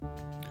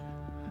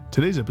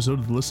Today's episode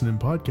of the Listen In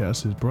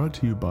Podcast is brought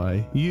to you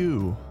by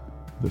you,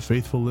 the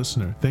faithful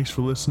listener. Thanks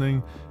for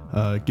listening.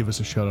 Give us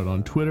a shout out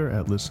on Twitter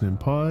at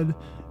ListenInPod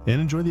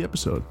and enjoy the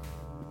episode.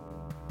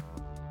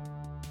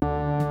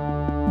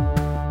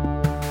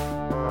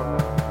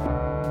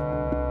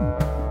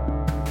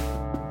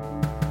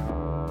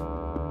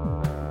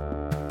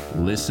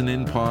 Listen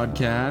In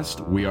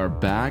Podcast. We are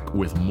back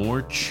with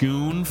more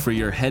tune for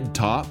your head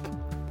top.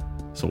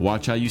 So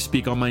watch how you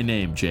speak on my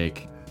name,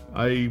 Jake.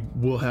 I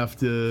will have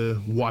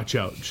to watch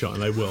out,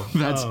 Sean. I will.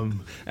 That's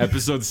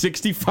episode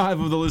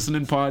 65 of the Listen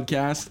In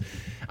Podcast.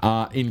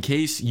 In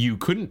case you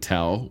couldn't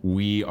tell,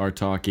 we are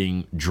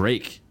talking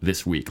Drake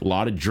this week. A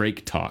lot of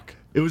Drake talk.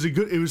 It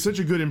was such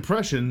a good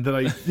impression that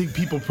I think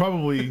people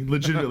probably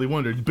legitimately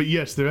wondered. But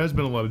yes, there has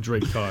been a lot of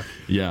Drake talk.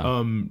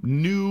 Yeah.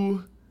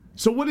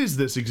 So what is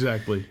this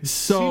exactly?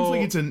 Seems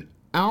like it's an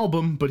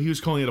album, but he was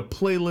calling it a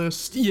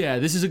playlist. Yeah,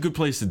 this is a good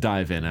place to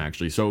dive in,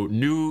 actually. So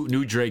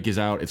new Drake is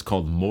out. It's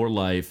called More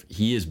Life.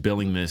 He is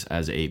billing this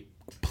as a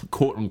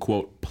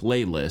quote-unquote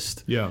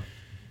playlist. Yeah.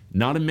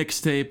 Not a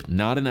mixtape,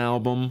 not an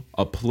album,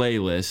 a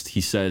playlist.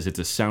 He says it's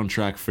a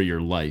soundtrack for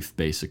your life,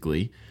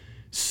 basically.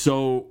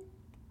 So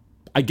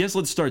I guess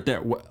let's start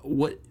there.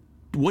 What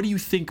do you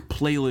think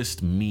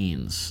playlist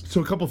means? So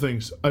a couple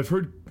things. I've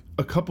heard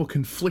a couple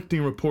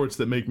conflicting reports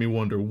that make me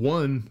wonder.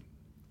 One,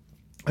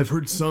 I've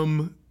heard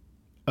some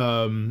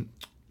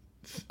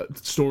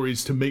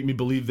stories to make me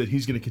believe that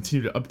he's going to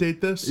continue to update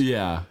this.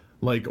 Yeah.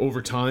 Like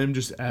over time,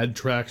 just add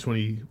tracks when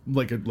he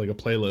like a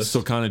playlist.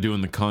 So kind of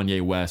doing the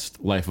Kanye West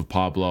Life of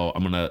Pablo.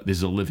 This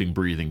is a living,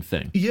 breathing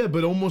thing. Yeah,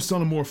 but almost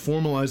on a more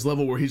formalized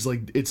level where he's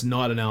like, it's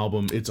not an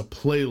album, it's a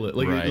playlist.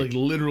 Like Right. it like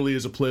literally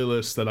is a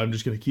playlist that I'm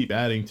just going to keep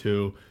adding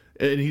to.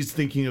 And he's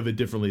thinking of it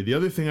differently. The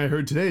other thing I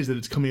heard today is that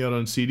it's coming out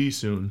on CD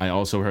soon. I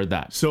also heard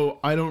that. So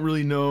I don't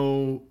really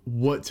know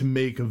what to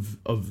make of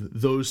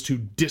those two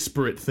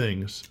disparate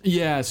things.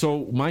 Yeah,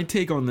 so my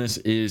take on this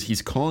is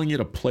he's calling it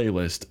a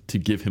playlist to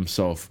give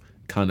himself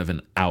kind of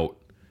an out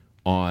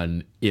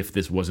on if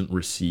this wasn't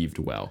received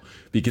well.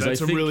 Because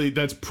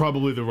that's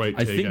probably the right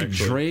take, I think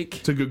actually. Drake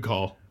It's a good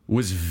call.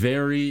 Was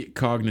very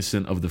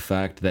cognizant of the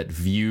fact that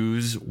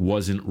Views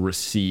wasn't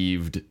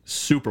received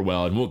super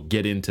well, and we'll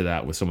get into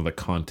that with some of the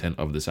content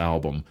of this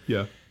album.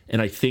 Yeah.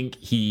 And I think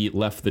he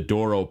left the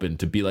door open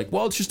to be like,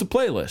 well, it's just a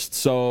playlist.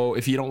 So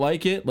if you don't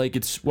like it, like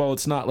it's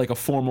not like a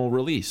formal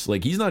release.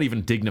 Like he's not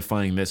even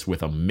dignifying this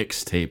with a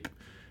mixtape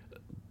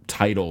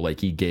title like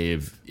he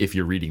gave If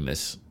You're Reading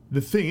This.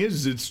 The thing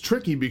is, it's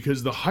tricky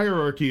because the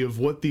hierarchy of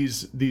what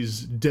these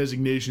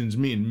designations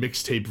mean,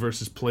 mixtape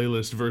versus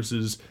playlist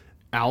versus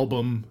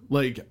album,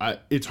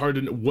 it's hard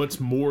to know what's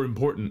more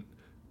important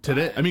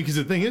today. I mean, because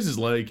the thing is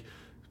like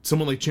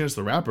someone like Chance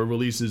the Rapper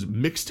releases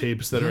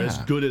mixtapes that are as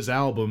good as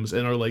albums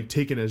and are like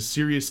taken as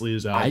seriously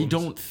as albums. I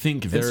don't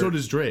think and so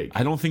does Drake.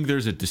 I don't think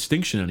there's a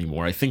distinction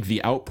anymore. I think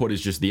the output is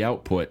just the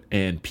output,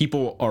 and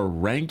people are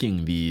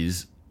ranking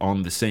these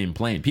on the same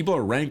plane. People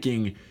are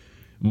ranking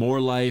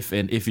More Life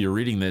and If You're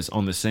Reading This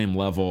on the same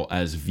level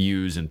as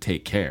Views and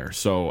Take Care.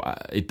 So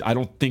I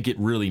don't think it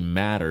really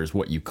matters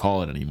what you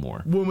call it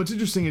anymore. Well, what's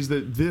interesting is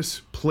that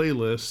this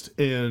playlist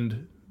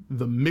and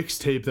the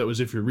mixtape that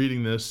was If You're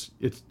Reading This,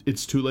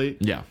 It's Too Late.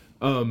 Yeah.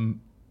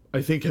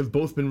 I think have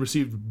both been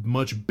received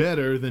much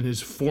better than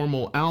his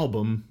formal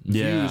album,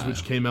 Views,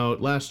 which came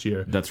out last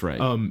year. That's right.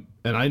 And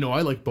I know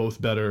I like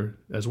both better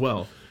as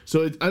well.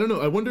 So I don't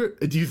know. I wonder,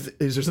 is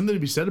there something to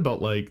be said about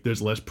like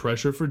there's less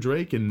pressure for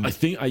Drake? And I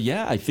think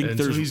there's.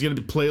 So he's going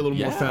to play a little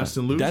more fast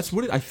and loose.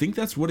 I think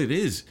that's what it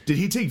is. Did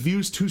he take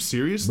Views too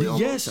seriously?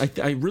 Yes,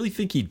 I really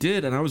think he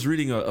did. And I was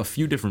reading a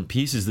few different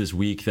pieces this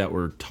week that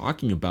were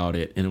talking about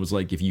it, and it was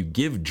like if you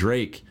give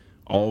Drake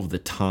all of the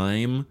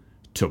time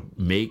to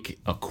make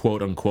a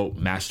quote unquote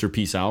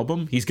masterpiece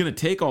album, he's going to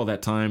take all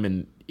that time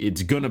and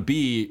it's going to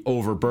be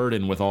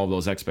overburdened with all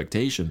those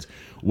expectations.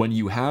 When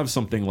you have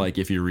something like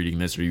If You're Reading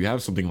This, or you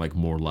have something like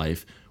More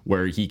Life,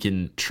 where he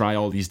can try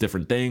all these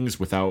different things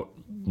without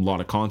a lot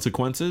of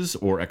consequences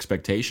or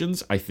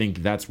expectations, I think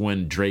that's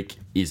when Drake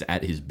is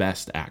at his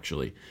best,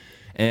 actually.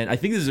 And I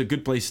think this is a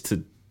good place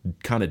to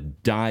kind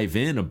of dive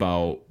in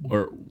about...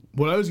 or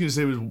what I was going to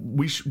say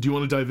was, do you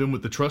want to dive in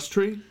with the trust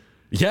tree?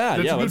 Yeah,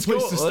 Let's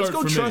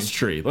go trust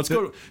tree. Let's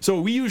go. So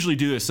we usually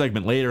do this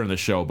segment later in the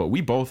show, but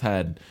we both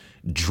had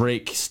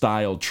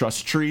Drake-style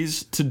trust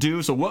trees to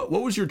do. So what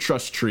was your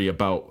trust tree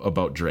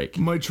about Drake?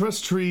 My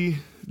trust tree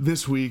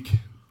this week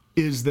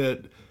is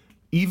that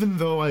even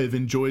though I have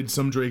enjoyed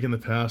some Drake in the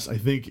past, I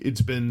think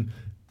it's been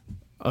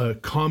a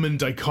common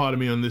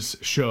dichotomy on this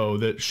show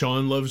that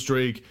Sean loves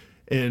Drake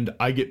and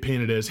I get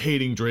painted as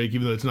hating Drake,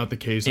 even though it's not the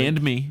case.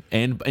 And me.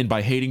 And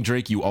by hating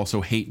Drake, you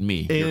also hate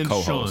me, your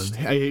co-host.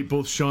 Sean. I hate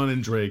both Sean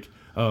and Drake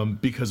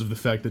because of the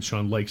fact that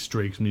Sean likes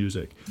Drake's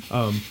music.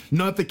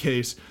 Not the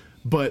case,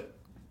 but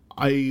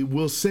I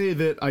will say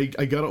that I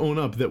gotta own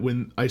up that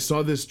when I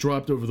saw this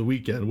dropped over the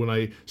weekend, when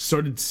I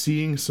started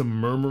seeing some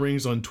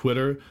murmurings on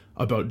Twitter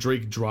about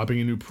Drake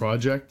dropping a new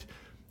project,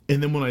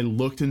 and then when I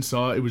looked and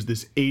saw it was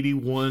this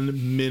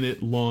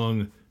 81-minute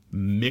long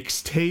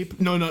mixtape,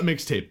 no, not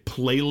mixtape,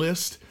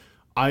 playlist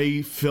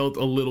I felt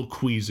a little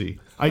queasy.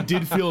 I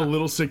did feel a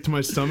little sick to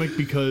my stomach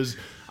because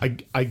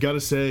I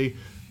gotta say,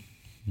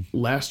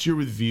 last year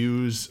with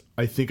Views,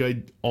 I think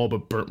I all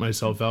but burnt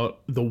myself out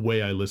the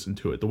way I listened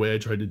to it, the way I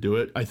tried to do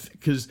it.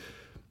 Because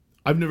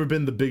I've never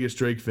been the biggest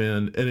Drake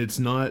fan, and it's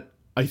not.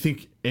 I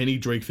think any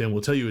Drake fan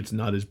will tell you it's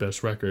not his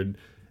best record.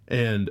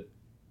 And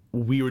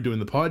we were doing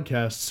the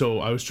podcast, so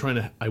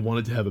I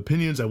wanted to have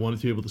opinions. I wanted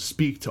to be able to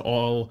speak to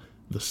all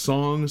the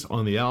songs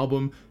on the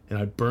album, and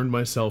I burned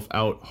myself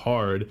out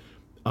hard,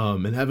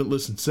 and haven't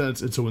listened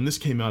since. And so when this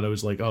came out, I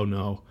was like, oh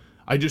no.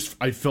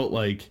 I felt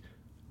like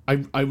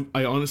I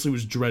honestly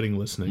was dreading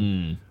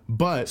listening.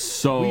 But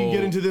So we can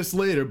get into this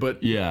later,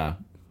 but yeah.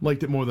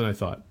 liked it more than I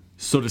thought.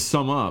 So to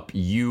sum up,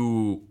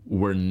 you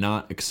were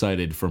not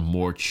excited for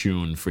more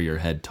tune for your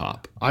head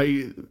top.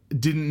 I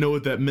didn't know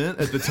what that meant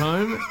at the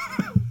time.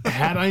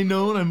 Had I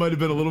known, I might have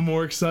been a little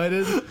more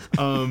excited.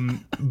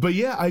 But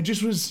yeah, I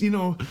just was,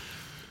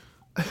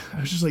 I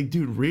was just like,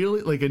 dude,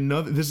 really? Like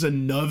this is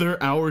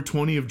another hour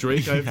 20 of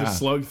Drake I have to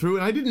slug through,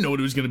 and I didn't know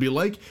what it was going to be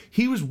like.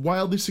 He was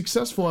wildly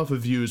successful off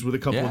of Views with a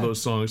couple of those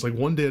songs, like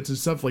One Dance and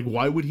stuff. Like,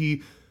 why would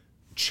he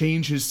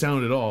change his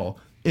sound at all?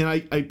 And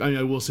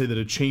I will say that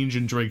a change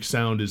in Drake's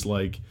sound is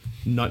like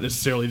not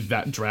necessarily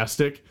that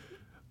drastic.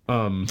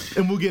 And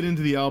we'll get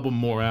into the album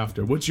more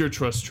after. What's your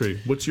trust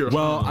tree? What's your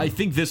I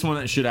think this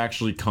one should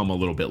actually come a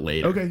little bit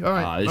later. Okay, all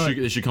right.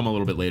 It should come a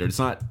little bit later. It's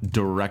not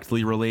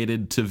directly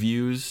related to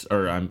Views,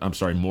 or I'm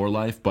sorry, More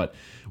Life, but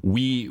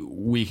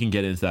we can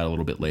get into that a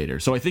little bit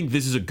later. So I think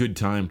this is a good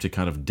time to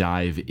kind of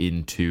dive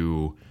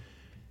into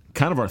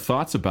kind of our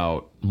thoughts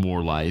about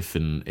More Life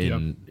and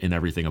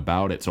everything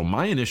about it. So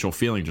my initial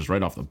feeling just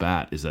right off the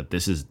bat is that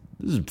this is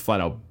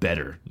flat out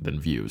better than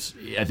Views.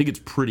 I think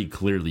it's pretty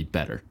clearly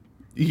better.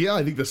 Yeah,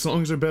 I think the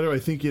songs are better. I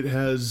think it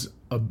has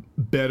a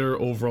better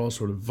overall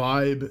sort of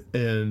vibe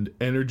and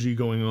energy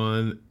going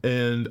on.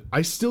 And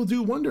I still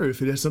do wonder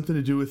if it has something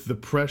to do with the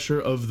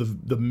pressure of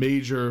the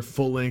major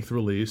full-length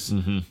release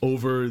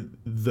over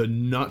the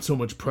not so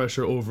much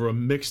pressure over a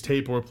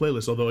mixtape or a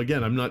playlist. Although,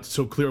 again, I'm not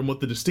so clear on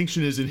what the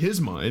distinction is in his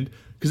mind,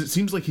 because it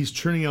seems like he's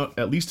churning out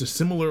at least a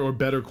similar or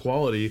better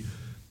quality.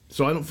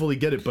 So I don't fully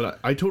get it, but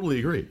I totally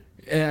agree.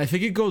 And I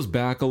think it goes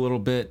back a little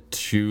bit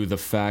to the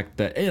fact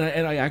that,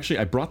 and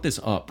I brought this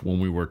up when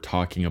we were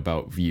talking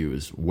about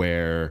Views,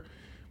 where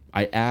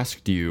I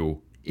asked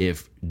you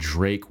if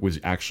Drake was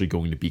actually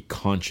going to be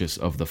conscious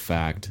of the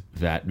fact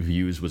that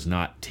Views was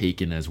not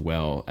taken as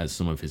well as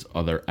some of his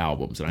other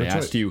albums. And I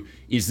asked you,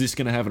 is this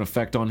going to have an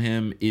effect on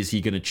him? Is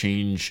he going to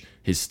change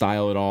his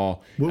style at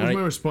all? What was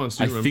my response?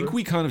 Do you remember? I think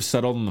we kind of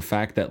settled on the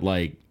fact that,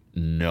 like,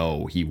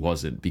 no, he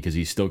wasn't, because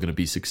he's still going to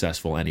be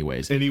successful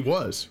anyways. And he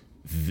was.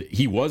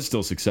 He was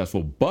still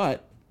successful,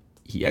 but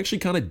he actually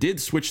kind of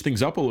did switch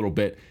things up a little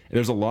bit. And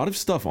there's a lot of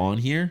stuff on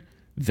here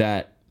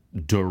that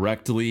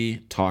directly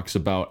talks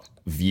about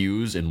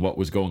Views and what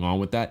was going on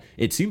with that.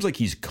 It seems like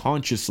he's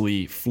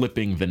consciously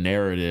flipping the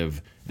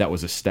narrative that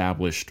was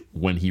established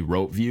when he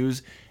wrote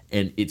Views.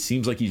 And it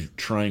seems like he's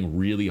trying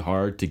really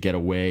hard to get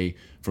away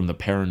from the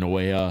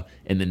paranoia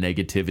and the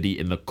negativity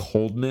and the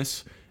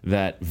coldness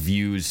that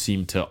Views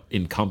seem to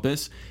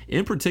encompass.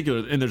 In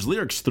particular, and there's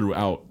lyrics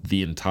throughout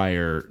the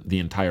entire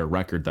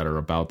record that are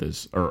about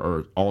this,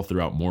 or all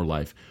throughout More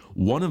Life.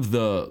 One of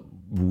the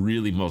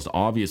really most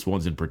obvious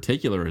ones in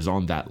particular is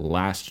on that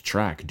last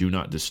track, Do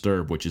Not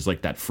Disturb, which is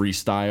like that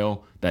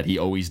freestyle that he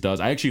always does.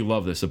 I actually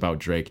love this about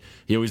Drake.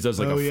 He always does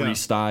like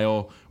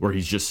freestyle where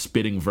he's just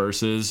spitting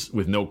verses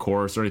with no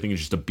chorus or anything. It's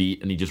just a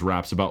beat, and he just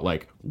raps about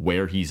like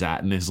where he's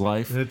at in his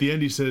life. And at the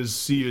end he says,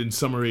 see you in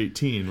summer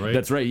 18, right?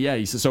 That's right,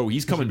 yeah. So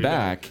he's coming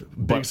back.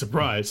 Big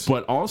surprise.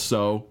 But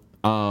also,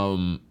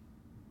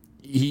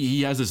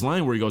 he has this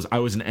line where he goes, I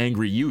was an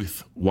angry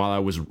youth when I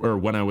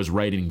was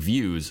writing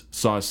Views,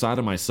 saw a side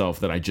of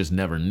myself that I just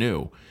never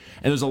knew.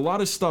 And there's a lot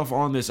of stuff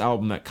on this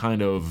album that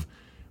kind of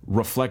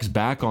reflects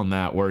back on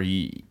that, where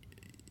he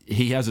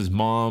has his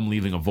mom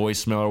leaving a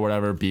voicemail or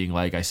whatever, being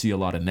like, I see a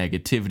lot of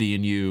negativity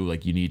in you,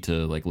 like you need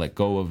to like let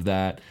go of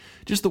that.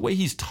 Just the way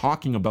he's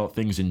talking about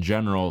things in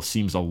general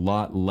seems a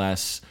lot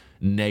less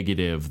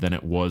negative than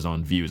it was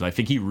on Views. I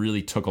think he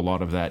really took a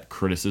lot of that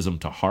criticism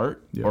to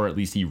heart, or at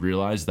least he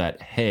realized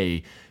that,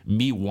 hey,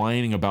 me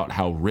whining about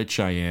how rich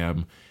I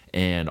am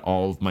and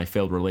all of my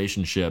failed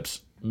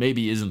relationships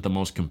maybe isn't the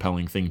most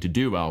compelling thing to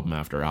do album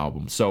after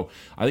album. So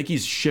I think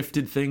he's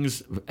shifted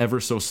things ever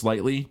so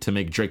slightly to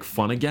make Drake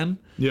fun again.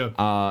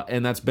 Yeah.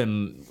 And that's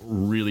been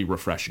really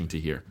refreshing to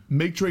hear.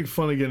 Make Drake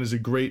fun again is a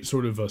great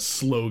sort of a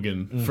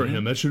slogan for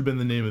him. That should have been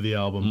the name of the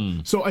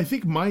album. So I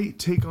think my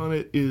take on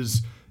it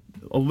is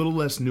a little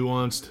less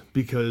nuanced,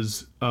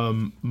 because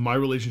my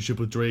relationship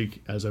with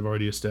Drake, as I've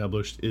already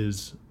established,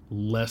 is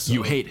less.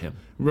 You hate him,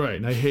 right?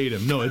 And I hate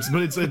him. No, it's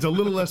a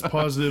little less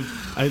positive.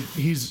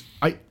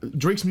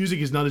 Drake's music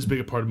is not as big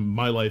a part of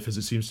my life as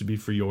it seems to be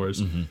for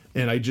yours,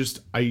 and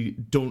I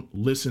don't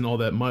listen all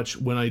that much.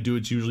 When I do,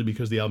 it's usually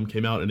because the album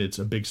came out and it's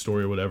a big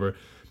story or whatever.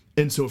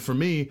 And so for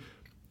me,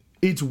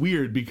 it's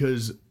weird,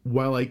 because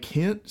while I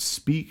can't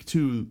speak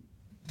to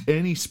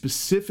any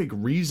specific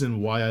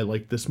reason why I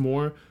like this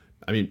more,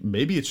 I mean,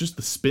 maybe it's just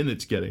the spin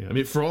it's getting. I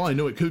mean, for all I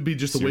know, it could be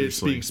just the way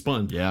it's being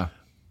spun. Yeah.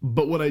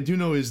 But what I do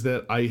know is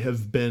that I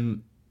have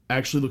been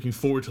actually looking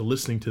forward to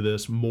listening to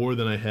this more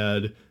than I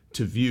had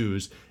to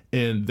Views.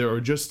 And there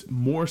are just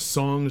more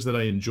songs that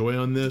I enjoy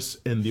on this,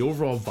 and the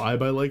overall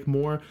vibe I like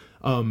more.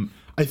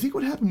 I think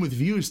what happened with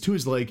Views, too,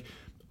 is like,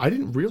 I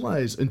didn't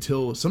realize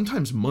until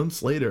sometimes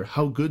months later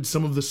how good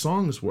some of the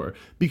songs were.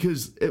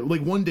 Because,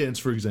 like, One Dance,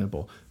 for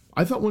example,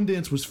 I thought One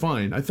Dance was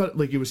fine. I thought,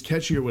 like, it was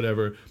catchy or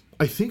whatever.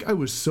 I think I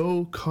was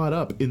so caught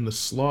up in the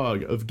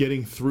slog of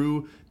getting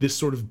through this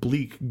sort of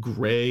bleak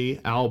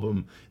gray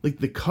album. Like,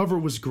 the cover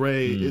was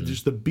gray,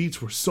 just the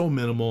beats were so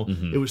minimal.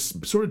 It was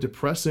sort of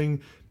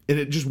depressing, and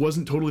it just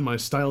wasn't totally my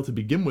style to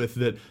begin with,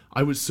 that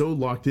I was so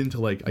locked into,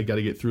 like, I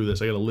gotta get through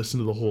this, I gotta listen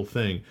to the whole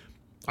thing.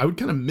 I would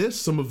kind of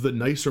miss some of the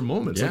nicer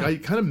moments. Like, I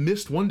kind of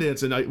missed One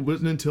Dance, and it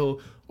wasn't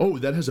until, oh,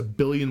 that has 1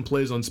 billion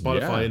plays on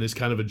Spotify and is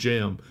kind of a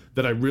jam,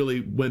 that I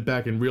really went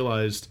back and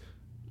realized,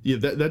 yeah,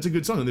 that's a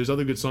good song, and there's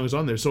other good songs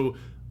on there. So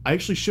I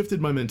actually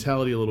shifted my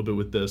mentality a little bit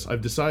with this.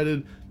 I've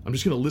decided I'm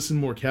just going to listen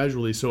more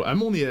casually. So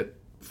I'm only at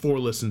 4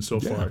 listens so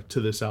far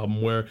to this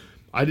album, where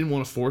I didn't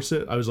want to force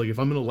it. I was like, if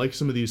I'm going to like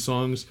some of these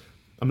songs,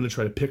 I'm going to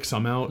try to pick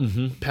some out.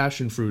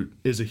 Passion Fruit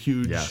is a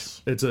huge,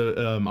 it's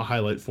a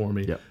highlight for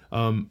me.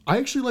 I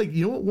actually like,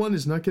 you know what one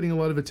is not getting a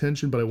lot of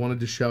attention, but I wanted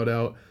to shout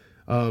out,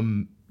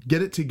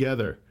 Get It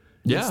Together.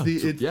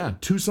 It's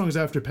 2 songs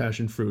after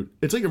Passion Fruit.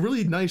 It's like a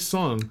really nice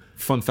song.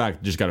 Fun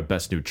fact, just got a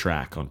best new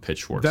track on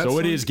Pitchfork. So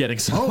it is getting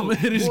some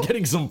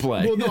getting some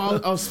play. Well, no,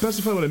 I'll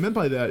specify what I meant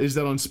by that is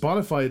that on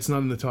Spotify it's not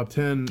in the top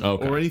 10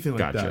 or anything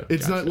like that.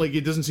 It's not like,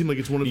 it doesn't seem like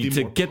it's one of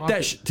the more get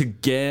that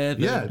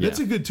together. Yeah, that's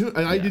a good tune.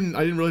 I didn't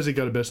realize it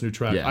got a best new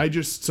track. I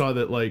just saw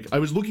that, like, I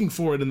was looking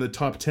for it in the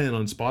top 10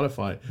 on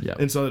Spotify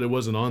and saw that it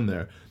wasn't on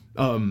there.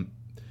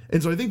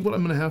 And so I think what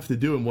I'm going to have to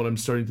do, and what I'm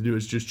starting to do,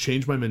 is just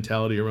change my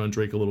mentality around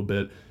Drake a little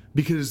bit.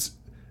 Because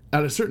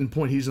at a certain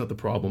point, he's not the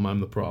problem, I'm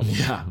the problem.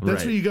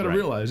 That's what you got to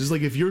realize. It's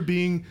like, if you're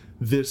being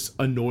this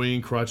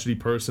annoying, crotchety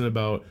person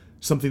about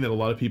something that a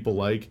lot of people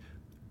like,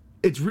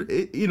 it's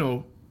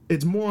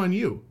more on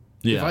you.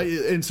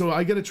 And so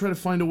I got to try to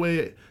find a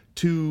way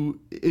to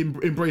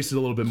embrace it a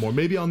little bit more.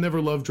 Maybe I'll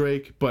never love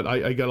Drake, but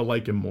I got to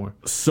like him more.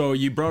 So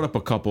you brought up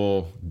a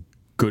couple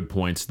good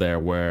points there,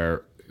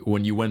 where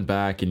when you went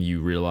back and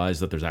you realized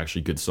that there's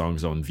actually good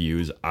songs on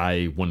Views,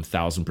 I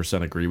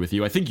 1000% agree with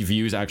you. I think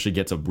Views actually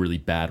gets a really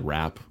bad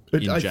rap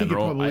in general. Think it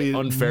probably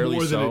unfairly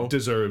more so. Than it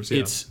deserves.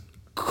 Yeah. It's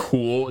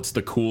cool. It's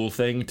the cool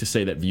thing to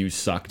say that Views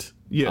sucked.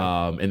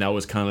 And that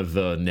was kind of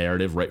the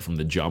narrative right from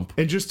the jump.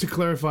 And just to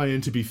clarify,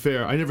 and to be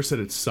fair, I never said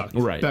it sucked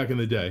back in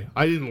the day.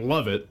 I didn't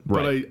love it,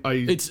 but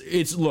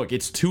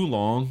it's too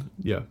long.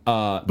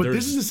 But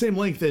this is the same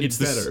length and it's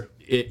better.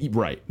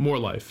 More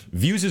life.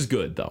 Views is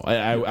good, though.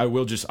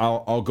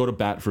 I'll go to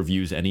bat for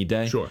Views any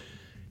day. Sure.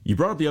 You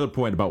brought up the other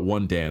point about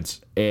One Dance,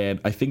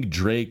 and I think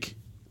Drake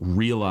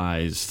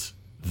realized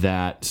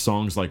that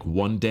songs like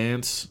One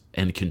Dance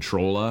and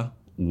Controlla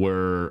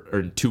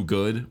were Too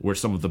Good were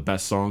some of the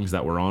best songs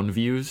that were on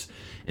Views,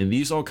 and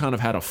these all kind of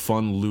had a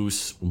fun,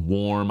 loose,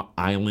 warm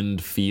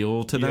island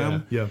feel to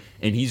them.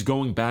 And he's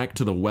going back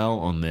to the well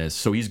on this,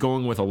 so he's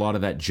going with a lot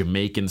of that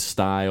Jamaican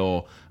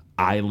style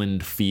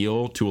island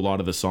feel to a lot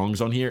of the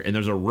songs on here. And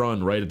there's a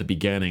run right at the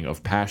beginning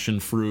of Passion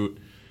Fruit,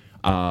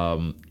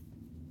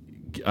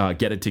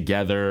 Get It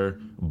Together,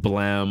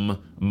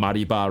 Blem,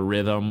 Mariba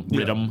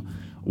Rhythm,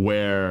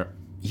 where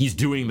he's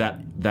doing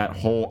that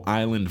whole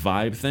island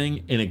vibe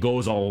thing, and it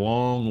goes a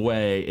long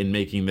way in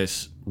making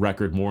this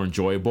record more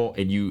enjoyable.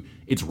 And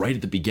it's right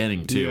at the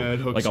beginning too. It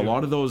hooks like you. A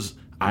lot of those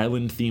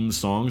island themed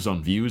songs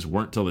on Views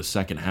weren't till the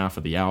second half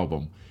of the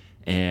album.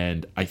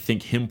 And I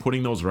think him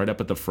putting those right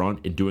up at the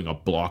front and doing a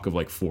block of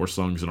like 4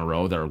 songs in a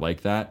row that are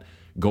like that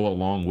go a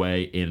long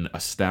way in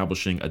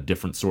establishing a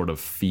different sort of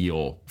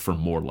feel for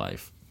More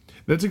Life.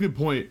 That's a good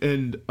point.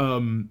 And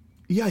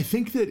I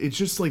think that it's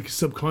just like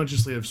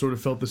subconsciously I've sort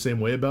of felt the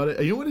same way about it.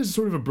 And you know what is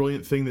sort of a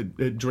brilliant thing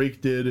that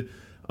Drake did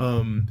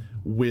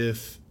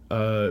with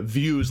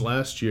Views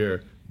last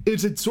year?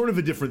 It's sort of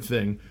a different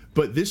thing.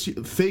 But this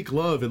Fake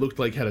Love, it looked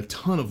like, had a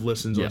ton of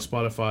listens on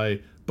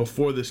Spotify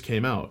before this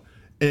came out.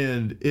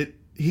 And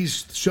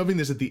he's shoving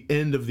this at the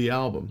end of the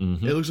album.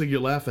 It looks like you're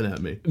laughing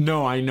at me.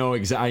 No, I know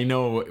I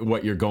know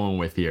what you're going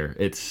with here.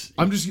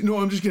 I'm just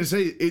gonna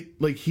say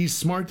it. Like, he's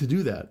smart to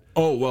do that.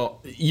 Oh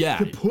well, yeah.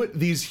 To put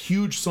these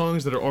huge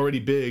songs that are already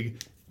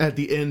big at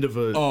the end of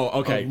a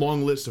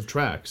long list of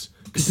tracks,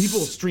 because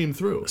people stream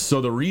through.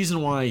 So the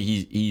reason why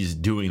he's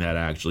doing that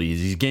actually is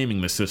he's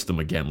gaming the system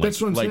again. Like,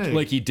 that's what I'm saying.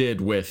 Like he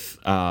did with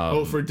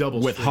for double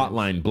with streams.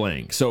 Hotline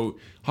Bling. So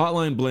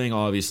Hotline Bling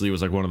obviously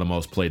was like one of the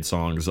most played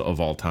songs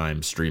of all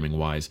time streaming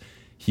wise.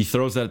 He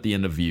throws that at the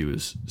end of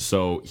Views,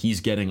 so he's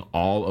getting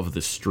all of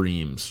the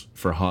streams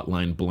for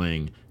Hotline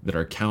Bling that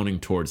are counting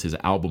towards his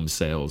album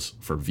sales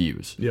for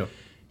Views. Yeah,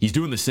 he's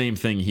doing the same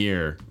thing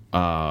here.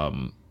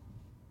 On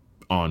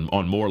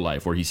More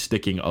Life, where he's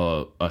sticking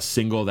a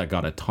single that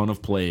got a ton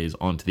of plays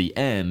onto the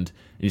end,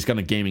 and he's kind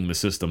of gaming the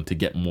system to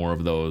get more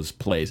of those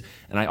plays.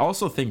 And I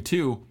also think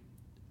too,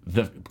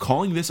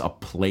 calling this a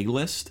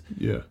playlist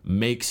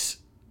makes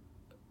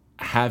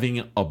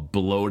having a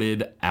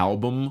bloated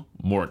album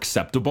more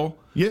acceptable.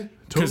 Yeah,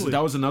 because totally.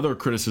 that was another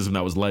criticism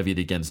that was levied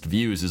against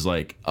Views, is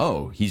like,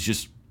 oh, he's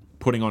just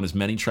putting on as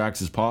many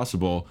tracks as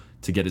possible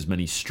to get as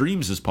many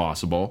streams as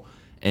possible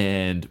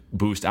and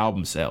boost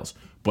album sales.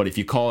 But if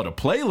you call it a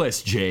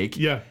playlist, Jake,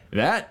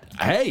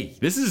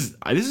 this is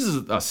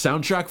a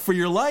soundtrack for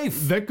your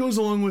life. That goes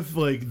along with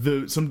like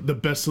the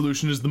best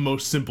solution is the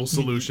most simple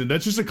solution.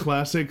 That's just a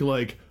classic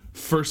like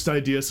first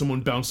idea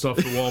someone bounced off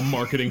the wall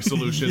marketing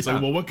solution. It's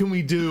like, well, what can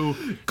we do?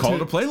 Call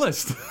it a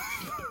playlist.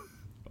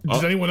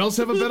 Does anyone else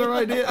have a better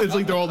idea? It's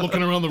like they're all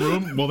looking around the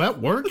room. Will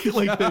that work?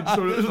 Like they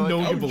sort of, no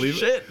one can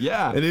believe it.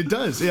 Yeah, and it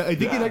does. Yeah, I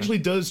think it actually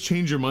does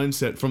change your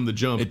mindset from the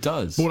jump. It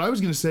does. But what I was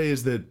going to say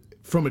is that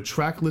from a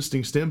track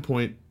listing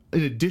standpoint,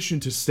 in addition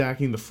to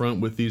stacking the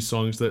front with these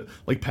songs that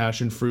like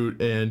Passion Fruit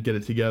and Get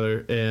It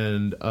Together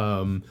and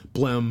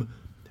Blem,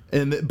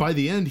 and by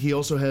the end he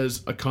also has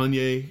a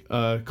Kanye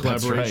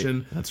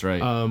collaboration. That's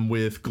right.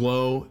 With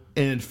Glow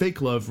and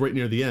Fake Love right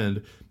near the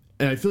end,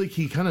 and I feel like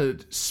he kind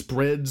of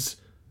spreads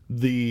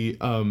the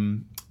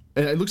and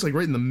it looks like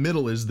right in the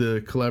middle is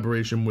the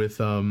collaboration with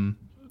 2 Migos.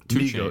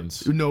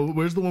 Chainz. No,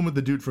 where's the one with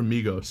the dude from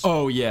Migos?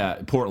 Oh yeah,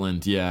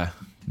 Portland. Yeah.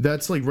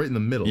 That's like right in the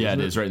middle. Yeah,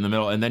 isn't it is right in the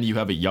middle, and then you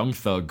have a Young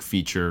Thug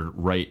feature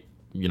right,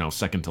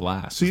 second to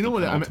last. So you know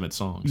what? Ultimate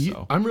song.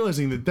 So I'm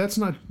realizing that that's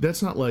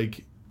not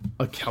like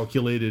a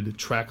calculated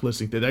track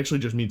listing. That actually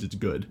just means it's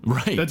good.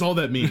 Right. That's all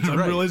that means. I'm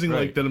Right, realizing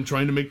right. like that I'm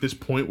trying to make this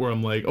point where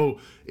I'm like, oh,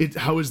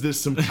 how is this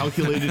some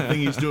calculated thing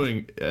he's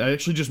doing? It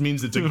actually just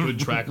means it's a good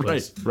track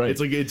list. Right.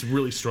 It's like it's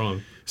really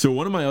strong. So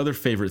one of my other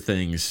favorite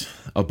things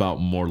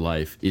about More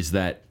Life is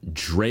that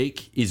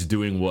Drake is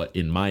doing what,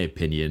 in my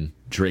opinion,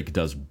 Drake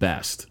does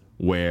best,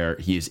 where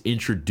he is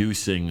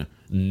introducing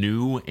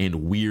new and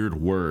weird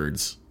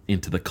words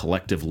into the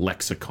collective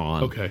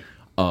lexicon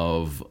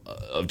of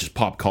just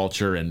pop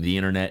culture and the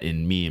internet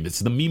and meme. It's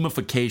the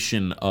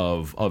memification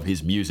of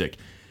his music.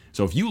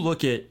 So if you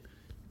look at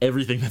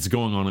everything that's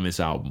going on in this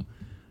album,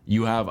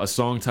 you have a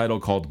song title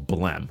called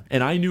Blem.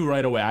 And I knew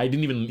right away, I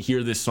didn't even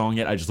hear this song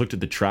yet. I just looked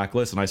at the track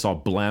list and I saw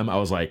Blem. I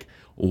was like,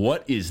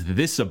 what is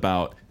this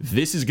about?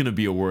 This is going to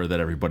be a word that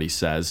everybody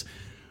says.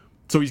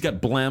 So he's got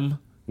Blem,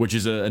 which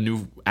is a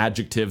new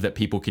adjective that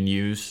people can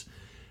use.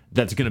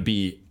 That's going to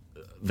be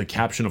the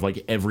caption of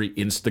like every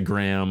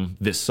Instagram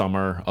this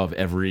summer of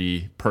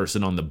every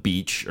person on the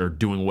beach or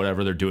doing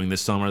whatever they're doing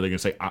this summer. They're going to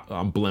say,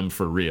 I'm Blem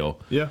for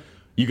real. Yeah.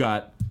 You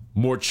got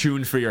more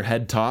tune for your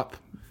head top.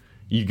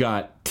 You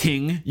got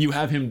Ting. You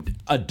have him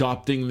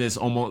adopting this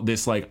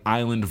like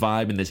island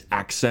vibe and this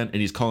accent, and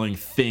he's calling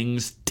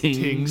things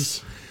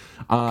Tings.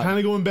 Kind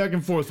of going back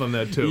and forth on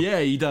that too.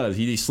 Yeah, he does.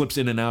 He slips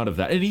in and out of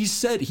that. And he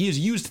said he has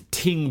used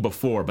Ting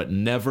before, but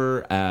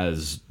never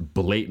as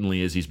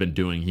blatantly as he's been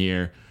doing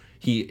here.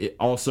 He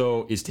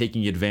also is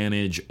taking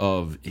advantage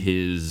of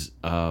his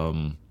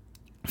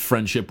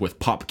friendship with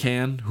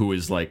Popcan, who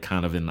is like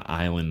kind of an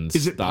island.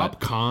 Is it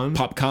Popcon?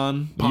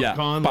 Popcon? Yeah,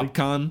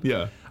 Popcon.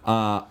 Yeah.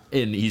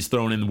 And he's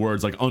throwing in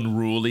words like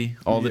unruly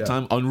all the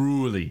time.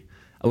 Unruly.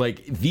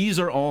 Like, these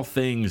are all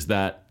things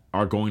that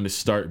are going to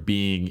start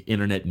being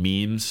internet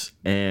memes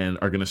and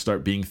are going to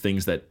start being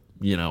things that,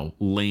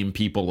 lame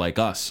people like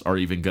us are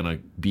even going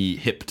to be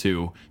hip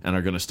to and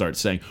are going to start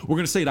saying. We're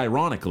going to say it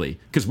ironically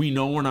because we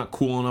know we're not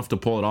cool enough to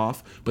pull it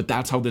off, but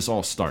that's how this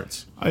all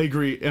starts. I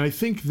agree. And I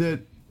think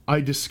that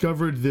I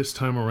discovered this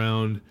time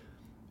around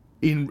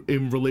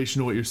in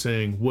relation to what you're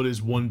saying, what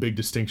is one big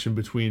distinction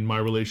between my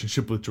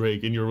relationship with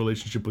Drake and your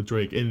relationship with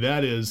Drake? And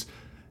that is,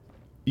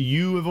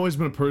 you have always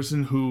been a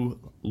person who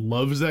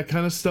loves that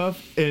kind of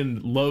stuff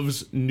and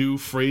loves new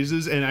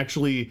phrases, and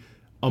actually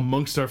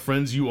amongst our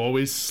friends you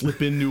always slip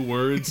in new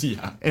words.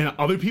 Yeah. And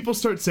other people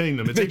start saying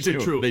them. It's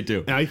actually true. They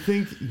do. And I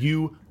think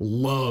you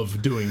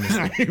love doing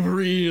that. I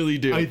really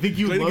do. I think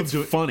you love it's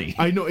doing funny.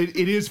 I know it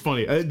is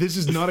funny. This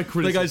is not a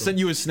criticism. Like, I sent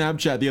you a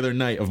Snapchat the other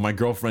night of my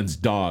girlfriend's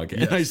dog,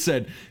 and I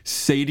said,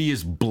 Sadie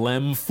is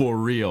Blem for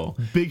real.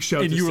 Big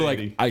shout and to you were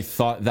Sadie. like, I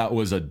thought that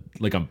was a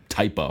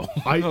typo.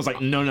 I was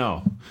like,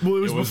 no. Well, it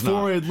was before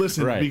not. I had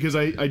listened, Right. because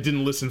I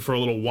didn't listen for a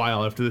little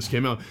while after this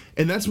came out.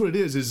 And that's what it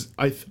is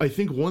I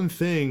think one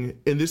thing,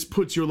 and this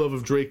puts your love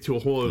of Drake to a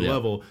whole other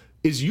level,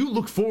 is you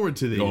look forward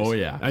to these. Oh,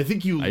 yeah. I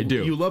think I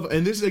do. You love,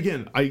 and this,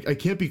 again, I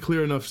can't be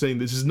clear enough saying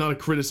this is not a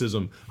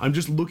criticism. I'm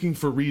just looking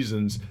for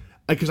reasons,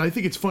 because I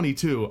think it's funny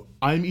too.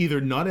 I'm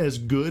either not as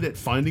good at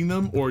finding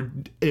them or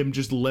am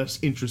just less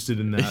interested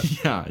in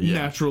that. Yeah.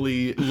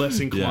 Naturally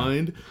less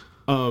inclined.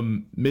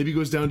 Maybe it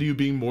goes down to you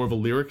being more of a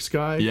lyrics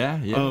guy. Yeah.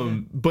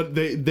 But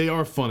they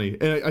are funny.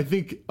 And I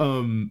think,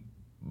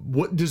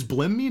 what does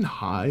Blem mean?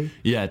 High?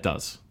 Yeah, it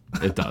does.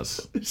 It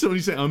does. So when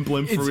you say I'm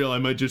Blem for real, I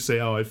might just say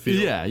how I feel.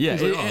 Yeah.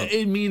 Like,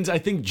 It means, I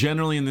think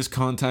generally in this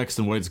context,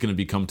 and what it's going to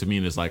become to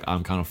mean is like,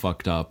 I'm kind of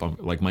fucked up. I'm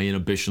like, my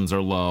inhibitions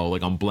are low.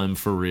 Like, I'm Blem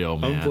for real,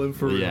 man. I'm Blem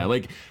for real. Yeah.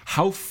 Like,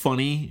 how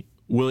funny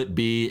will it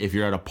be if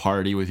you're at a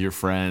party with your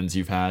friends,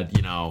 you've had,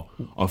 you know,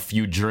 a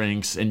few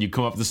drinks, and you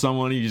come up to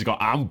someone and you just go,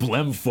 I'm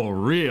Blem for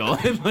real.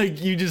 And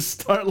like, you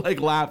just start like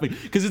laughing.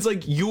 Because it's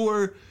like,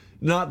 you're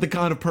not the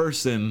kind of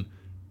person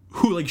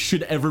who like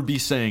should ever be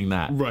saying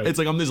that. Right. It's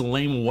like, I'm this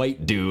lame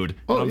white dude.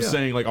 And I'm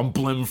saying like, I'm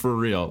Blem for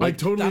real. Like, I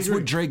totally that's agree.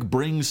 what Drake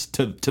brings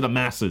to the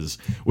masses,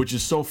 which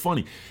is so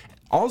funny.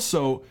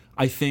 Also,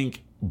 I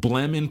think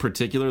Blem in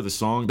particular, the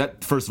song,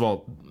 that, first of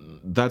all,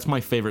 that's my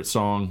favorite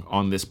song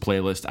on this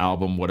playlist,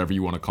 album, whatever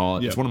you want to call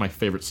it. Yeah. It's one of my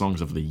favorite songs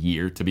of the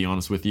year, to be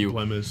honest with you.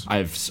 Blem is.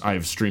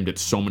 I've streamed it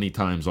so many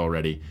times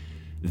already.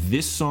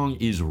 This song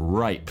is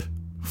ripe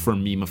for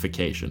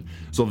memification.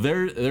 So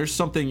there's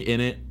something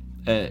in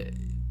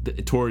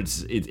it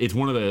towards it's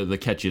one of the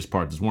catchiest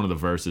parts. It's one of the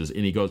verses,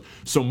 and he goes,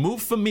 "So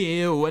move for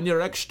me when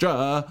you're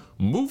extra,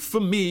 move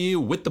for me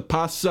with the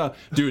pasta."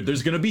 Dude,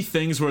 there's gonna be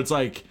things where it's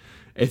like,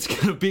 it's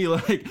gonna be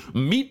like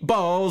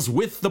meatballs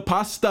with the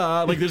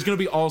pasta. Like, there's gonna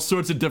be all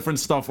sorts of different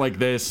stuff like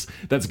this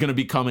that's gonna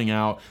be coming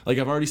out. Like,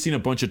 I've already seen a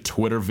bunch of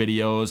Twitter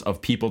videos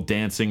of people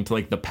dancing to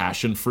like the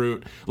passion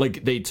fruit.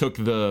 Like, they took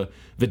the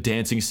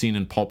dancing scene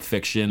in Pulp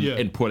Fiction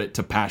and put it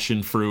to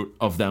passion fruit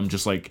of them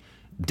just like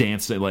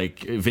dancing, like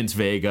Vince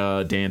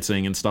Vega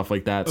dancing and stuff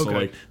like that. So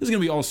like, there's gonna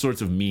be all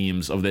sorts of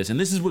memes of this, and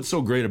this is what's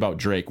so great about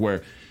Drake,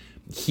 where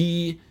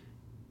he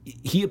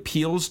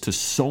appeals to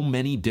so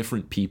many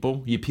different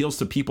people. He appeals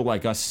to people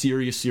like us,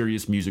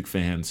 serious music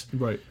fans.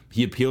 Right.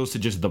 He appeals to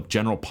just the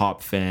general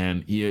pop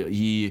fan.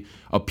 He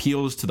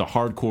appeals to the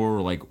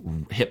hardcore, like,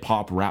 hip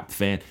hop rap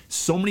fan.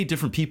 So many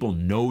different people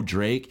know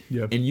Drake,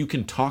 and you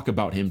can talk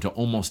about him to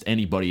almost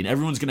anybody, and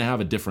everyone's gonna have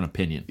a different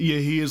opinion. Yeah,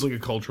 he is like a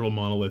cultural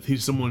monolith.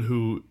 He's someone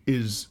who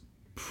is,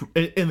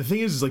 and the thing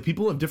is like,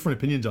 people have different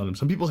opinions on him.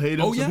 Some people hate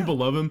him, some people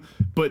love him.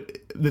 But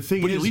the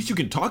thing is, at least you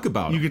can talk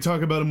about him. You can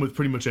talk about him with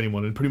pretty much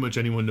anyone, and pretty much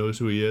anyone knows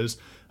who he is.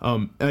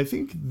 And I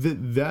think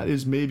that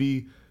is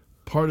maybe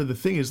part of the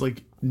thing, is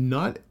like,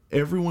 not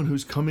everyone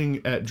who's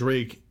coming at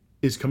Drake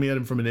is coming at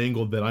him from an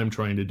angle that I'm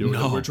trying to do, or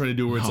that we're trying to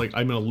do, where it's like,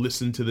 I'm going to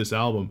listen to this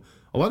album.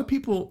 A lot of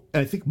people,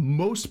 and I think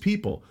most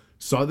people,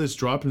 saw this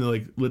drop and they're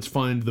like, let's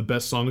find the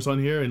best songs on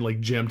here, and like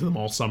jam to them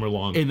all summer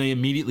long. And they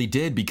immediately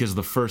did, because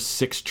the first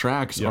 6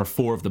 tracks are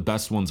 4 of the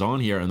best ones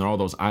on here, and they're all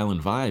those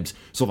island vibes.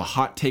 So the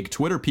hot take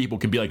Twitter people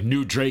can be like,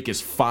 new Drake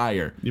is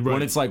fire. Right.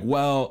 When it's like,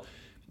 well,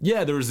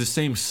 yeah, there was the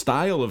same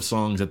style of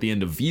songs at the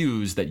end of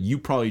Views that you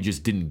probably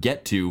just didn't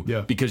get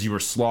to because you were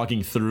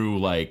slogging through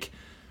like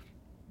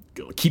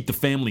Keep the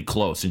Family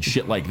Close and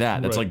shit like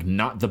that. That's like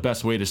not the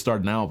best way to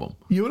start an album.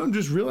 You know what I'm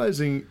just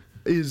realizing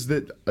is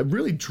that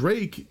really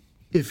Drake,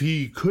 if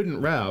he couldn't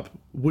rap,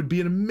 would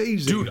be an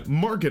amazing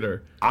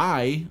marketer.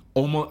 I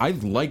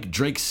like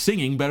Drake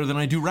singing better than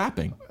I do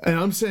rapping. And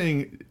I'm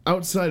saying,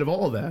 outside of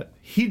all that,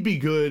 he'd be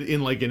good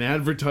in like an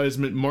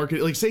advertisement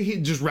market. Like, say he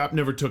just rap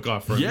never took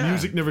off for him,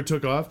 music never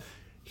took off.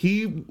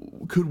 He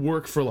could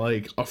work for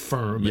like a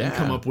firm and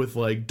come up with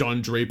like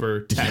Don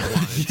Draper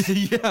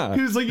taglines.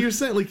 He was like, you're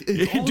saying, like,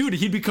 dude,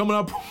 he'd be coming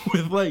up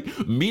with like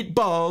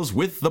meatballs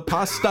with the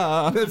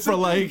pasta for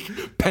like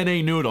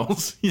penne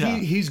noodles.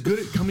 He's good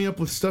at coming up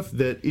with stuff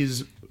that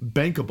is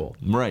bankable.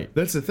 Right.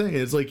 That's the thing.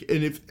 It's like,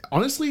 and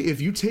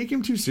if you take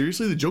him too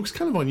seriously, the joke's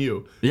kind of on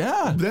you.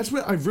 Yeah. That's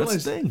what I've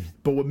realized.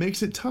 But what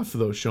makes it tough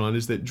though, Sean,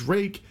 is that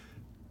Drake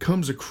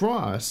comes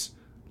across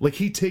like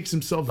he takes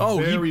himself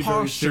very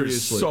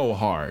seriously. So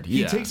hard.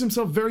 He takes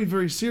himself very,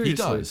 very seriously. He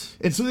does.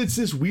 And so it's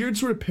this weird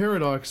sort of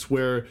paradox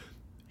where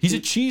he's a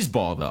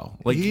cheeseball though.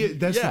 Like,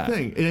 that's the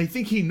thing. And I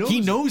think he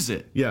knows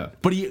it. Yeah.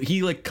 But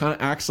he like kind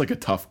of acts like a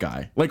tough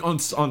guy. Like on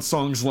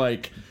songs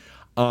like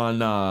on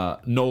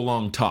No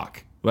Long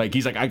Talk. Like,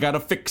 he's like, I gotta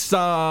fix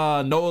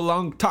no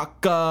long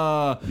talk.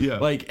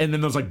 Like, and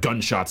then there's like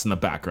gunshots in the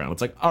background.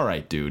 It's like, all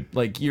right, dude.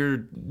 Like,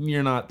 you're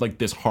not like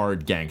this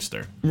hard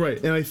gangster. Right.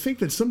 And I think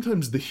that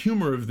sometimes the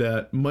humor of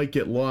that might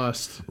get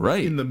lost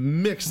in the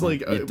mix.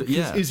 Like,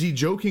 is he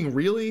joking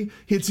really?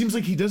 It seems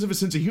like he does have a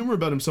sense of humor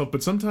about himself,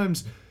 but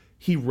sometimes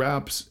he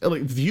raps,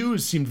 like,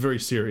 Views seemed very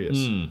serious.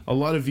 A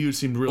lot of Views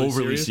seemed really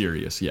overly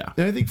serious. Yeah.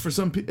 And I think for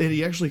some people, and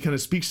he actually kind of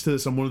speaks to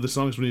this on one of the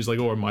songs when he's like,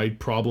 oh, are my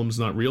problems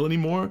not real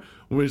anymore?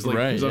 Where he's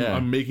like,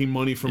 I'm making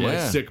money for my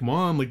sick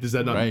mom. Like, does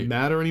that not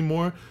matter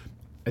anymore?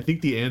 I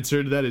think the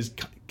answer to that is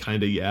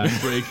kind of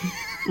Drake.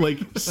 Like,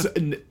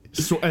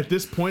 so at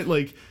this point,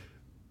 like,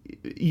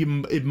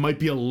 it might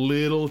be a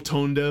little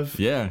tone deaf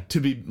to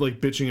be like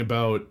bitching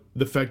about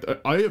the fact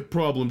that I have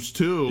problems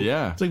too.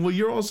 Yeah. It's like, well,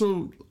 you're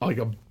also like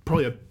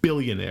probably a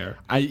billionaire.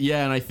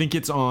 And I think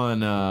it's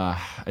on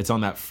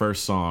that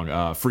first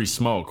song, Free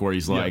Smoke, where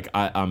he's like,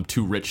 I'm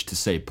too rich to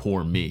say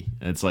poor me.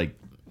 And it's like,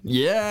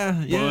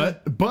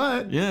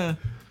 but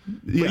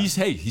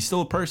he's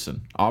still a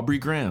person. Aubrey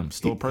Graham,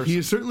 still a person. He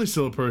is certainly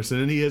still a person,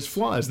 and he has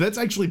flaws. That's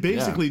actually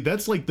basically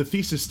that's like the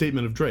thesis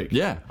statement of Drake.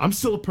 Yeah, I'm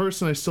still a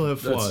person. I still have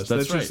flaws.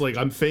 That's just like,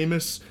 I'm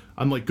famous.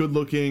 I'm like good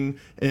looking,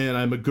 and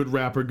I'm a good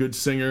rapper, good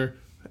singer.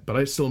 But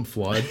I still am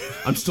flawed.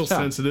 I'm still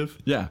sensitive.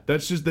 Yeah,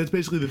 that's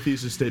basically the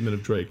thesis statement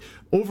of Drake.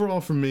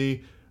 Overall, for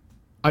me,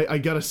 I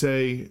gotta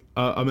say,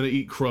 I'm gonna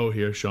eat crow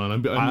here, Sean.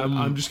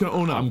 I'm just gonna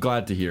own up. I'm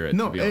glad to hear it.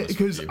 No,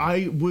 because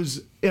I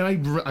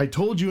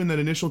told you in that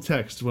initial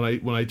text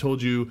when I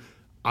told you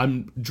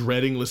I'm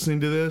dreading listening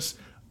to this.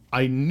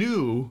 I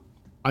knew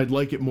I'd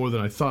like it more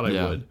than I thought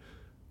I would,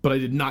 but I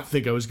did not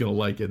think I was gonna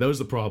like it. That was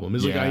the problem.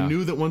 It's like I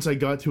knew that once I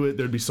got to it,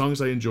 there'd be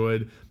songs I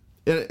enjoyed.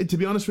 And to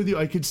be honest with you,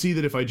 I could see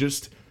that if I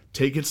just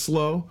take it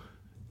slow,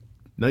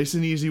 nice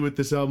and easy with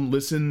this album,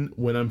 listen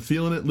when I'm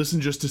feeling it,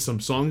 listen just to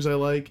some songs I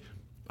like,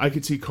 I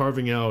could see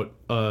carving out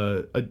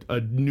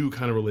a new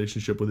kind of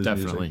relationship with his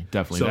music.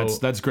 Definitely. So,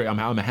 That's great.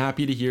 I'm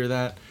happy to hear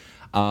that.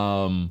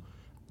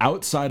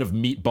 Outside of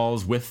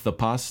Meatballs with the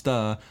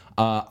Pasta,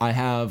 I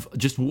have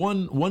just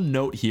one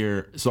note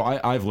here. So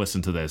I've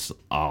listened to this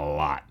a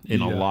lot in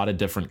a lot of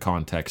different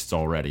contexts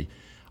already.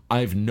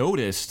 I've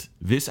noticed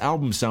this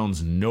album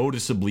sounds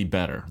noticeably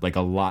better, like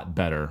a lot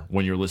better,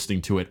 when you're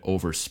listening to it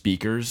over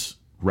speakers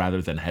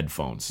rather than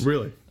headphones.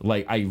 Really?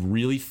 Like, I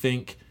really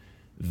think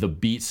the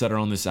beats that are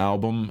on this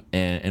album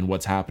and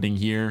what's happening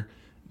here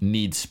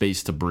need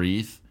space to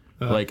breathe.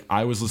 Like,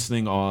 I was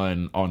listening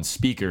on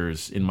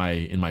speakers in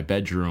my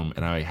bedroom,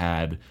 and I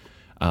had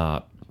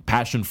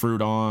Passion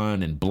Fruit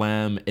on and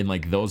Blem, and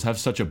like those have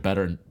such a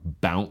better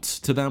bounce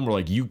to them, where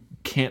like you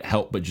can't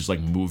help but just like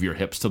move your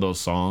hips to those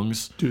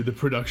songs. Dude, the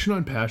production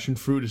on Passion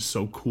Fruit is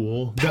so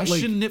cool.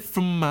 Passionate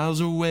from miles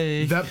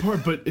away. That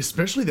part, but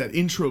especially that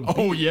intro beat.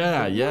 Oh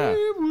yeah.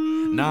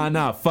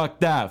 Nah, fuck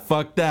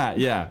that.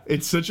 Yeah.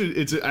 It's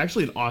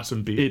actually an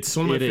awesome beat. It's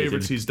one of my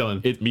favorites he's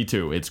done. Me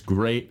too. It's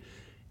great.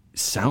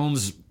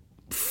 Sounds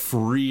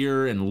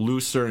freer and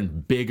looser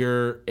and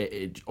bigger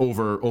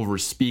over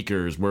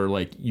speakers, where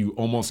like you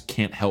almost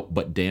can't help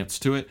but dance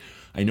to it.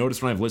 I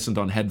noticed when I've listened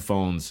on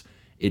headphones,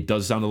 it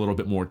does sound a little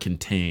bit more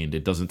contained.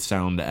 It doesn't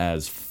sound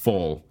as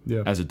full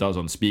as it does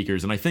on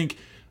speakers. And I think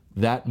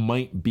that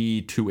might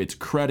be to its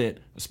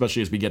credit,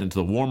 especially as we get into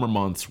the warmer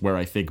months, where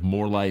I think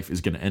More Life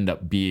is going to end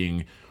up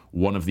being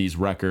one of these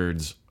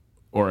records,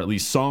 or at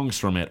least songs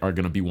from it are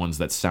going to be ones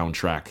that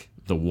soundtrack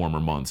the warmer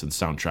months and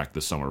soundtrack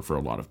the summer for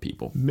a lot of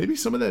people. Maybe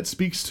some of that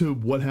speaks to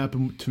what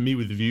happened to me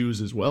with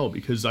Views as well,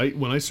 because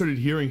when I started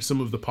hearing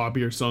some of the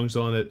popular songs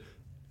on it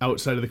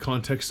outside of the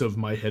context of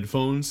my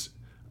headphones,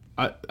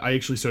 I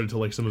actually started to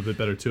like some of it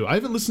better too. I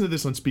haven't listened to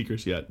this on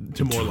speakers yet,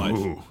 to More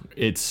Life.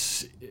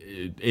 It's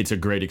a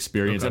great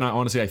experience. Okay.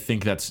 And I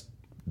think that's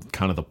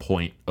kind of the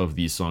point of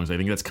these songs. I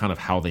think that's kind of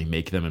how they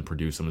make them and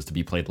produce them, is to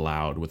be played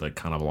loud with like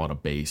kind of a lot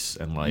of bass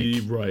and like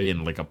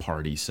in like a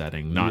party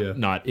setting,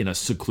 not in a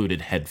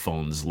secluded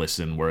headphones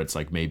listen where it's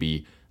like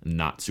maybe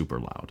not super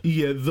loud.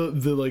 Yeah,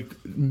 the like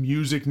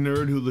music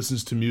nerd who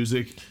listens to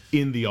music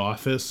in the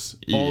office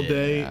all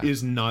day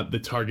is not the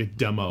target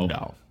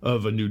demo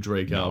of a new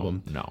Drake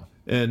album. No.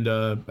 And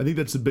I think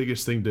that's the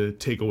biggest thing to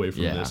take away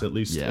from this, at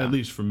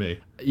least for me.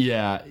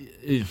 Yeah,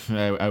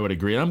 I would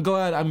agree. And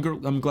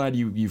I'm glad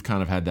you've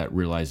kind of had that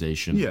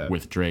realization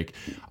with Drake.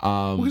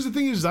 Because the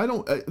thing is, I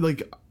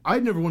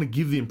never want to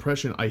give the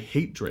impression I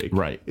hate Drake.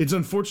 Right. It's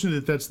unfortunate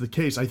that that's the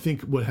case. I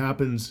think what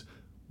happens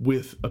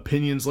with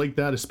opinions like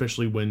that,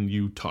 especially when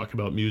you talk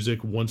about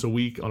music once a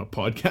week on a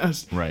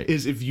podcast,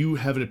 is if you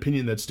have an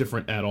opinion that's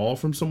different at all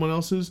from someone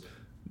else's,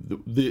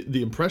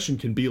 the impression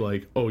can be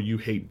like, oh, you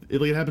hate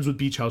it. Like, it happens with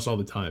Beach House all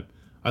the time.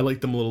 I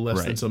like them a little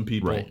less than some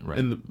people,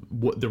 and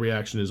the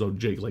reaction is, oh,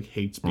 Jake like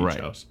hates Beach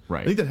House.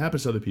 I think that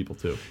happens to other people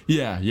too.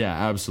 Yeah,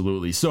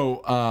 absolutely.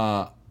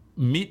 So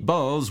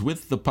Meatballs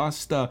with the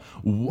Pasta.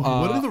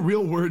 What are the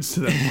real words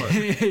to that part?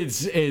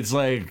 It's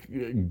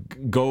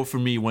like, go for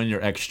me when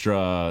you're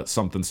extra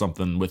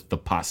something with the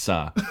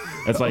pasa.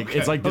 It's like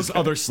it's like this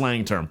other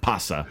slang term,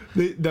 pasa.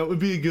 That would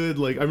be a good,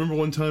 like, I remember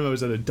one time I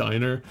was at a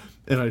diner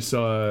and I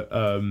saw,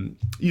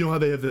 you know how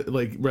they have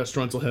like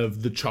restaurants will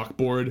have the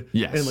chalkboard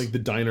and like the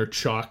diner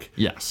chalk.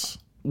 Yes.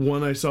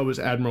 One I saw was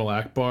Admiral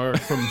Akbar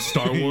from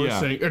Star Wars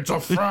saying it's a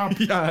frap.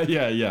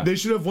 Yeah. They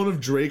should have one of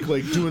Drake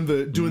like doing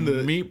the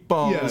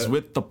meatballs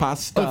with the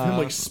pasta, of him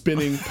like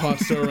spinning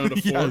pasta around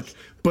a fork,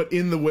 but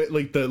in the way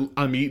like the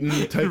I'm eating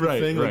type of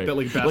thing, like that,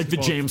 like basketball. Like the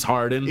James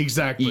Harden.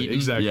 Exactly.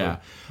 Yeah,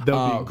 that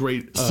would be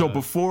great. So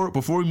before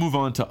we move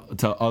on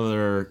to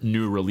other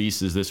new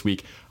releases this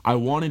week, I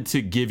wanted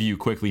to give you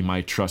quickly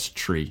my trust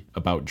tree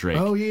about Drake.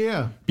 Oh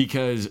yeah,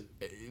 because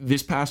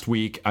this past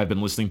week, I've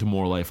been listening to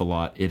More Life a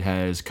lot. It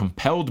has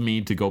compelled me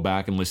to go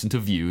back and listen to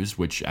Views,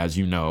 which, as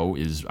you know,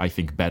 is, I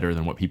think, better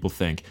than what people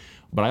think.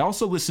 But I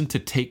also listened to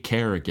Take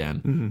Care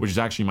again, which is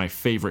actually my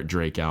favorite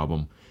Drake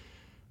album.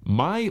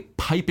 My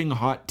piping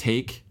hot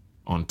take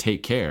on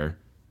Take Care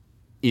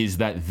is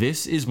that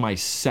this is my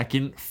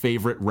second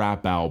favorite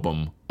rap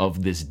album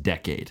of this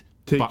decade.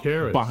 Take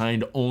Care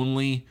behind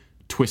only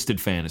Twisted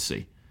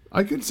Fantasy.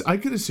 I could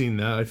have seen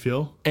that, I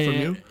feel, from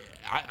you.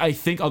 I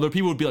think other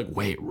people would be like,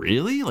 wait,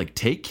 really? Like,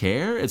 Take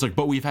Care? It's like,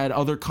 but we've had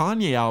other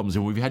Kanye albums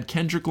and we've had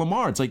Kendrick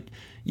Lamar. It's like,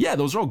 yeah,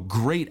 those are all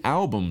great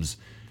albums.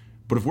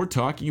 But if we're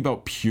talking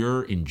about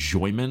pure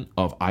enjoyment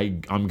of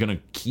I'm going to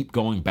keep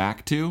going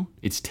back to,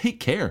 it's Take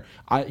Care.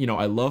 I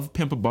love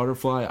Pimp a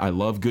Butterfly. I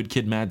love Good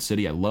Kid, Mad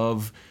City. I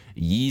love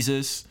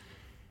Yeezus.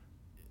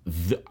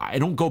 I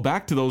don't go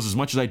back to those as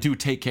much as I do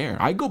Take Care.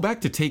 I go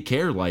back to Take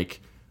Care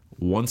like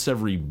once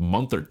every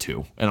month or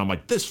two, and I'm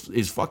like, this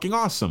is fucking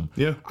awesome.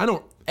 Yeah. I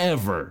don't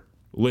ever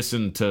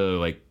listen to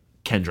like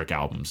Kendrick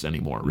albums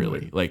anymore,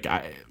 really. Like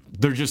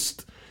they're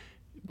just,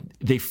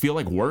 they feel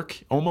like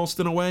work almost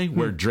in a way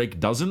where Drake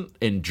doesn't,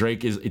 and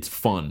Drake it's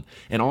fun.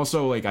 And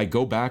also like I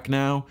go back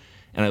now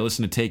and I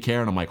listen to Take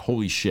Care and I'm like,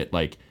 holy shit,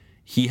 like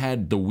he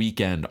had The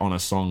Weeknd on a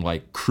song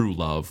like Crew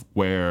Love,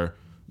 where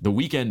The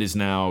Weeknd is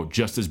now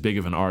just as big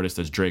of an artist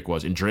as Drake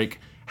was, and Drake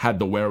had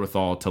the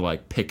wherewithal to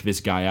like pick this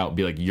guy out and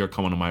be like, you're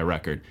coming to my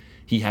record.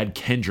 He had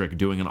Kendrick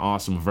doing an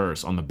awesome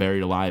verse on the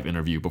Buried Alive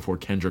interview before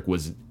Kendrick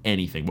was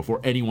anything,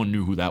 before anyone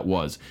knew who that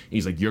was.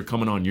 He's like, you're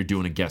coming on, you're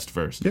doing a guest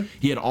verse. Yeah.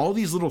 He had all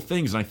these little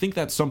things, and I think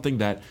that's something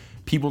that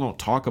people don't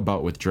talk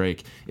about with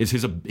Drake, is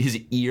his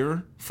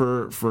ear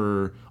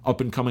for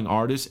up-and-coming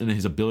artists and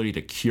his ability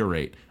to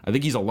curate. I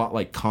think he's a lot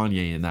like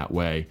Kanye in that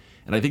way,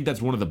 and I think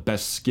that's one of the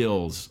best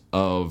skills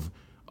of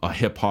a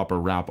hip-hop or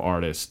rap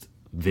artist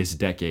this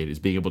decade, is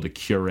being able to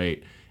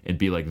curate and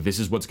be like, this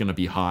is what's going to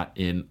be hot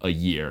in a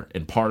year.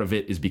 And part of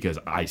it is because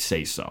I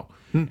say so.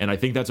 And I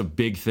think that's a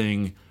big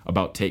thing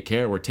about Take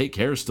Care, where Take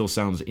Care still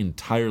sounds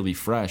entirely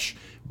fresh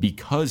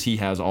because he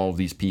has all of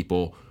these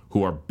people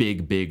who are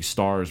big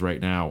stars right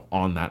now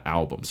on that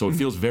album. So it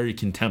feels very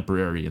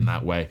contemporary in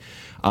that way.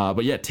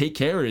 But yeah, Take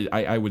Care,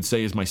 I would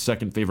say, is my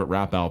second favorite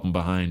rap album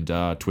behind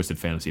Twisted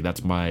Fantasy.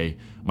 That's my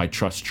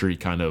trust tree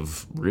kind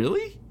of,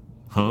 really?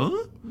 Huh?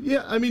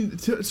 Yeah, I mean,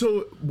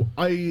 so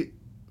I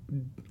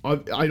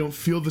don't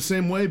feel the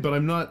same way, but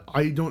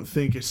I don't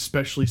think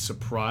especially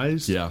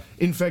surprised. Yeah.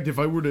 In fact, if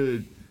I were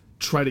to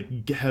try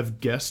to have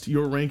guessed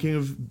your ranking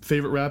of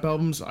favorite rap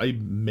albums, I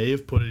may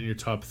have put it in your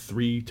top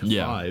 3 to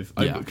 5.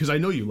 Because I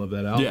know you love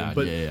that album. Yeah,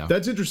 but yeah.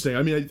 That's interesting.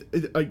 I mean,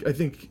 I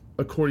think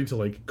according to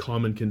like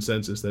common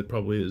consensus, that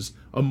probably is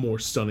a more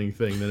stunning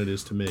thing than it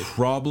is to me.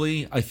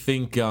 Probably. I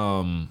think,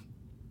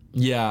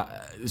 yeah.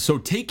 So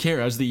Take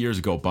Care, as the years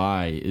go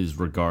by, is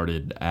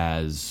regarded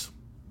as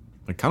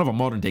like kind of a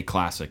modern day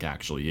classic,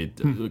 actually.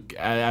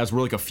 As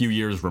we're like a few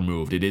years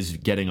removed, it is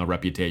getting a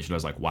reputation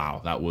as like,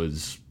 wow, that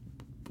was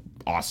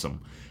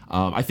awesome.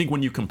 I think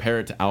when you compare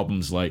it to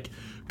albums like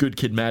Good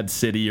Kid, Mad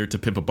City or To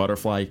Pimp a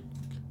Butterfly,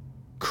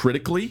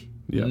 critically,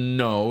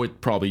 no,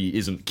 it probably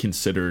isn't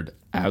considered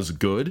as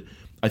good.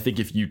 I think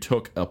if you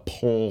took a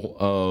poll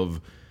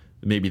of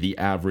maybe the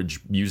average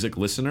music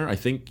listener, I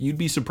think you'd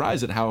be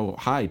surprised at how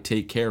high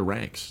Take Care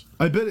ranks.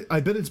 I bet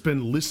it's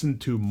been listened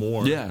to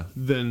more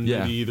than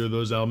maybe either of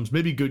those albums.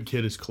 Maybe Good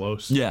Kid is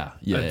close. At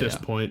this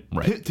point,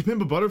 right? To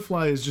Pimp a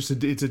Butterfly is just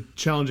it's a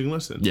challenging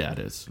listen. Yeah, it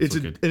is.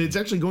 And it's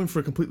actually going for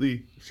a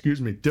completely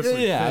different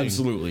thing.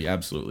 Absolutely.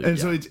 And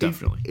so it's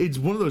definitely it's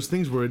one of those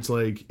things where it's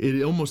like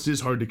it almost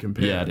is hard to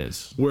compare. Yeah, it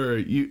is. Where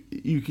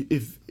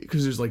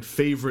because there's like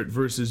favorite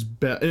versus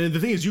best, and the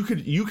thing is you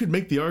could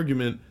make the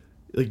argument.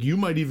 Like, you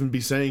might even be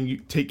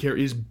saying Take Care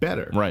is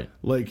better. Right.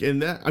 Like, and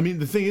that, I mean,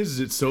 the thing is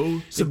it's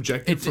so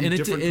subjective from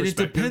different perspectives.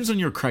 It depends on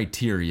your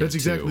criteria, That's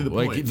exactly the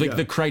point. Like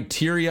the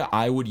criteria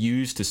I would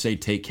use to say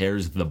Take Care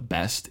is the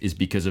best is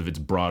because of its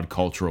broad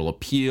cultural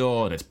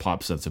appeal and its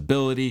pop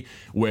sensibility,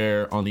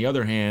 where, on the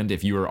other hand,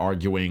 if you were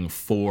arguing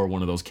for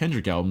one of those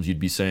Kendrick albums, you'd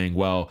be saying,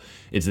 well,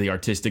 it's the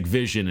artistic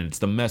vision and it's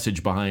the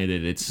message behind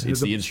it, it's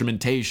the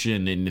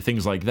instrumentation and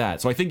things like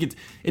that. So I think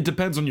it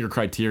depends on your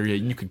criteria,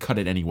 and you can cut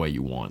it any way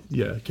you want.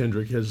 Yeah,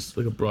 Kendrick has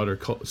like a broader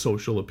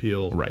social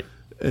appeal, right,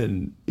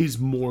 and is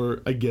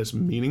more, I guess,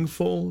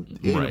 meaningful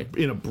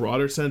in a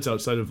broader sense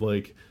outside of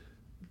like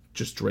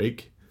just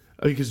Drake.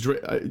 I mean, because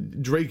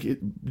Drake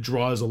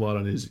draws a lot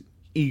on his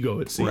ego,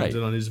 it seems,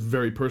 and on his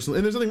very personal.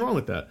 And there's nothing wrong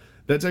with that.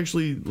 That's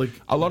actually like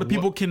a lot of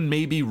people can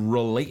maybe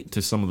relate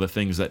to some of the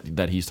things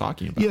that he's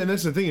talking about. Yeah, and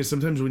that's the thing is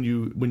sometimes when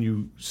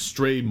you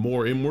stray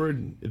more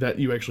inward, that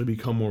you actually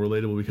become more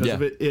relatable because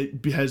of it.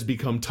 It has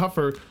become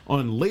tougher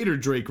on later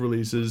Drake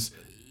releases.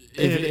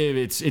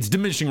 It's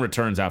diminishing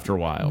returns after a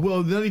while.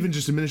 Well, not even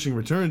just diminishing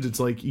returns. It's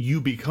like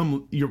your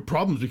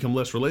problems become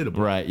less relatable.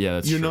 Right? Yeah,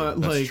 that's true. You're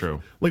not that's like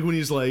true. Like when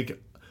he's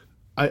like,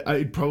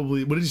 I'd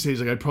probably. What did he say? He's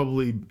like, I'd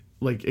probably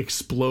like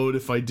explode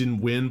if I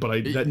didn't win, but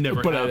that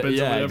never happens.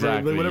 Yeah, or whatever.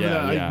 exactly. Like, whatever.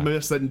 I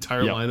messed that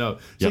entire line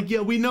up. It's like, yeah,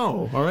 we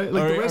know. All right.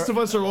 Like the rest of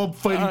us are all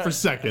fighting for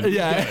second.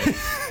 Yeah.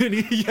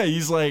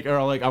 He's like, I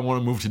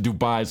want to move to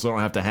Dubai so I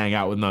don't have to hang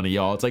out with none of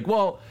y'all. It's like,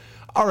 well,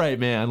 all right,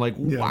 man. Like,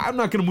 I'm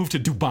not going to move to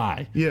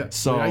Dubai. Yeah.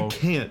 So I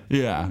can't.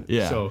 Yeah.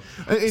 So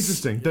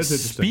interesting. That's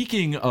interesting.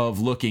 Speaking of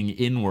looking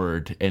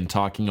inward and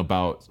talking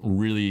about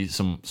really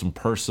some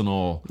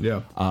personal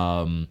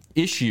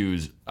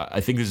issues,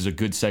 I think this is a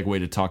good segue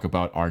to talk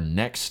about our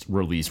next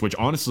release, which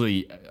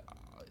honestly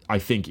I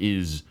think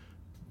is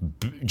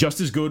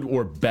just as good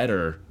or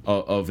better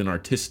of an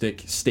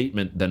artistic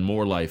statement than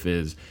More Life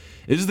is.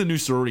 This is the new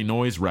Sorority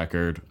Noise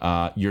record.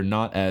 You're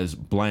Not As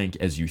Blank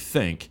As You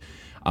Think.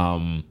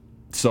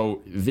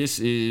 So this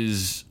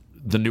is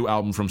the new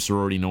album from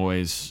Sorority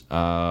Noise.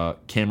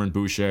 Cameron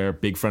Boucher,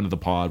 big friend of the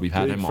pod. We've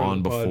had him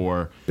on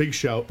before. Big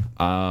shout.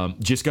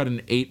 Just got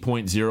an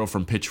 8.0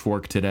 from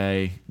Pitchfork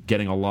today,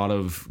 getting a lot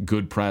of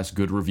good press,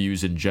 good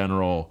reviews in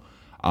general.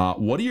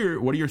 What are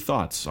your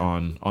thoughts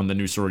on the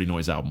new Sorority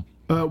Noise album?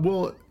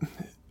 Well,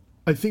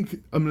 I think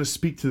I'm going to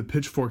speak to the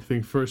Pitchfork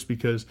thing first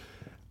because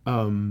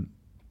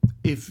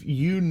if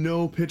you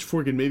know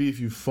Pitchfork and maybe if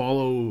you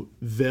follow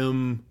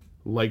them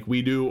like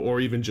we do, or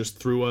even just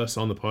through us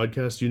on the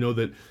podcast, you know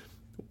that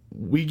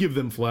we give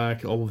them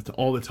flack all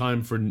the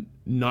time for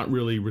not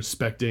really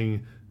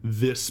respecting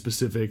this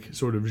specific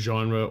sort of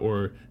genre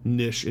or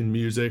niche in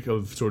music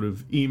of sort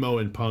of emo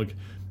and punk.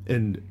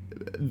 And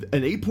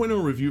an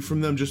 8.0 review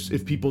from them, just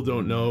if people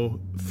don't know,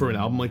 for an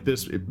album like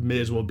this, it may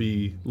as well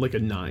be like a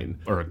 9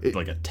 or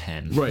like a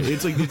 10. Right.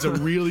 It's a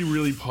really,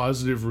 really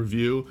positive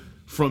review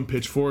from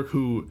Pitchfork,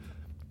 who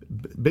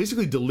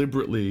basically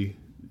deliberately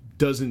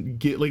doesn't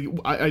get, like,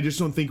 I just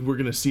don't think we're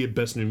gonna see a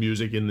best new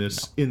music in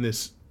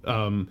this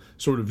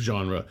sort of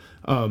genre.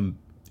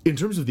 In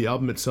terms of the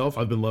album itself,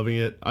 I've been loving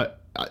it.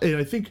 And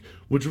I think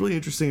what's really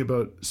interesting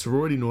about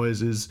Sorority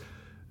Noise is,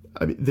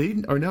 I mean,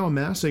 they are now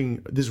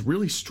amassing this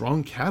really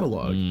strong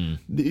catalog.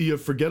 You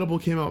have Forgettable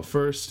came out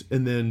first,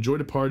 and then Joy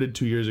Departed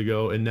 2 years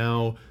ago, and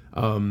now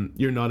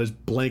You're Not As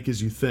Blank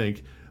As You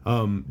Think.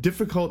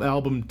 Difficult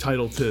album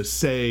title to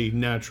say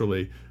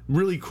naturally.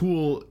 Really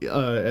cool,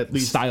 at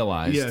least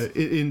stylized. Yeah,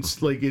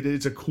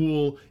 it's a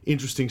cool,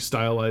 interesting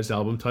stylized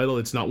album title.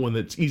 It's not one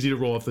that's easy to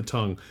roll off the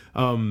tongue.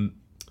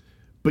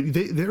 But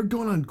they're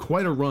going on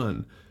quite a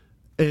run,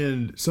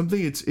 and something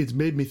it's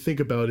made me think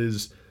about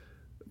is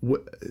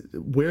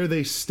where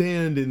they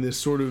stand in this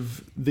sort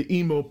of the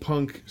emo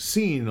punk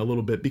scene a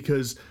little bit,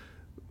 because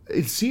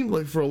it seemed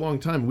like for a long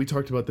time, we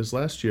talked about this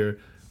last year,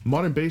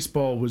 Modern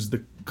Baseball was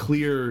the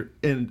clear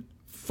and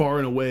far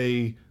and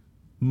away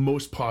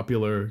most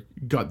popular,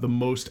 got the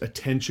most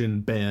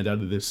attention band out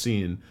of this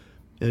scene.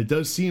 And it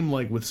does seem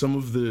like with some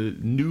of the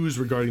news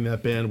regarding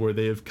that band, where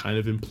they have kind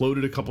of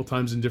imploded a couple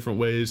times in different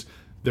ways,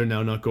 they're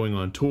now not going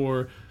on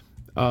tour.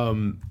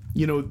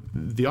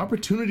 The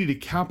opportunity to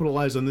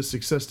capitalize on this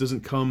success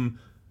doesn't come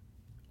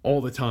all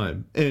the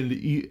time.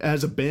 And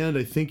as a band,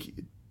 I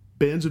think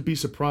bands would be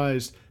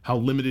surprised how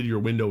limited your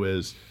window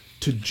is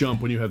to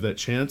jump when you have that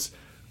chance.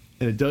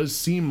 And it does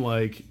seem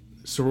like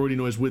Sorority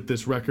Noise, with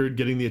this record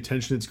getting the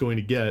attention it's going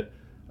to get,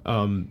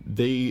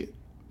 they,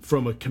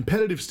 from a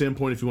competitive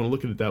standpoint, if you want to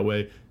look at it that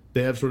way,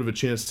 they have sort of a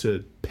chance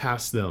to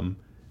pass them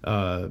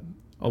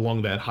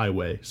along that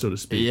highway, so to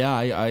speak. Yeah,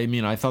 I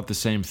mean, I thought the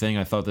same thing.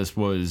 I thought this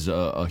was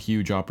a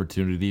huge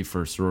opportunity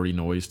for Sorority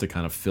Noise to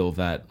kind of fill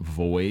that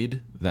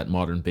void that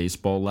Modern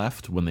Baseball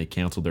left when they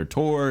canceled their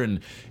tour, and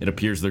it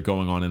appears they're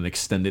going on an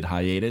extended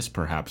hiatus,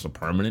 perhaps a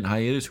permanent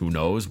hiatus. Who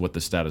knows what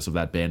the status of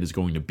that band is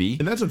going to be?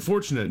 And that's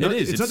unfortunate.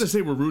 It's not to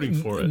say we're rooting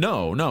for it.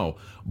 No.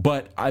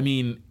 But, I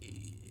mean,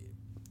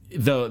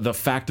 the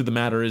fact of the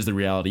matter is, the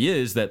reality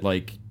is that,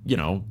 like, you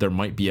know, there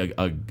might be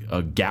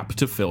a gap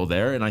to fill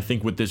there. And I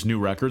think with this new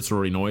record,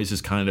 Sorority Noise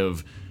has kind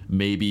of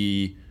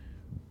maybe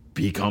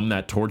become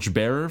that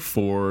torchbearer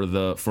for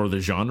the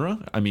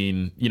genre. I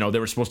mean, you know, they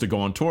were supposed to go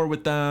on tour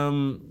with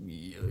them,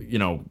 you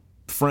know,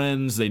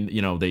 friends, they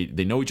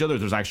know each other.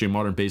 There's actually a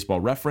Modern Baseball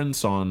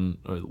reference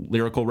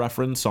lyrical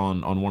reference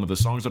on one of the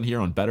songs on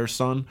here, on Better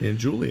Son. And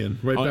Julian,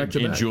 back to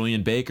back. And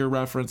Julian Baker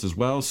reference as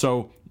well.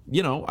 So,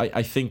 you know,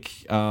 I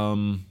think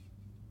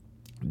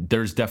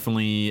there's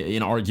definitely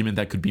an argument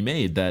that could be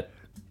made that,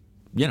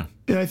 you know.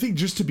 And I think,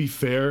 just to be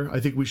fair, I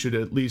think we should,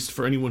 at least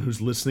for anyone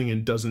who's listening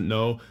and doesn't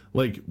know,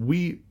 like,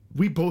 we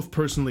both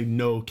personally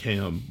know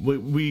Cam.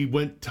 We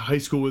went to high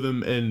school with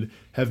him and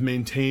have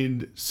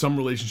maintained some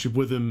relationship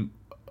with him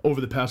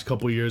over the past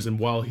couple of years, and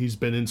while he's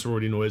been in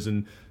Sorority Noise.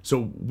 And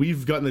so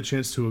we've gotten the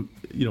chance to,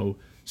 you know,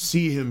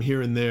 see him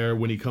here and there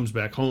when he comes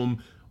back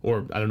home,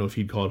 or I don't know if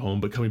he'd call it home,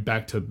 but coming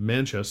back to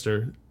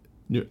Manchester.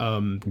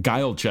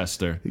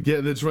 Guilechester.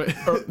 Yeah, that's right.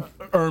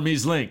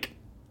 Hermes Link.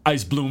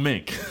 Ice Blue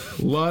Mink.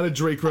 A lot of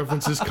Drake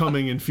references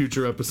coming in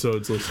future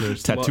episodes,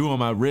 listeners. Tattoo on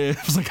my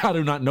ribs. Like, I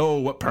do not know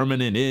what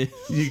permanent is.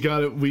 You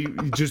got it. We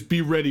just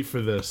be ready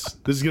for this.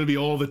 This is going to be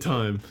all the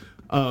time.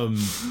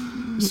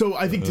 So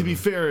I think, to be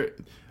fair,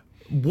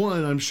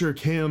 one, I'm sure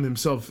Cam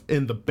himself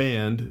and the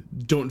band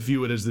don't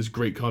view it as this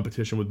great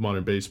competition with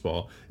Modern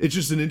Baseball. It's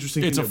just an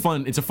interesting. It's a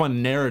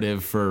fun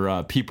narrative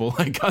for people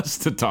like us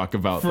to talk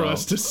about. For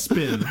us to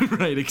spin,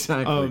 right?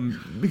 Exactly.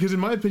 Because in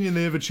my opinion,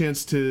 they have a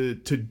chance to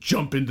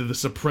jump into the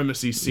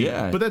supremacy scene.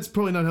 Yeah. But that's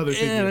probably not how they're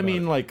thinking. And I about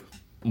mean, it. like,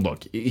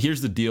 look,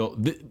 here's the deal.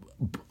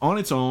 On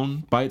its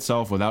own, by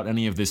itself, without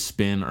any of this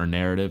spin or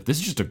narrative, this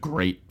is just a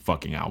great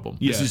fucking album.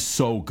 Yeah. This is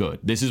so good.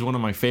 This is one of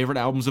my favorite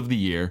albums of the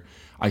year.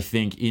 I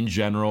think, in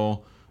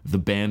general, the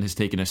band has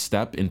taken a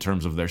step in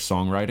terms of their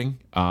songwriting.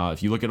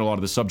 If you look at a lot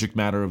of the subject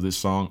matter of this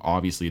song,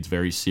 obviously it's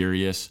very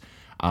serious.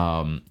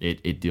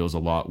 It deals a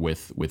lot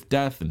with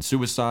death and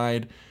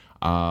suicide,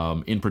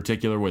 in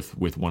particular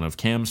with one of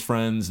Cam's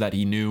friends that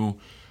he knew.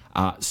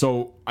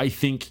 So I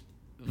think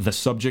the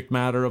subject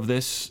matter of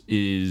this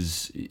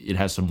it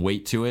has some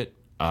weight to it.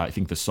 I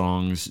think the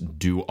songs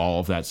do all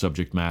of that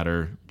subject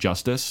matter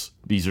justice.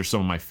 These are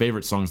some of my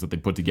favorite songs that they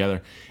put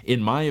together.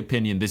 In my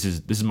opinion, this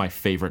is my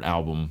favorite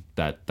album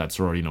that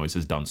Sorority Noise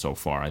has done so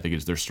far. I think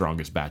it's their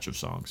strongest batch of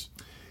songs.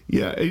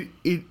 Yeah,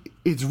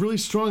 it's really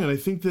strong, and I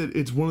think that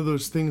it's one of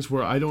those things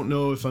where I don't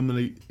know if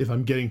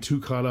I'm getting too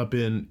caught up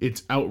in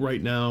it's out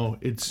right now,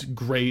 it's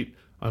great,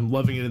 I'm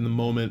loving it in the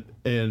moment,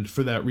 and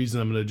for that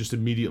reason I'm going to just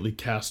immediately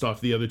cast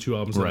off the other two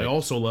albums that I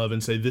also love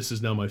and say this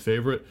is now my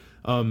favorite.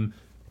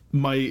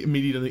 My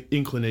immediate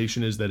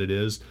inclination is that it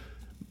is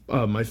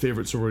my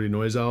favorite Sorority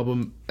Noise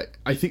album.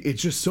 I think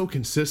it's just so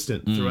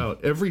consistent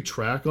throughout. Every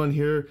track on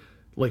here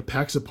like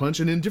packs a punch,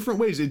 and in different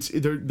ways.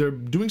 They're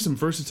doing some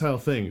versatile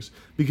things,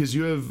 because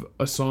you have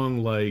a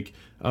song like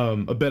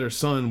A Better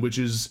Son, which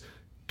is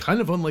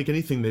kind of unlike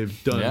anything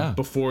they've done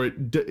before.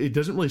 It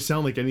doesn't really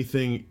sound like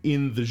anything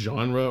in the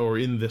genre or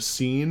in the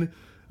scene.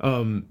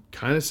 Kind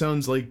of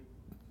sounds like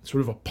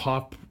sort of a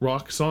pop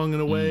rock song in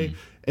a way.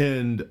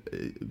 And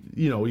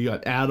you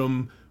got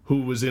Adam,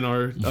 who was in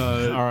our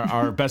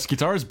best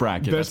guitarist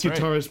bracket.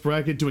 Guitarist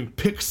bracket, doing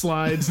pick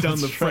slides down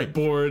the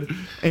fretboard,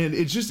 and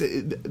it's just.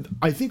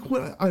 I think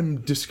what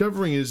I'm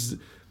discovering is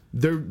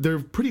they're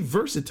pretty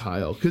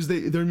versatile, because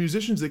they're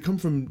musicians that come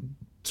from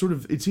sort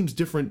of, it seems,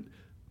 different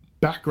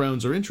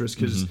backgrounds or interests.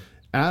 Because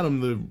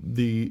Adam,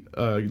 the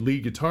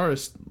lead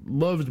guitarist,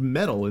 loved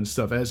metal and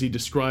stuff, as he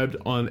described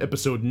on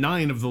episode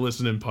 9 of the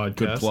Listen In podcast.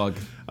 Good plug.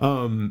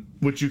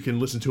 Which you can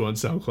listen to on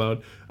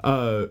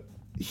SoundCloud.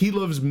 He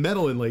loves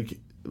metal and like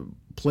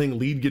playing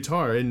lead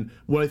guitar. And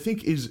what I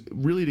think is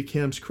really to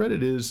Cam's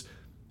credit is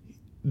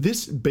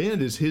this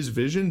band is his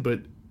vision,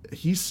 but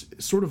he's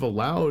sort of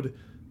allowed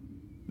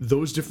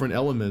those different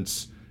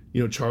elements,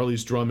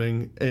 Charlie's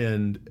drumming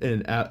and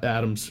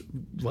Adam's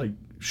like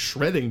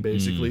shredding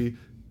basically,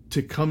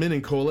 to come in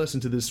and coalesce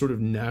into this sort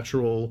of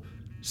natural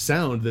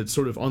sound that's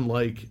sort of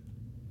unlike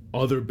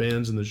other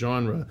bands in the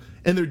genre.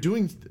 And they're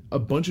doing a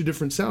bunch of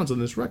different sounds on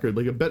this record.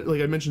 Like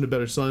I mentioned, A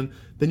Better Son.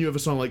 Then you have a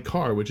song like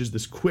Car, which is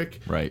this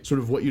quick, sort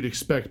of what you'd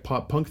expect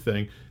pop punk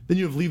thing. Then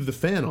you have Leave the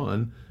Fan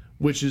On,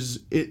 which is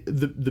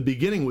the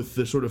beginning with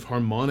the sort of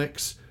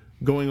harmonics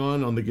going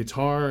on the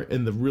guitar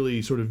and the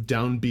really sort of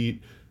downbeat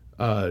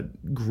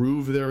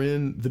groove they're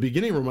in. The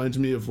beginning reminds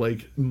me of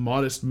like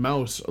Modest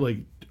Mouse, like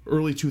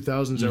early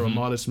 2000s era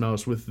Modest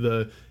Mouse, with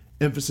the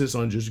emphasis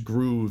on just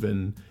groove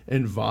and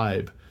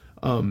vibe.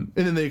 And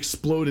then they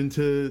explode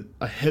into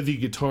a heavy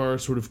guitar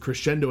sort of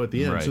crescendo at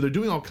the end. So they're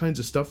doing all kinds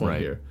of stuff on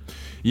here.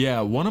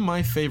 Yeah, one of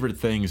my favorite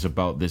things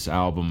about this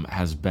album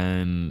has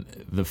been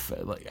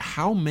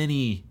how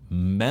many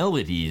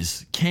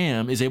melodies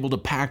Cam is able to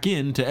pack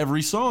into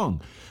every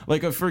song.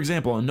 Like, for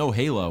example, on No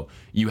Halo,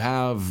 you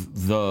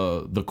have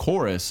the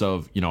chorus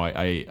of,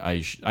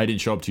 I didn't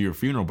show up to your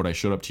funeral, but I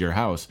showed up to your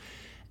house.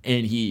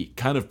 And he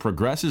kind of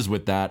progresses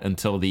with that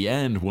until the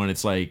end, when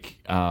it's like,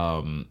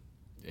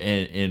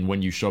 and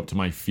when you show up to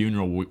my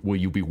funeral, will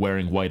you be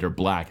wearing white or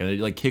black? And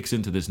it like kicks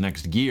into this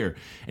next gear.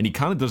 And he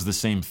kind of does the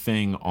same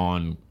thing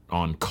on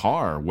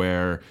Car,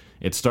 where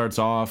it starts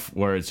off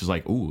where it's just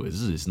like, ooh, this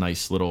is this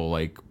nice little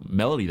like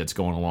melody that's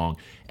going along,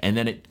 and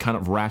then it kind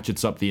of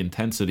ratchets up the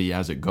intensity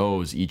as it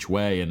goes each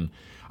way. And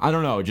I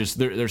don't know, just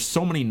there's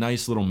so many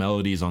nice little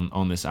melodies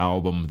on this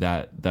album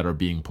that are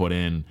being put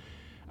in.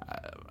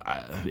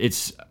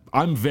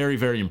 I'm very,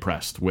 very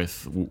impressed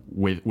with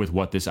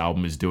what this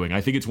album is doing.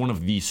 I think it's one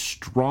of the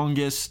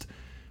strongest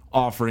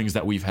offerings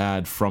that we've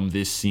had from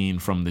this scene,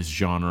 from this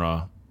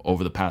genre,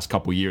 over the past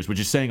couple years, which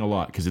is saying a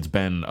lot, because it's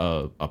been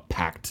a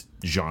packed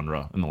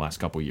genre in the last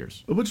couple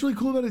years. What's really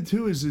cool about it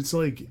too is it's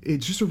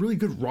just a really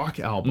good rock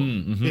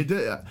album.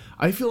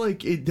 I feel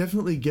like it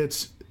definitely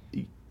gets.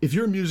 If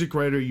you're a music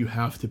writer, you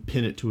have to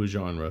pin it to a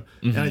genre,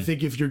 and I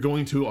think if you're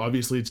going to,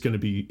 obviously it's going to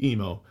be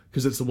emo,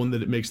 because it's the one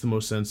that it makes the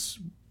most sense,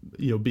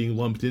 being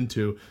lumped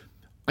into.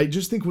 I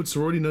just think what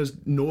Sorority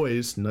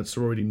Noise, not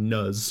Sorority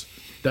Nuz,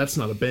 that's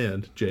not a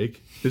band,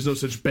 Jake. There's no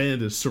such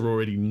band as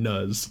Sorority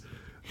Nuz.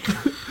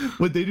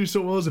 What they do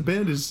so well as a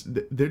band is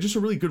they're just a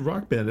really good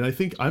rock band, and I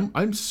think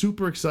I'm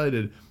super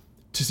excited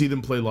to see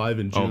them play live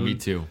in June. Oh, me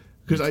too.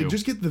 Because I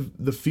just get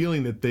the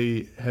feeling that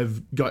they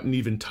have gotten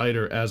even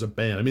tighter as a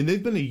band. I mean,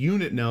 they've been a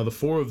unit now, the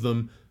four of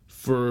them,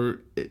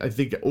 for I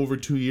think over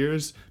 2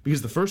 years,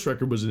 because the first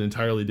record was an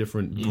entirely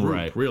different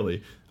group,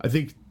 really. I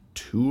think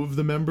two of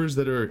the members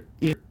that are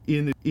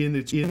in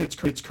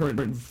its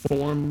current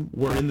form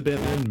were in the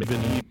band,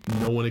 maybe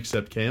no one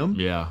except Cam.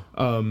 Yeah.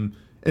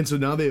 And so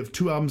now they have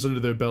 2 albums under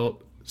their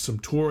belt, some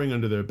touring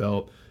under their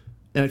belt,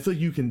 and I feel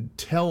like you can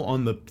tell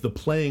on the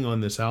playing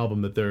on this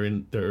album that they're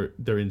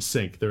in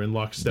sync, they're in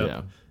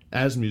lockstep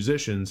as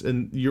musicians,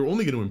 and you're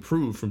only going to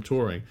improve from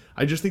touring.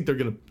 I just think they're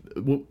going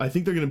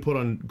to put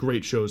on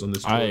great shows on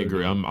this tour. I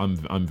agree.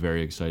 I'm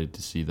very excited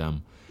to see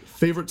them.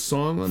 Favorite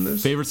song on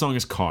this? Favorite song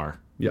is Car.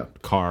 Yeah.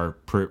 Car,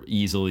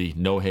 easily.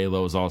 No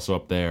Halo is also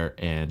up there,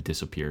 and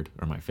Disappeared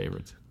are my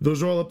favorites.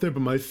 Those are all up there,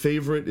 but my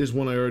favorite is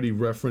one I already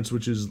referenced,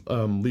 which is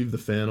Leave the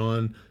Fan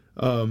On.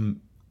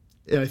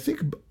 And I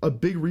think a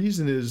big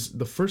reason is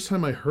the first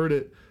time I heard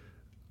it,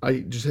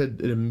 I just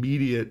had an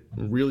immediate,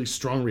 really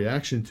strong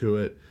reaction to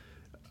it.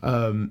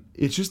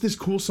 It's just this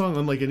cool song,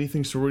 unlike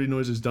anything Sorority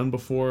Noise has done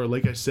before.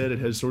 Like I said, it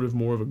has sort of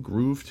more of a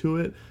groove to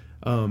it.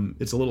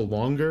 It's a little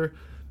longer,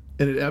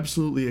 and it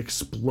absolutely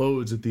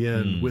explodes at the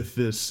end with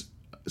this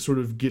sort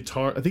of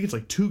guitar. I think it's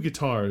like 2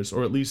 guitars,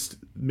 or at least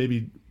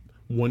maybe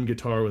 1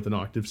 guitar with an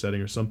octave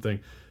setting or something,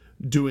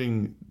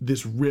 doing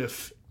this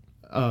riff,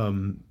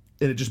 and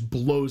it just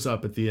blows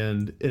up at the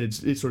end, and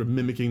it's sort of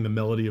mimicking the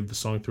melody of the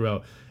song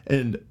throughout.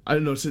 And I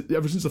don't know,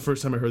 ever since the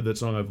first time I heard that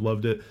song, I've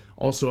loved it.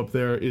 Also up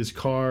there is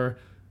Car,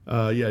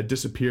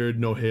 Disappeared,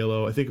 No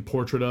Halo. I think A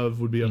Portrait Of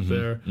would be up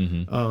there.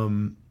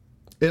 And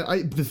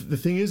the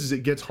thing is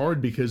it gets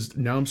hard because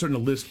now I'm starting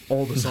to list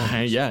all the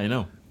songs. Yeah, I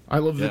know. I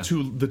love the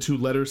two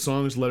letter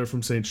songs, Letter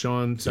from St.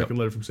 Sean, Second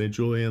Letter from St.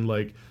 Julian.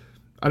 Like,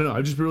 I don't know,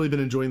 I've just really been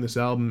enjoying this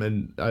album,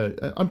 and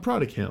I'm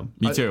proud of Cam.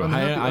 Me too.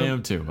 I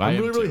am too. I'm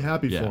really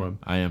happy for him.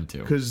 I am too.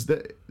 Because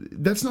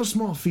that's no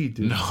small feat,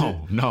 dude.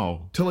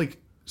 No. To like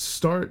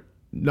start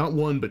not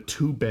 1 but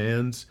 2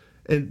 bands,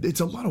 and it's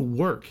a lot of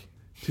work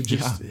to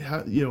just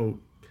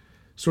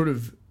sort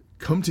of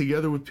come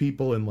together with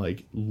people and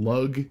like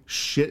lug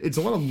shit. It's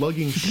a lot of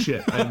lugging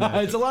shit.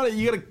 It's a lot of,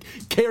 you gotta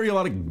carry a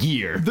lot of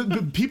gear.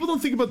 The people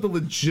don't think about the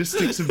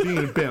logistics of being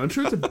in a band. I'm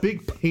sure it's a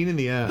big pain in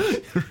the ass.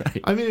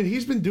 Right. I mean,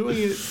 he's been doing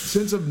it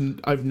since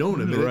I've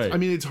known him. Right.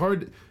 It's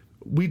hard.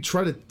 We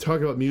try to talk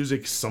about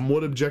music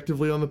somewhat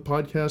objectively on the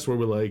podcast, where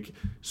we're like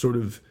sort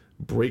of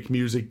break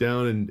music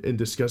down and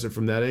discuss it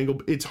from that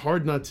angle. It's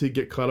hard not to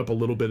get caught up a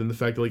little bit in the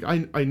fact that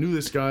like I knew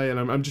this guy, and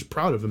I'm just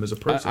proud of him as a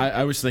person.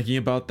 I was thinking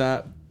about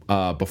that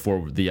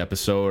before the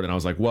episode, and I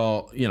was like,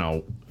 well,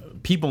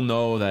 people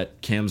know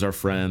that Cam's our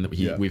friend.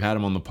 We've had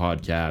him on the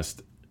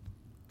podcast.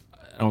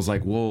 And I was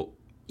like, well,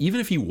 even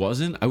if he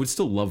wasn't, I would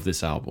still love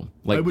this album.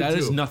 Like, that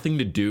has nothing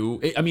to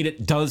do. I mean,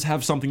 it does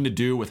have something to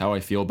do with how I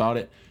feel about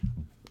it.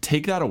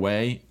 Take that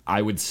away,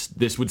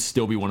 this would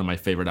still be one of my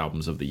favorite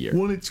albums of the year.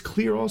 Well, it's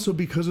clear also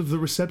because of the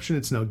reception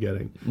it's now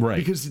getting. Right.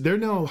 Because they're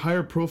now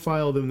higher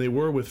profile than they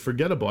were with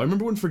Forgettable. I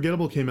remember when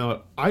Forgettable came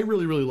out, I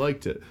really, really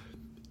liked it.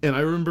 And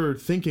I remember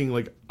thinking,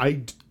 like,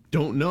 I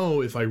don't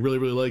know if I really,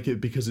 really like it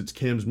because it's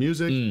Cam's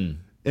music,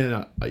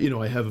 and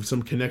I have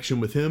some connection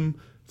with him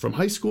from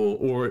high school,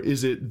 or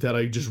is it that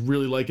I just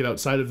really like it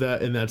outside of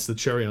that, and that's the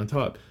cherry on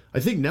top? I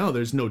think now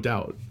there's no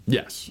doubt.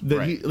 Yes.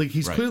 That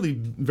he's clearly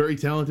very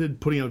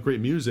talented, putting out great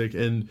music,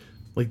 and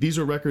like these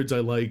are records I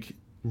like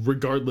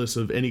regardless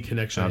of any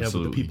connection I have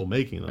with the people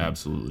making them.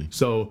 Absolutely.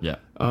 So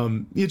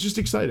it's just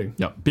exciting.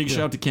 Yeah. Big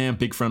shout out to Cam,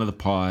 big friend of the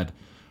pod.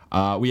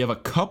 We have a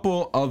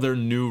couple other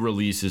new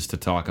releases to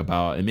talk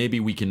about, and maybe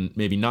we can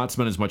not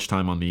spend as much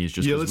time on these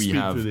just because we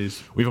have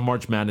a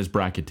March Madness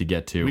bracket to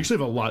get to. We actually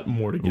have a lot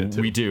more to get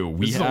to. We do.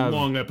 This is a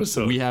long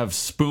episode. We have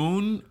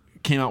Spoon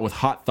came out with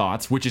Hot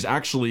Thoughts, which is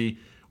actually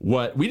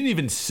what we didn't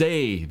even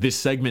say this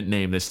segment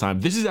name this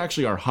time. This is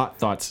actually our Hot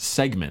Thoughts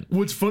segment.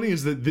 What's funny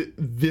is that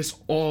this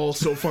all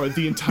so far,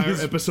 the entire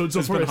episode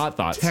so far, been Hot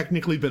Thoughts.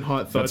 Technically been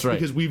Hot Thoughts. That's right.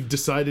 Because we've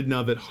decided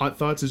now that Hot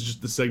Thoughts is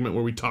just the segment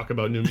where we talk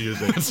about new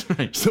music. That's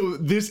right. So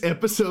this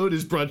episode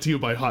is brought to you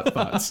by Hot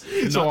Thoughts.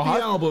 So not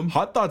the album.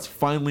 Hot Thoughts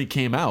finally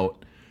came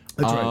out.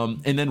 That's right.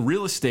 And then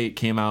Real Estate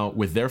came out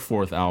with their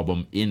 4th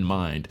album, In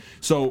Mind.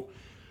 So,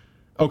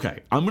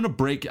 okay, I'm going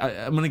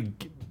to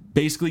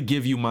basically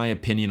give you my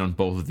opinion on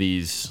both of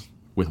these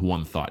with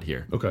one thought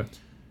here. Okay.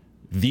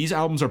 These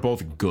albums are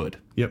both good.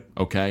 Yep.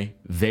 Okay?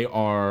 They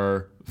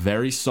are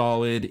very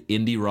solid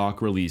indie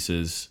rock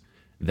releases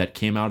that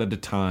came out at a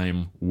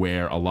time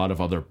where a lot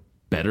of other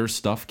better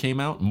stuff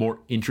came out, more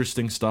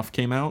interesting stuff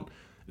came out.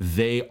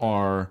 They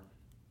are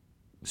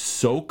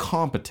so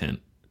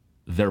competent,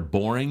 they're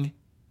boring,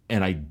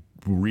 and I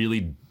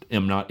really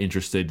am not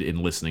interested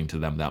in listening to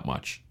them that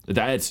much.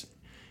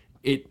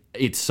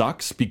 It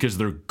sucks because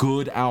they're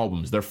good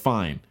albums. They're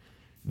fine.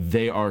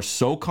 They are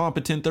so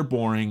competent, they're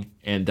boring,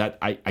 and that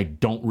I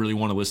don't really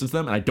want to listen to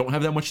them, and I don't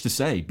have that much to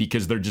say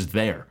because they're just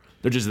there.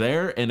 They're just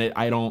there, and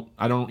I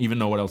don't even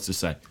know what else to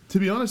say. To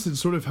be honest, it's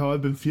sort of how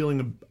I've been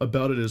feeling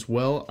about it as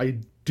well. I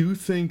do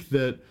think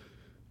that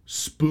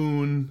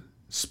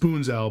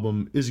Spoon's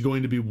album is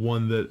going to be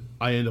one that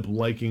I end up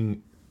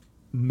liking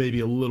maybe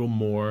a little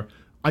more.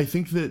 I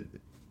think that,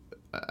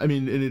 and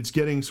it's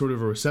getting sort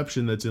of a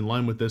reception that's in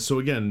line with this. So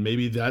again,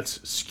 maybe that's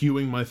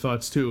skewing my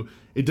thoughts too.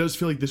 It does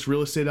feel like this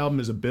Real Estate album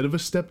is a bit of a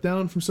step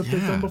down from stuff they've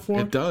done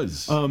before. It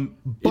does. But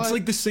it's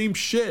like the same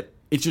shit.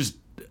 It's just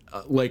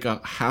like a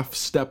half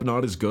step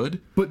not as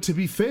good. But to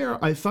be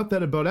fair, I thought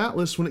that about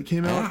Atlas when it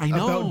came out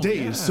about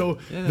Days. Yeah, so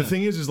the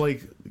thing is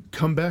like,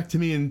 come back to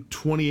me in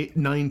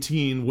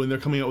 2019 when they're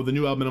coming out with a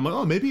new album, and I'm like,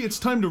 oh, maybe it's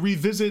time to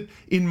revisit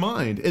In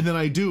Mind. And then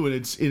I do, and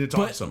it's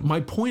awesome.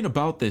 My point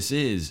about this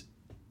is,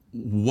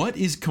 what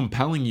is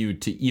compelling you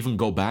to even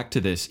go back to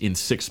this in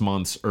 6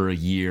 months or a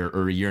year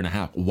and a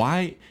half?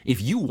 Why,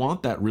 if you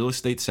want that Real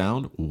Estate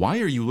sound, why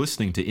are you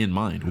listening to In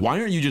Mind? Why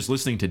aren't you just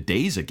listening to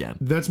Days again?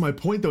 That's my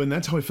point, though, and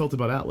that's how I felt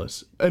about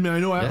Atlas. I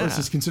know Atlas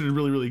is considered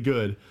really, really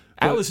good.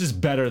 Atlas is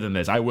better than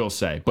this, I will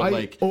say. But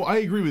I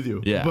agree with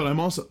you. Yeah. But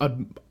I'm also,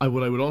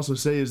 what I would also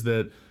say is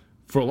that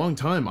for a long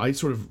time, I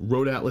sort of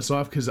wrote Atlas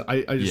off because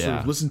I just sort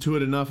of listened to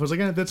it enough. I was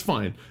like, that's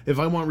fine. If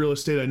I want Real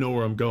Estate, I know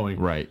where I'm going.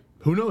 Right.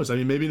 Who knows? I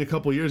mean, maybe in a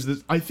couple of years.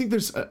 I think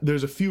there's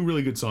a few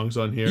really good songs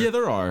on here. Yeah,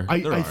 there are.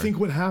 I think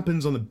what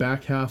happens on the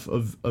back half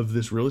of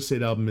this Real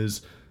Estate album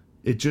is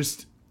it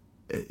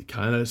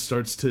kind of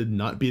starts to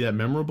not be that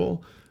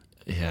memorable.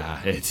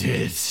 Yeah, it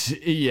does.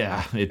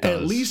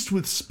 At least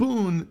with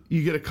Spoon,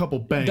 you get a couple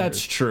bangers.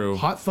 That's true.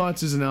 Hot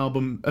Thoughts is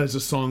a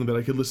song that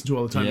I could listen to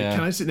all the time. Yeah.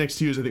 Can I Sit Next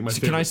to You is, I think, my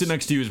favorite. Can I Sit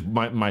Next to You is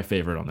my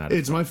favorite on that.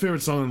 It's my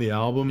favorite song on the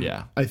album.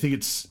 Yeah. I think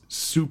it's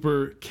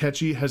super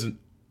catchy, has an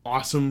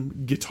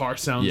awesome guitar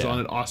sounds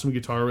on it, awesome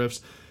guitar riffs.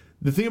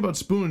 The thing about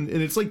Spoon,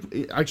 and it's like,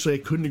 actually, I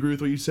couldn't agree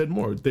with what you said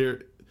more.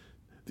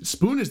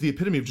 Spoon is the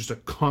epitome of just a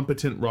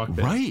competent rock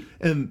band. Right.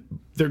 And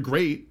they're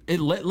great.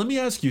 Let me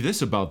ask you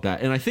this about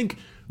that. And I think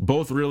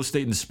both Real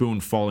Estate and Spoon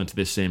fall into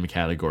this same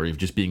category of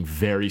just being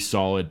very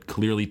solid,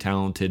 clearly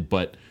talented,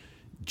 but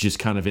just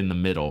kind of in the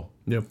middle.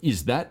 Yep.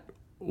 Is that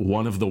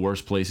one of the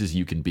worst places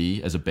you can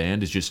be as a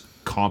band, is just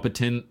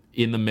competent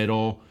in the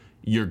middle?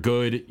 You're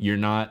good, you're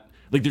not.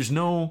 Like, there's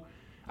no...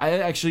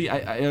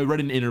 I read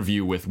an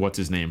interview with what's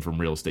his name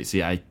from Real Estate.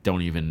 See, I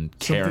don't even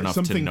care enough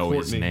to know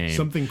his name.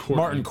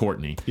 Martin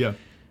Courtney. Yeah.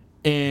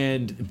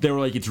 And they were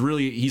like, it's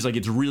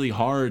really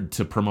hard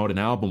to promote an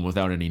album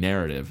without any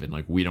narrative, and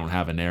like, we don't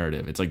have a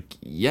narrative. It's like,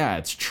 yeah,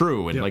 it's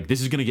true, and like,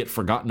 this is gonna get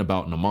forgotten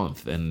about in a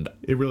month, and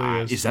it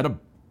really is. Is that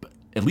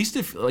at least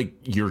if like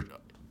you're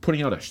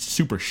putting out a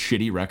super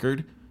shitty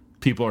record,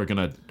 people are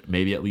gonna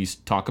maybe at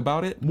least talk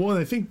about it. Well,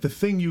 I think the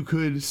thing you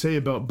could say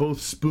about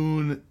both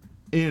Spoon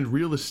and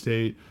Real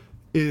Estate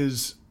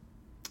is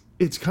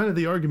it's kind of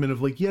the argument of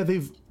like, yeah,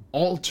 they've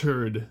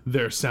altered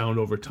their sound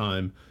over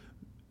time.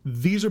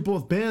 These are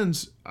both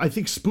bands, I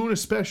think Spoon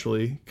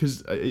especially,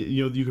 because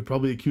you could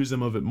probably accuse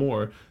them of it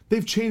more.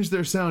 They've changed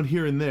their sound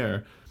here and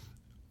there.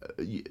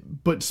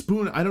 But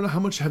Spoon, I don't know how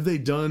much have they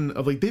done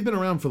of, like, they've been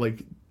around for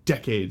like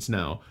decades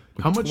now.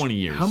 How much 20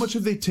 years. How much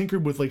have they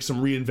tinkered with like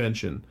some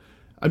reinvention?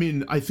 I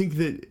mean, I think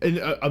that,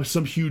 and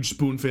some huge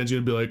Spoon fans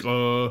are gonna be like,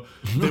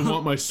 They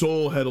Want My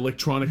Soul had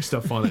electronic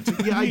stuff on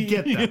it. Yeah, I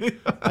get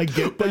that. I get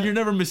that. But you're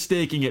never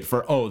mistaking it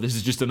for, this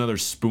is just another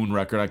Spoon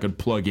record I could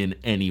plug in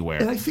anywhere.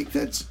 And I think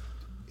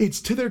it's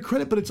to their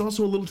credit, but it's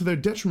also a little to their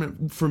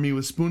detriment for me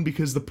with Spoon,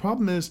 because the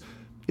problem is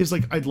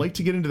like, I'd like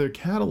to get into their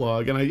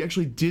catalog, and I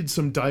actually did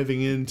some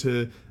diving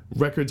into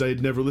records I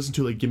had never listened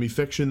to, like Gimme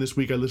Fiction. This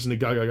week I listened to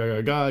Ga Ga Ga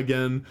Ga Ga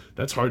again.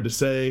 That's hard to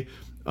say.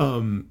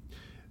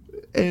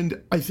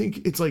 And I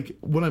think it's like,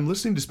 when I'm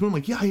listening to Spoon, I'm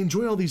like, yeah, I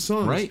enjoy all these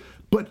songs. Right.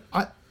 But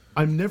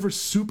I'm never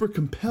super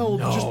compelled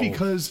just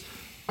because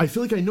I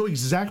feel like I know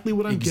exactly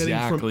what I'm getting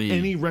from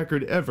any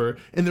record ever,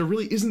 and there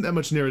really isn't that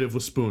much narrative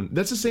with Spoon.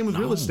 That's the same with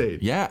Real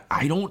Estate. Yeah,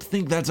 I don't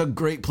think that's a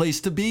great place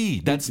to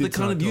be. That's the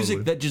kind of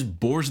music that just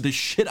bores the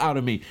shit out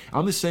of me.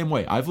 I'm the same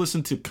way. I've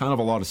listened to kind of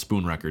a lot of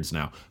Spoon records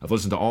now. I've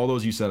listened to all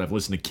those you said. I've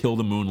listened to Kill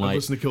the Moonlight. I've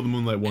listened to Kill the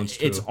Moonlight once,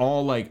 too. It's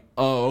all like,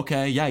 oh,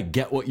 okay, yeah, I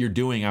get what you're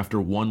doing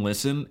after one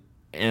listen,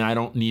 and I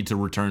don't need to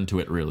return to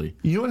it, really.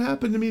 You know what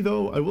happened to me,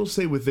 though? I will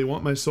say, with They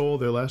Want My Soul,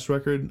 their last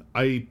record,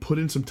 I put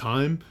in some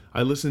time.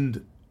 I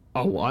listened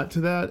a lot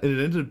to that, and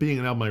it ended up being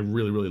an album I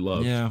really, really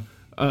loved. Yeah.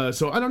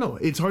 So I don't know.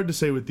 It's hard to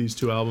say with these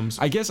two albums.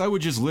 I guess I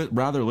would just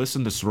rather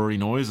listen to Sorority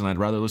Noise, and I'd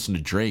rather listen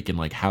to Drake and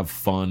like have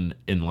fun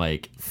and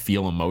like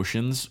feel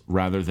emotions,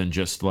 rather than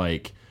just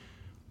like,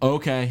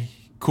 okay,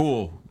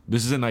 cool,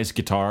 this is a nice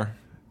guitar.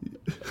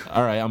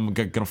 All right, I'm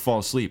gonna fall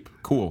asleep.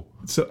 Cool.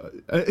 So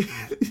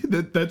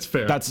that's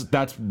fair.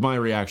 That's my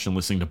reaction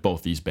listening to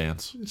both these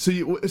bands. So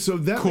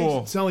that cool.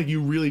 Makes it sound like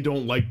you really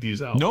don't like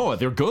these albums. No,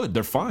 they're good.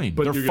 They're fine.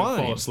 But they're you're fine.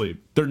 Gonna fall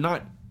asleep. They're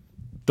not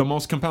the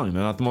most compelling.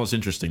 They're not the most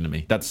interesting to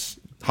me. That's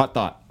Hot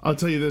Thought. I'll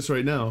tell you this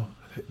right now.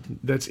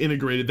 That's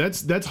integrated.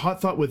 That's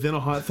Hot Thought within a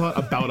Hot Thought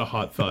about a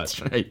Hot Thought.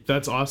 That's right.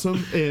 That's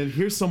awesome. And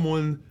here's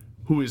someone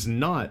who is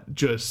not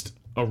just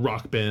a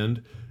rock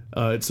band.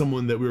 It's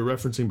someone that we were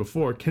referencing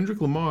before. Kendrick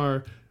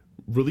Lamar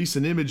released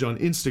an image on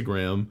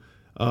Instagram,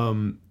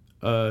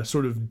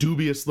 sort of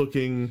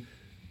dubious-looking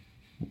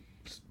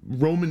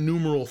Roman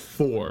numeral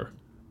 4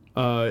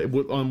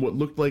 on what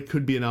looked like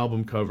could be an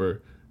album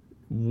cover.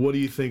 What do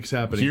you think's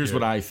happening Here's here?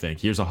 what I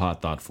think. Here's a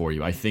hot thought for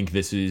you. I think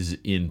this is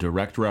in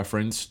direct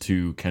reference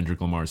to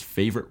Kendrick Lamar's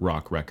favorite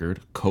rock record,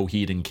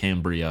 Coheed and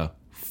Cambria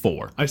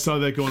 4. I saw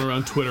that going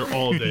around Twitter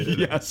all day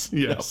today. Yes.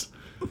 Yes.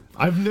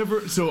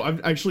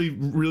 I'm actually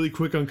really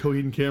quick on Coheed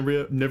and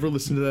Cambria. Never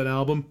listened to that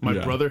album. My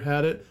brother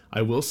had it.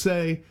 I will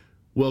say,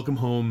 Welcome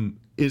Home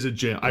is a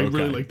jam. I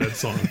really like that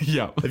song.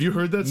 Yeah. Have you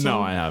heard that song?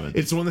 No, I haven't.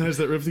 It's the one that has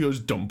that riff that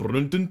goes dum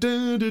dun dun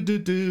dun dun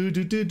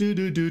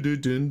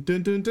dun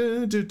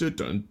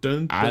dun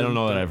dun. I don't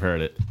know that I've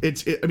heard it.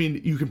 I mean,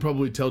 you can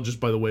probably tell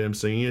just by the way I'm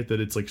singing it that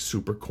it's like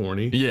super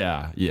corny.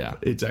 Yeah.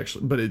 It's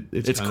actually, but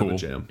it's kind cool. of a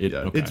jam.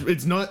 Okay.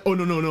 It's not. Oh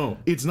no.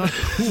 It's not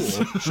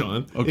cool,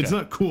 Sean. Okay. It's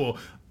not cool.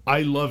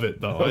 I love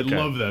it though. Okay. I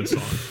love that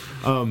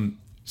song.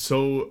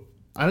 So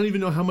I don't even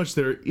know how much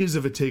there is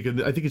of a take.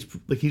 I think it's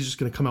like he's just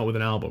going to come out with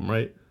an album,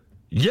 right?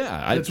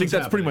 Yeah, I think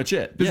that's pretty much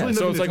it. There's Yeah, really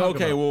so nothing it's to like,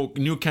 talk okay, about. well,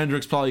 new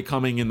Kendrick's probably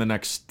coming in the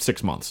next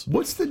 6 months.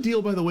 What's the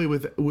deal, by the way,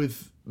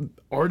 with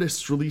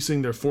artists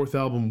releasing their 4th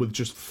album with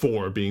just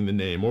 4 being the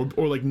name,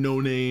 or like no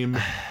name?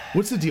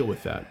 What's the deal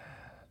with that?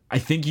 I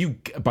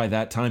think by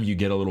that time you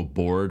get a little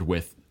bored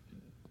with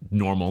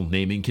normal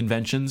naming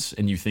conventions,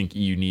 and you think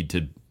you need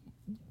to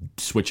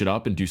switch it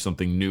up and do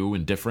something new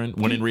and different,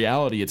 when in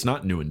reality it's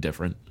not new and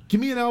different. Give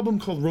me an album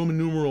called Roman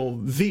numeral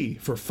V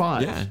for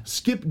 5. Yeah.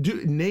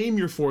 Name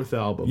your 4th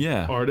album.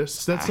 Yeah.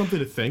 Artists. That's something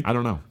to think. I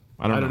don't know.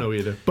 I don't know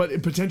either.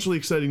 But potentially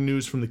exciting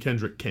news from the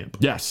Kendrick camp.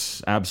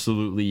 Yes,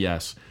 absolutely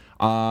yes.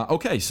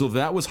 Okay, so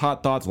that was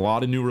Hot Thoughts. A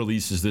lot of new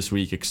releases this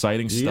week.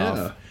 Exciting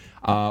stuff.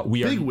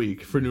 Big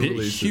week for new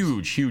releases.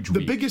 Huge week.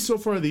 The biggest so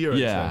far of the year,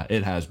 Yeah, I'd say.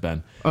 it has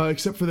been.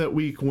 Except for that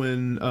week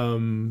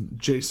when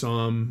Jay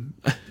Som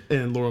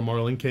and Laura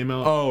Marling came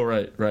out. Oh,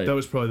 right. That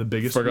was probably the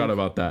biggest Forgot week.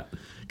 about that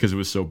because it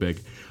was so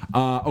big.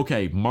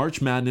 Okay,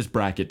 March Madness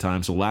bracket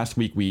time. So last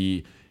week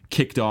we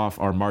kicked off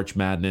our March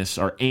Madness,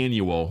 our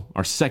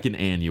second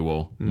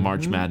annual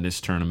March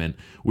Madness tournament.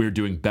 We were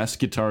doing best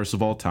guitarists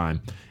of all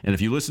time. And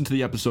if you listened to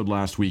the episode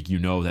last week, you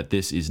know that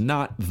this is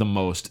not the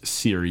most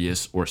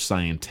serious or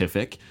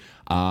scientific.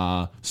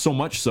 So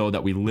much so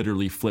that we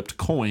literally flipped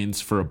coins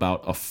for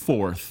about a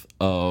fourth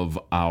of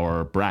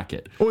our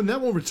bracket. Oh, and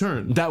that will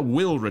return. That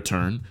will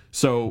return.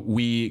 So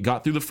we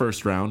got through the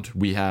first round.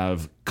 We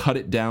have cut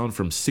it down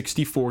from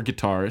 64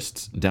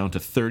 guitarists down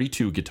to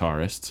 32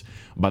 guitarists.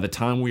 By the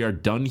time we are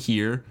done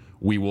here,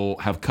 we will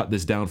have cut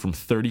this down from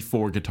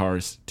 34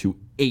 guitarists to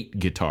 8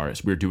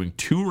 guitarists. We're doing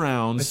 2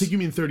 rounds. I think you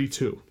mean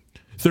 32.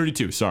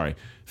 32, sorry.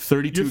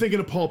 32. You're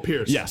thinking of Paul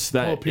Pierce. Yes,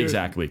 Paul Pierce.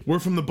 exactly. We're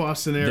from the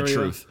Boston area. The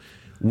truth.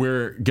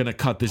 We're going to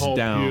cut this Paul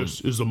down.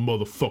 Pierce is a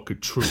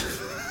motherfucking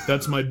truth.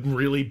 That's my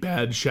really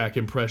bad Shaq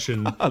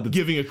impression.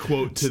 Giving a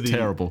quote to the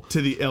terrible. to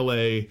the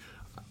LA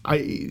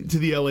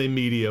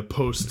media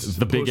post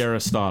The big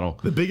Aristotle.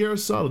 The big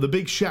Aristotle, the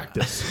big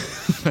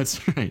Shactus.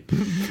 That's right.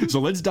 So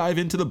let's dive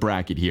into the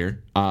bracket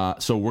here.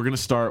 So we're going to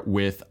start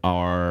with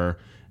our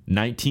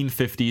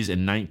 1950s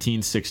and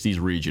 1960s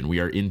region. We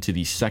are into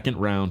the second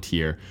round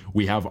here.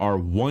 We have our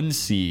 1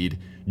 seed,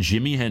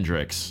 Jimi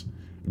Hendrix,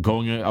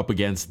 going up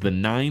against the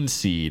 9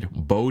 seed,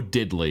 Bo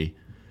Diddley.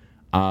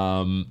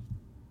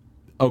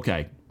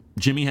 Okay,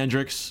 Jimi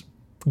Hendrix,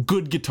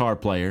 good guitar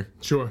player.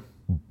 Sure.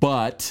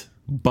 But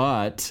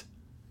Bo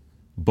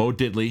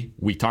Diddley,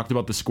 we talked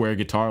about the square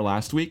guitar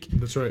last week.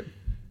 That's right.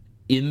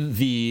 In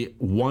the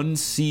 1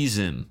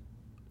 season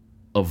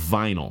of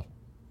Vinyl,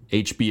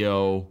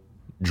 HBO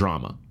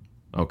drama,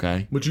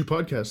 okay? Which you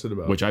podcasted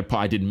about. Which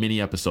I did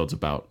mini episodes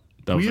about.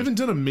 We haven't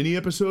done a mini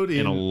episode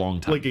in a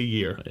long time. Like a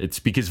year. It's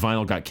because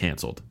Vinyl got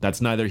canceled.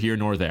 That's neither here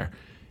nor there.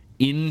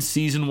 In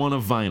season 1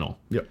 of Vinyl,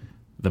 Yep.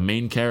 the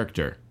main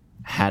character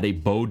had a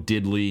Bo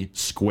Diddley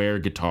square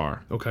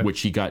guitar, Okay.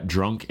 which he got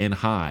drunk and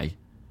high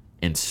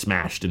and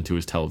smashed into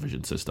his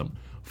television system.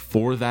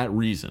 For that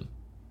reason,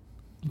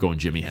 I'm going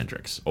Jimi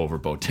Hendrix over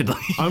Bo Diddley.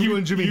 I'm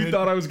going Jimi Hendrix. You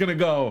thought I was going to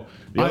go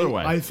the other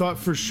way. I thought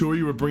for sure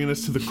you were bringing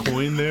us to the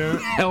coin there.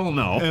 Hell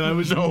no. And I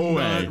was no not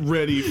way.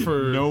 ready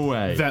for No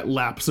way. that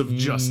lapse of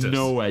justice.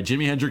 No way.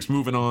 Jimi Hendrix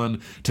moving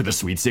on to the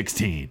Sweet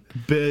 16.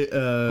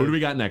 Who do we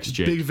got next,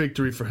 Jake? Big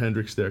victory for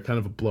Hendrix there. Kind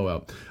of a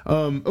blowout.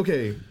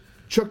 Okay.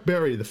 Chuck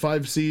Berry, the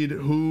 5 seed,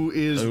 who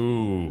is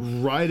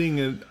riding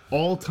an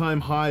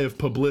all-time high of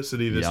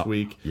publicity this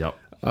week. Yep.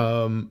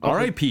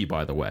 R.I.P.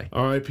 by the way.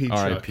 R.I.P. Chuck.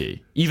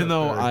 R.I.P. Even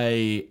though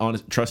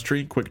quick trust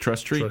tree.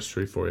 Trust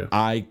tree for you.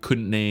 I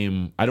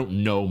don't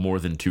know more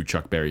than 2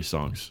 Chuck Berry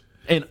songs.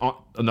 And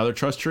another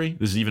trust tree,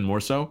 this is even more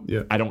so.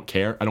 Yeah. I don't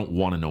care. I don't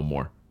want to know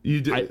more. You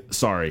did.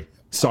 Sorry.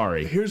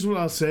 Here's what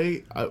I'll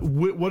say.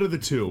 What are the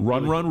 2?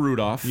 Run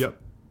Rudolph. Yep.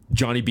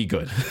 Johnny Be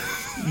Good.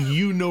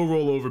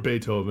 Roll over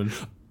Beethoven.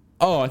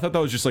 Oh, I thought that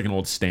was just like an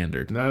old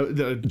standard. Now,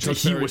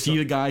 Was he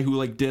the guy who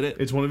like did it?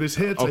 It's one of his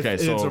hits. Okay,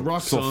 so it's a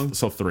rock song.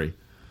 So 3.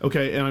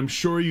 Okay, and I'm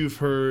sure you've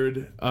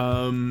heard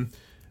Maybelline.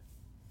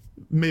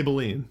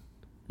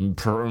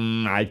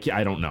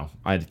 I don't know.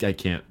 I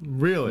can't.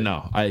 Really?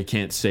 No, I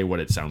can't say what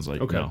it sounds like.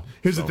 Okay. No.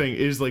 Here's the thing: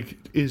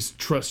 is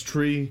Trust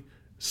Tree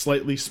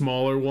slightly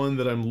smaller one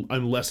that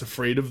I'm less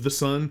afraid of the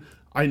sun?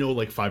 I know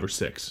like 5 or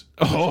 6.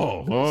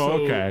 Oh, So,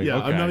 okay. Yeah,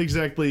 okay. I'm not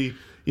exactly.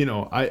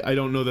 I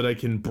don't know that I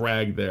can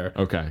brag there.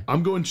 Okay.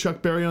 I'm going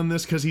Chuck Berry on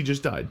this because he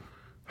just died.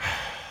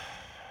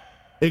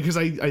 Because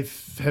I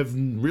have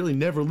really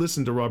never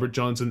listened to Robert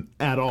Johnson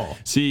at all.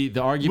 See,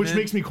 the argument... Which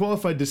makes me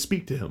qualified to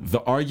speak to him.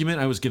 The argument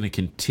I was going to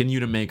continue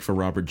to make for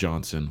Robert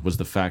Johnson was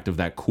the fact of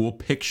that cool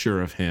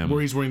picture of him... Where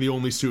he's wearing the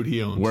only suit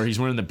he owns. Where he's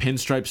wearing the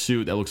pinstripe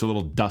suit that looks a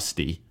little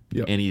dusty.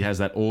 Yep. And he has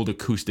that old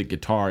acoustic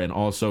guitar and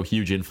also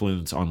huge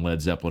influence on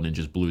Led Zeppelin and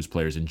just blues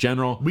players in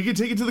general. We could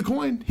take it to the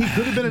coin. He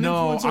could have been an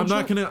influence on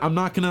Chuck. I'm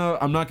not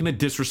gonna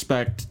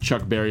disrespect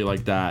Chuck Berry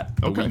like that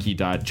the week he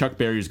died. Chuck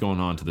Berry is going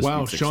on to the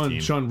Sweet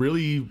 16. Sean,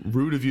 really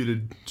rude of you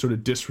to sort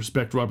of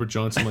disrespect Robert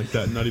Johnson like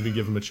that and not even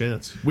give him a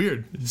chance.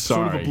 Weird.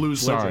 Sorry. Sort of a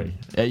blues legend.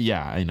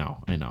 Yeah, I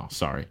know.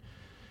 Sorry.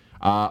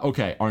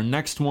 Okay, our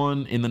next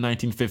one in the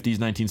 1950s,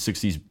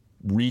 1960s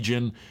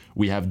region,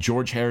 we have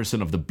George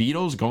Harrison of the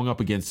Beatles going up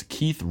against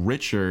Keith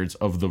Richards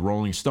of the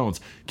Rolling Stones.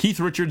 Keith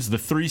Richards, the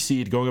 3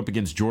 seed, going up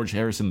against George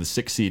Harrison, the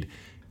 6 seed.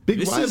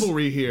 Big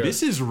rivalry here.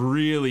 This is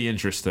really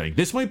interesting.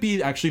 This might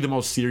be actually the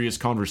most serious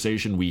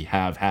conversation we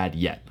have had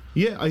yet.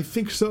 Yeah, I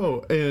think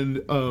so.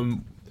 And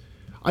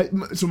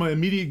so my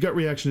immediate gut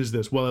reaction is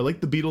this. While I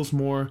like the Beatles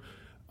more,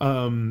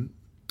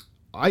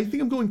 I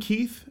think I'm going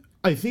Keith.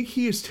 I think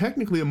he is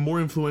technically a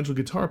more influential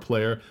guitar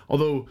player,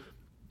 although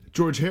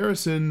George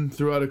Harrison,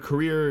 throughout a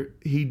career,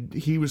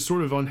 he was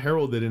sort of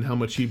unheralded in how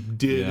much he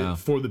did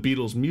for the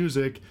Beatles'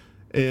 music,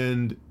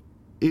 and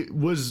he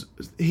was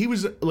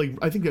like,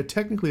 I think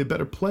technically a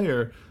better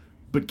player,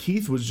 but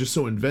Keith was just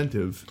so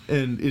inventive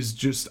and is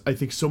just, I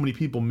think so many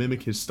people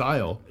mimic his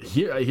style.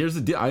 Here's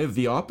the deal. I have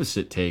the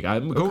opposite take.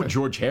 I'm going with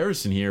George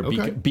Harrison here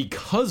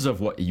because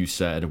of what you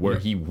said, where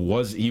he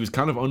was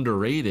kind of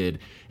underrated,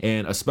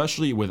 and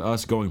especially with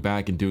us going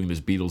back and doing this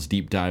Beatles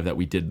deep dive that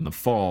we did in the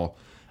fall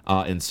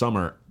and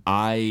summer,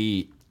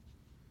 I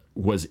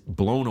was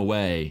blown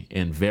away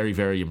and very,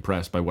 very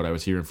impressed by what I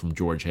was hearing from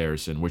George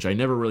Harrison, which I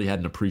never really had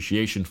an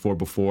appreciation for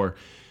before.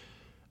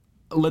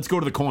 Let's go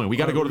to the coin. We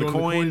got to go to the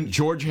coin.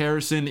 George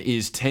Harrison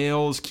is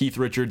tails. Keith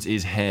Richards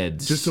is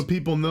heads. Just so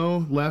people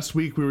know, last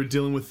week we were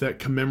dealing with that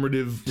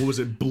commemorative, what was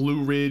it,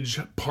 Blue Ridge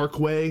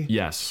Parkway?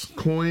 Yes.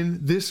 Coin.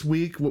 This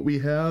week, what we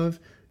have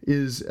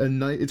is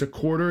it's a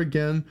quarter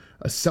again,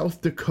 a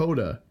South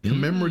Dakota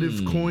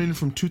commemorative coin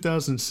from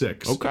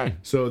 2006. Okay.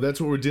 So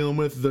that's what we're dealing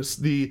with.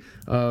 The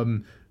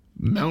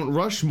Mount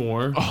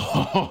Rushmore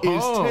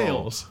is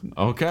tails.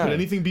 Okay. Could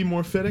anything be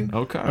more fitting?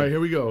 Okay. All right, here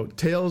we go.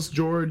 Tails,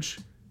 George.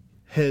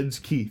 Heads,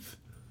 Keith.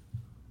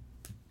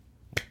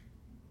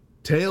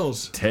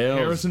 Tails.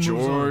 Harrison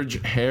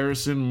George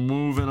Harrison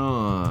moving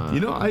on. You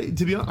know,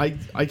 to be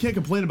honest, I can't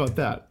complain about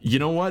that. You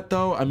know what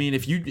though? I mean,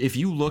 if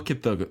you look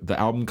at the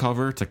album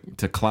cover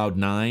to Cloud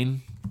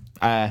 9,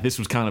 this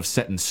was kind of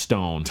set in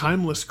stone.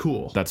 Timeless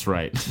cool. That's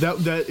right.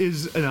 That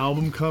is an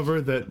album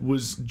cover that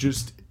was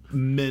just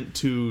meant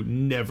to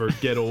never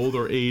get old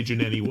or age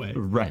in any way.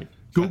 Right.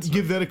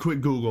 Give that a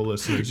quick Google,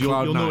 listeners.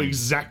 You'll know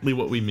exactly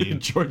what we mean.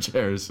 George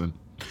Harrison.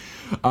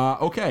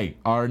 Okay,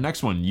 our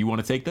next one. You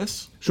want to take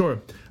this?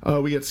 Sure.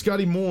 We got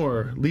Scotty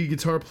Moore, lead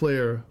guitar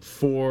player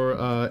for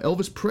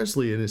Elvis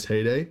Presley in his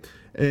heyday,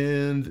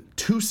 and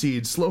 2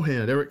 seed, slow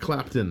hand, Eric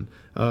Clapton.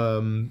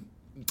 I'm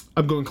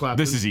going Clapton.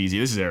 This is easy.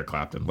 This is Eric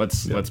Clapton.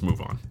 Let's move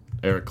on.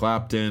 Eric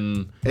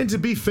Clapton. And to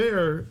be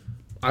fair,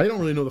 I don't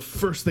really know the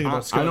first thing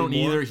about Scotty Moore. I don't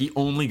either. He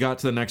only got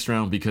to the next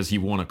round because he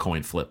won a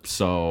coin flip.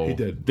 So he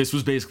did. This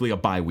was basically a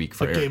bye week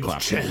for Eric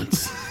Clapton. Game of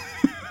chance.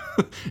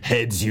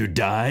 Heads, you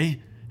die.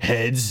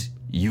 Heads,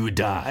 you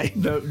die.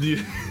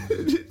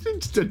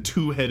 It's a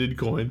 2-headed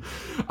coin.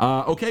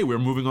 Okay, we're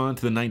moving on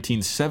to the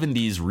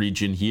 1970s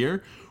region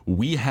here.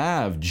 We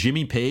have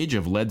Jimmy Page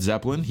of Led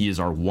Zeppelin. He is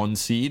our 1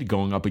 seed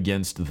going up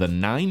against the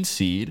 9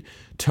 seed,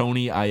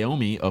 Tony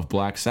Iommi of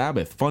Black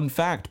Sabbath. Fun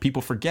fact,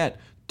 people forget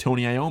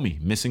Tony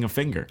Iommi missing a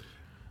finger.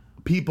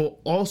 People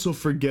also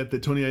forget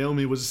that Tony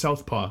Iommi was a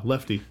southpaw,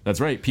 lefty. That's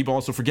right. People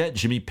also forget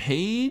Jimmy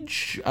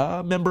Page,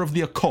 member of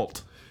the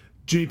Occult.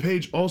 Jimmy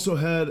Page also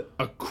had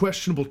a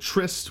questionable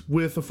tryst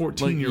with a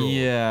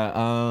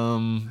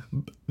 14-year-old.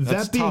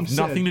 That's that being tough.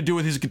 said, Nothing to do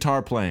with his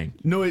guitar playing.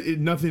 No,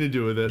 nothing to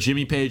do with it.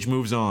 Jimmy Page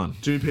moves on.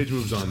 Jimmy Page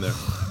moves on there.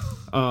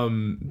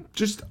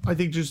 I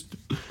think just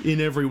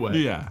in every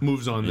way,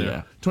 moves on there.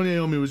 Yeah. Tony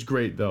Iommi was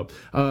great though.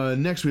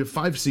 Next we have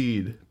 5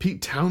 seed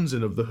Pete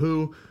Townsend of The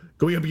Who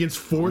going up against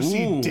 4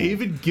 seed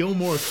David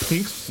Gilmour of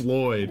Pink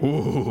Floyd.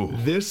 Ooh.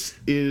 This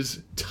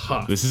is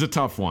tough. This is a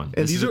tough one.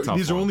 And these are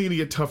only going to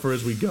get tougher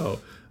as we go.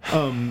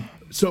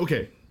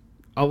 Okay,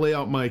 I'll lay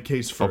out my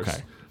case first.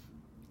 Okay.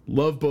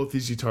 Love both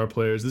these guitar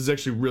players. This is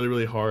actually really,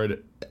 really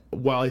hard.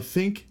 While I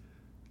think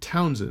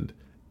Townsend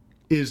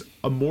is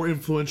a more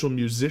influential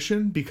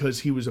musician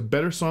because he was a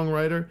better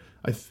songwriter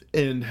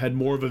and had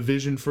more of a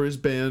vision for his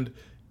band,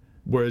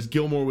 whereas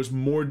Gilmour was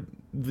more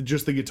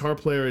just the guitar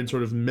player and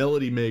sort of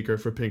melody maker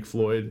for Pink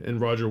Floyd, and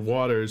Roger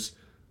Waters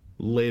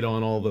laid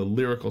on all the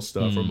lyrical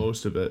stuff or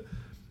most of it.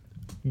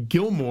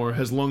 Gilmour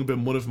has long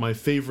been one of my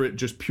favorite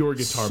just pure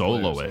guitar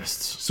players.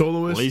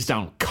 Soloist. Lays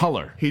down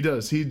color. He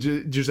does. He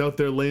just out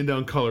there laying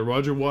down color.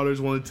 Roger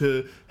Waters wanted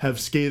to have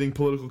scathing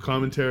political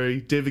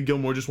commentary. David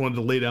Gilmour just wanted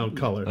to lay down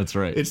color. That's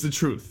right. It's the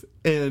truth.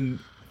 And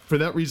for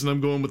that reason, I'm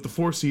going with the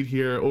 4 seed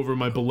here over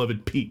my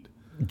beloved Pete.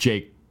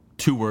 Jake,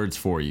 2 words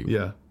for you.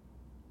 Yeah.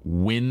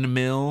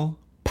 Windmill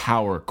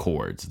power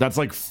chords. That's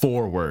like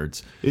 4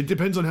 words. It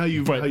depends on how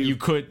you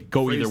could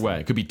go either way.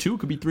 It could be 2,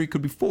 could be 3,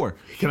 could be 4.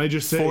 Can I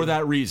just say, for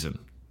that reason,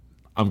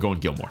 I'm going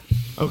Gilmour.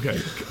 Okay,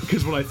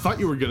 because what I thought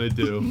you were gonna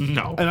do,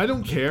 no, and I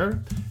don't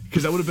care,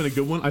 because that would have been a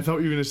good one. I thought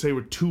what you were gonna say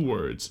were 2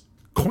 words: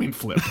 coin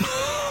flip.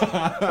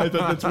 I thought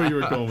that's where you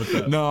were going with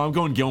that. No, I'm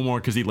going Gilmour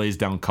because he lays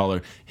down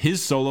color.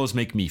 His solos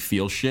make me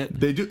feel shit.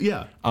 They do,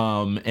 yeah.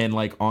 And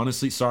like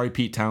honestly, sorry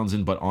Pete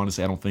Townsend, but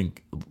honestly, I don't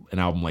think an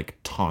album like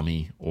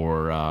Tommy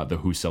or The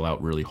Who Sell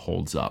Out really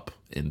holds up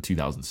in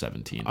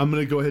 2017. I'm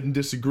gonna go ahead and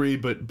disagree,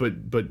 but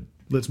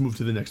let's move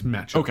to the next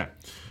matchup. Okay.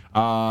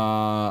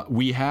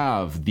 We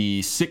have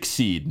the 6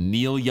 seed,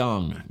 Neil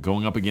Young,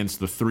 going up against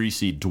the 3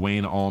 seed,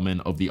 Dwayne Allman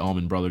of the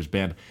Allman Brothers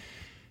Band.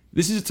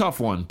 This is a tough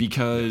one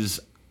because,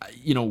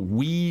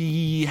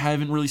 we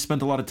haven't really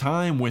spent a lot of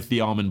time with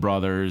the Allman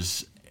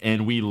Brothers,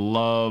 and we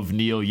love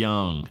Neil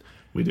Young.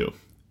 We do.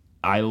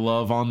 I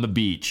love On the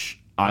Beach.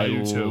 I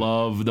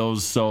love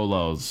those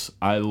solos.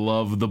 I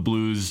love the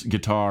blues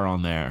guitar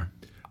on there.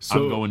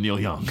 So I'm going Neil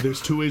Young.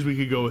 There's 2 ways we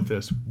could go with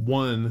this.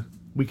 1,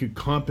 we could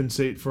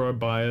compensate for our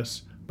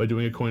bias by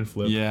doing a coin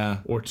flip. Yeah.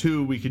 Or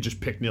 2, we could just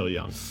pick Neil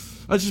Young.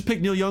 Let's just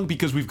pick Neil Young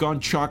because we've gone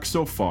chalk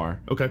so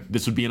far. Okay.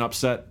 This would be an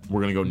upset.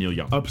 We're going to go Neil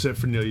Young. Upset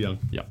for Neil Young.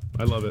 Yeah.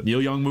 I love it.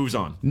 Neil Young moves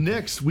on.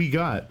 Next, we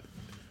got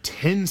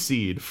 10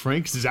 seed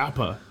Frank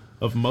Zappa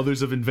of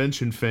Mothers of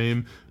Invention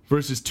fame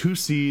versus 2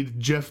 seed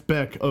Jeff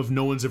Beck of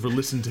No One's Ever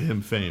Listened to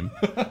Him fame.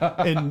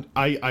 And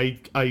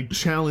I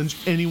challenge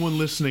anyone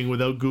listening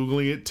without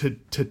Googling it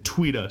to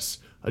tweet us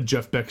a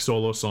Jeff Beck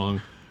solo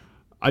song.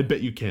 I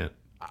bet you can't.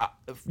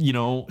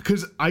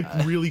 Because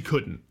I really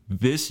couldn't.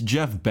 This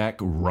Jeff Beck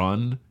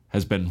run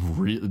has been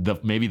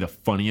maybe the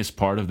funniest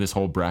part of this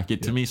whole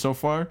bracket to me so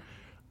far.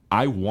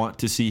 I want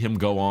to see him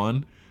go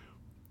on.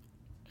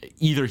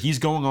 Either he's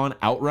going on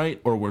outright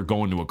or we're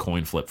going to a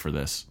coin flip for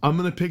this. I'm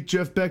going to pick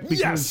Jeff Beck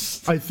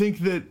because I think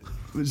that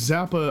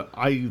Zappa,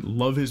 I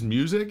love his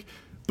music.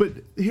 But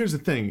here's the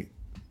thing.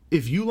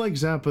 If you like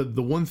Zappa,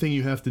 the one thing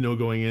you have to know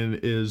going in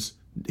is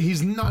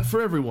he's not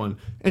for everyone.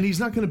 And he's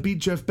not going to beat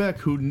Jeff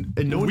Beck, and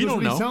no one knows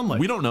what he sounds like.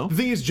 We don't know. The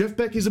thing is, Jeff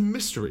Beck is a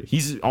mystery.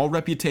 He's all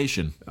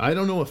reputation. I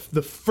don't know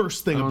the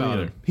first thing about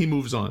him. He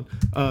moves on.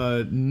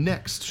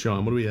 Next,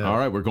 Sean, what do we have? All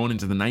right, we're going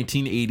into the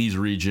 1980s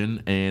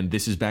region, and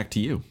this is back to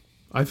you.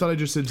 I thought I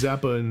just said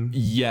Zappa and...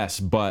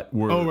 Yes, but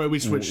we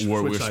switched.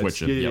 We're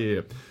switching.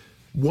 Yeah.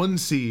 1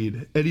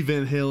 seed, Eddie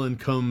Van Halen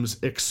comes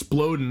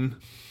exploding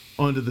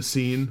onto the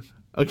scene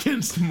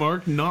against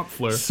Mark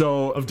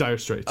Knopfler of Dire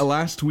Straits.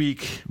 Last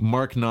week,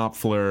 Mark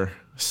Knopfler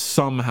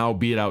somehow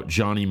beat out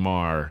Johnny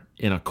Marr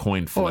in a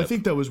coin flip. Oh, I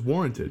think that was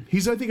warranted.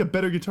 He's, I think, a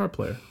better guitar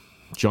player.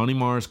 Johnny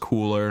Marr's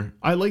cooler.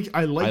 I like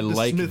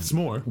the Smiths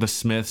more. The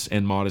Smiths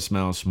and Modest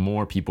Mouse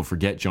more. People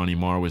forget Johnny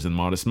Marr was in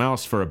Modest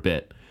Mouse for a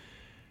bit.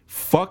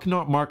 Fuck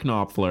not Mark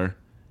Knopfler.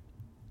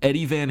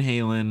 Eddie Van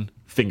Halen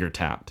finger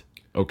tapped.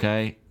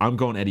 Okay? I'm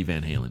going Eddie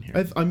Van Halen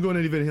here. I'm going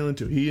Eddie Van Halen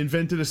too. He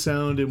invented a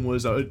sound and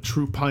was a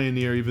true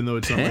pioneer, even though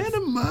it's not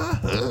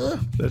Panama.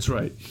 That's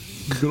right.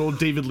 Good old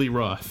David Lee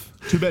Roth.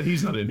 Too bad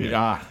he's not in here.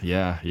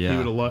 Yeah. He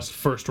would have lost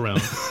first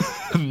round.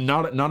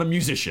 Not a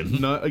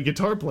musician. Not a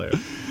guitar player.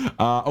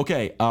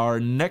 Okay, our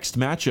next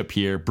matchup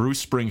here,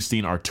 Bruce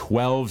Springsteen, our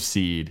 12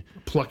 seed.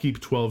 Plucky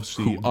 12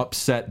 seed. Who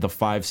upset the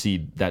 5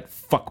 seed, that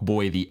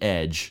fuckboy The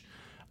Edge.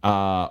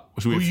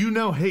 Who you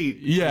now hate.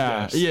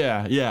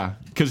 Yeah.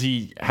 Because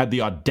he had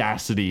the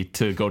audacity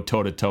to go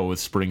toe-to-toe with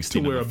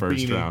Springsteen in the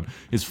first round.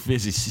 His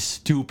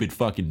stupid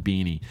fucking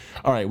beanie.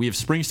 All right, we have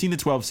Springsteen, the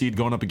 12 seed,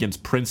 going up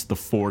against Prince, the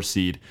 4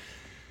 seed.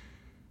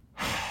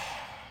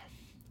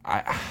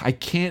 I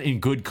can't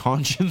in good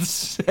conscience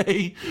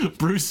say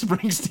Bruce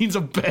Springsteen's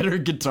a better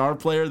guitar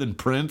player than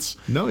Prince.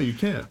 No, you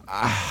can't.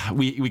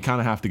 We kind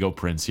of have to go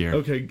Prince here.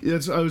 Okay,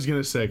 that's what I was going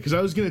to say, because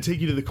I was going to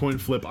take you to the coin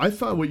flip. I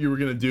thought what you were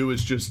going to do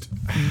is just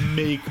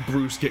make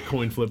Bruce get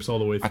coin flips all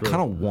the way through. I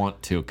kind of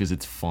want to, because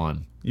it's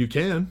fun. You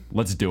can.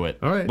 Let's do it.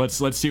 All right.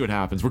 Let's see what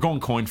happens. We're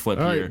going coin flip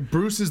all here. Right.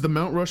 Bruce is the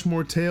Mount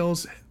Rushmore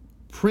tails.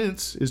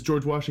 Prince is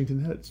George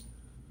Washington heads.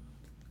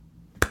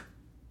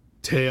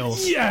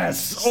 Tails.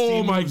 Yes!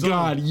 Oh my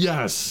God,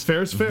 yes!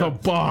 Fair is fair. The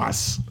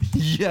boss.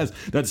 Yes.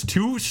 That's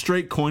 2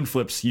 straight coin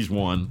flips he's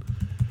won.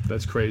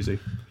 That's crazy.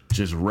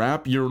 Just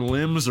wrap your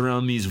limbs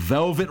around these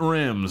velvet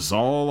rims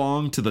all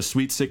along to the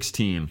Sweet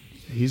 16.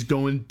 He's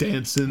going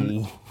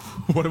dancing.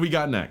 What do we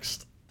got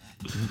next?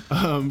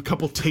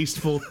 Couple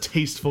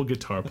tasteful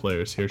guitar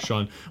players here,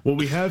 Sean. What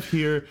we have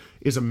here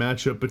is a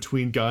matchup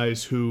between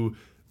guys who...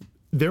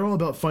 They're all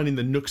about finding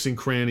the nooks and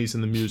crannies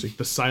in the music,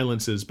 the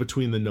silences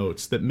between the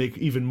notes that make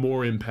even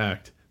more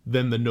impact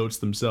than the notes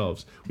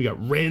themselves. We got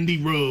Randy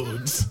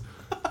Rhoads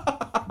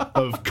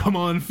of Come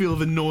On Feel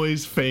the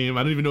Noise fame.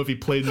 I don't even know if he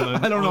played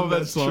on I don't know if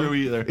that's song. true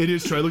either. It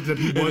is true. I looked it up.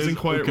 He was in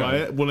Quiet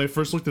Riot. When I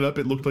first looked it up,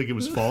 it looked like it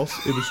was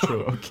false. It was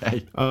true.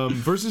 Okay.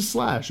 Versus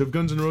Slash of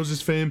Guns N'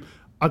 Roses fame.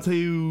 I'll tell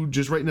you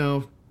just right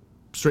now,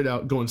 straight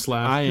out, going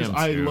Slash.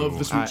 I love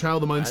the Sweet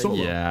Child of Mine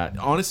solo. Yeah.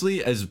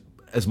 Honestly,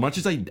 as much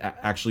as I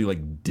actually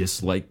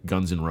dislike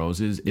Guns N'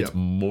 Roses, it's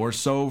more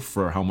so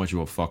for how much of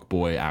a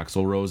fuckboy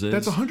Axl Rose is.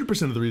 That's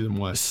 100% of the reason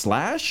why.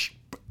 Slash,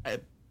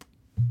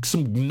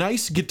 some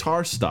nice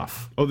guitar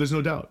stuff. Oh, there's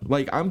no doubt.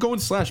 I'm going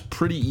Slash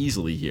pretty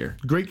easily here.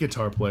 Great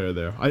guitar player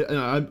there.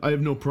 I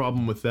have no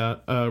problem with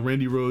that.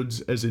 Randy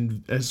Rhoads,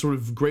 as sort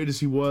of great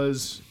as he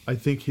was, I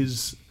think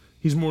he's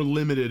more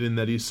limited in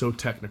that he's so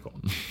technical.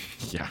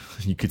 Yeah,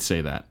 you could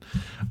say that.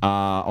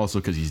 Also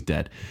because he's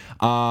dead.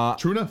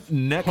 True enough.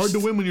 Hard to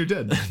win when you're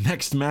dead.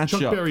 Next matchup.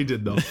 Chuck Berry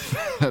did, though.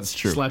 That's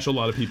true. Slash a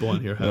lot of people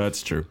on here have.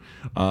 That's true.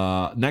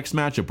 Next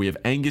matchup, we have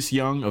Angus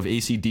Young of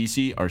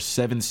AC/DC, our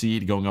 7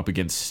 seed, going up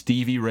against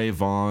Stevie Ray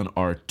Vaughan,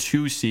 our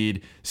 2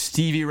 seed.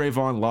 Stevie Ray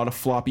Vaughan, a lot of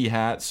floppy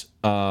hats.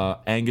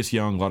 Angus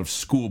Young, a lot of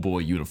schoolboy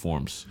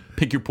uniforms.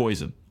 Pick your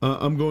poison.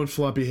 I'm going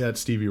floppy hat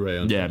Stevie Ray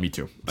on. Yeah, me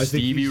too. I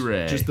think Stevie he's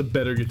Ray. just the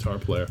better guitar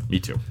player. Me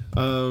too.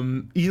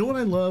 You know what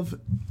I love,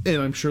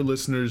 and I'm sure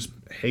listeners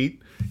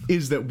hate,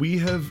 is that we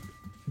have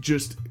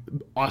just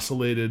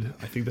oscillated,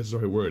 I think that's the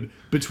right word,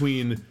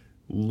 between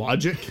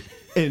logic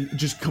and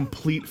just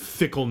complete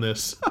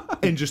fickleness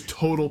and just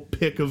total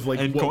pick of like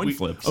And coin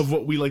flips. Of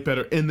what we like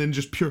better, and then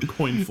just pure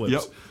coin flips.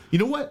 Yep. You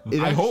know what?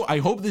 I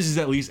hope this is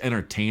at least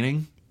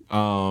entertaining.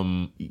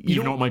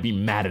 Even though it might be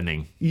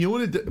maddening. You know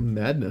what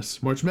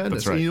Madness, March Madness.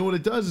 That's right. And you know what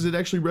it does is it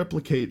actually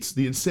replicates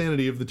the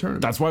insanity of the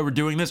tournament. That's why we're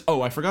doing this.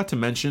 Oh, I forgot to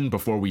mention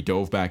before we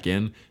dove back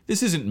in,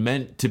 this isn't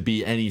meant to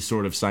be any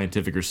sort of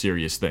scientific or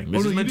serious thing.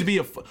 This is meant to be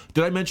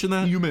Did I mention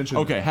that? You mentioned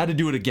Okay, that. had to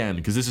do it again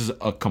because this is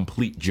a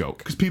complete joke.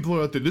 Because people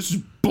are out there, this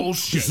is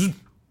bullshit. This is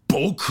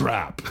bull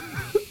crap.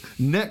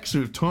 Next,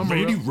 we have Tom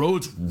Randy Morello.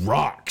 Rhoads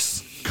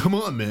rocks. Come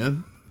on,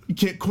 man. You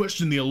can't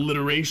question the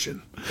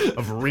alliteration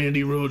of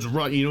Randy Rhoads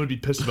rock. You know who'd be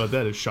pissed about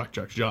that is Shock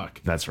Jock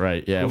Jock. That's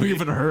right. Yeah, we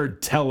haven't heard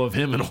tell of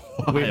him in a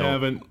while. We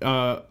haven't.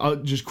 I'll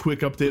just quick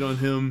update on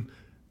him.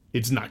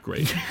 It's not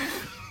great.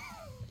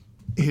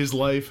 His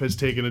life has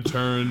taken a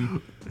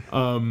turn.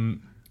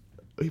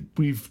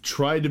 We've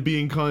tried to be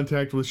in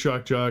contact with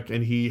Shock Jock,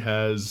 and he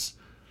has.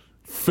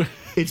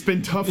 It's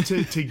been tough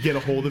to get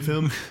a hold of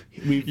him.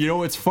 You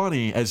know, it's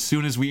funny. As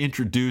soon as we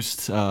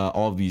introduced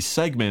all of these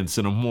segments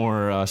in a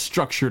more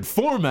structured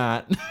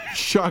format,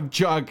 Shock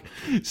Jock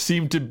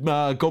seemed to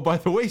go by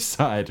the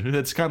wayside.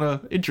 That's kind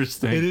of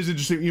interesting. It is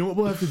interesting. You know what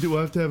we'll have to do?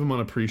 We'll have to have him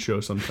on a pre-show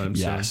sometime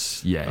Yes.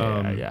 soon.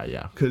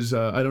 Yeah. Because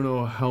I don't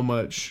know how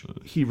much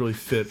he really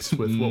fits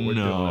with what we're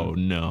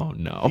doing.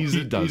 No. He's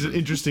an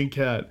interesting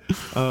cat.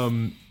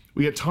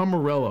 We got Tom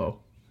Morello.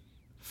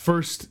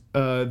 First,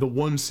 the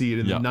 1 seed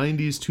in the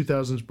 90s,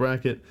 2000s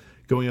bracket,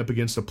 going up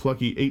against a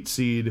plucky 8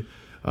 seed,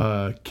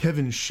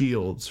 Kevin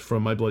Shields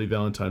from My Bloody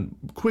Valentine.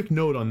 Quick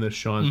note on this,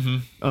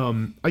 Sean.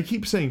 I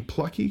keep saying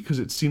plucky because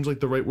it seems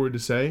like the right word to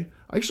say.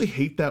 I actually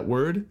hate that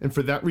word, and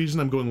for that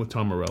reason, I'm going with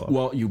Tom Morello.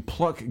 Well, you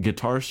pluck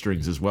guitar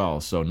strings as well,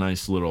 so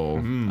nice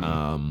little.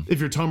 If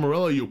you're Tom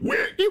Morello, you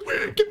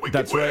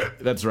That's right.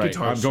 That's right.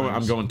 Guitar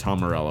I'm going Tom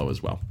Morello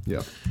as well.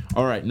 Yeah.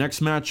 All right. Next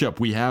matchup,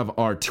 we have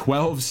our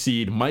 12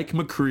 seed Mike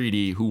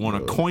McCready, who won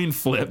a coin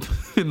flip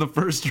in the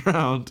first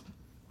round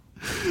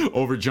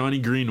over Johnny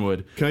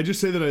Greenwood. Can I just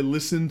say that I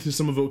listened to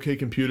some of OK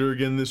Computer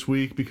again this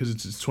week because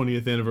it's its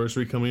 20th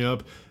anniversary coming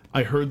up.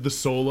 I heard the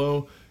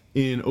solo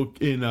in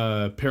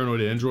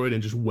Paranoid Android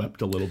and just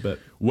wept a little bit.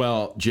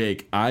 Well,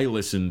 Jake, I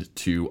listened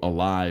to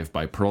Alive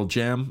by Pearl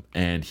Jam,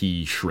 and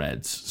he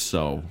shreds.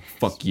 So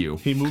fuck you.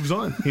 He moves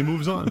on.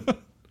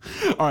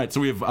 All right, so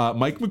we have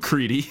Mike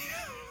McCready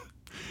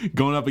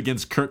going up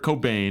against Kurt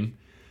Cobain,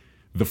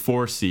 the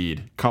 4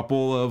 seed.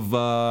 Couple of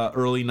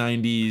early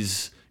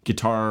 90s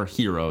guitar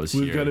heroes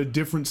We've here. got a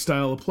different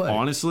style of play.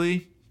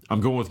 Honestly, I'm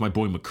going with my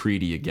boy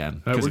McCready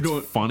again. Because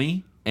it's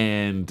funny,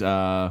 and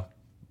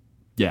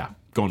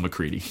going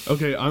McCready.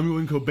 Okay, I'm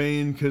going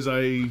Cobain because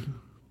I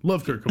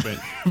love Kurt Cobain.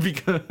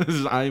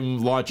 Because I'm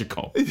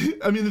logical.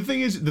 I mean,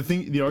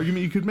 the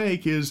argument you could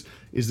make is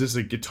this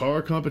a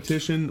guitar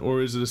competition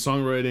or is it a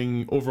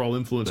songwriting overall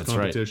influence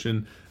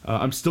competition?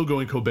 Right. I'm still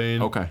going Cobain.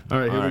 Okay. All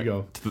right, here we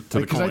go.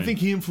 Because I think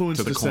he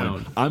influenced the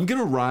sound. I'm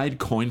going to ride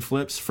coin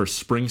flips for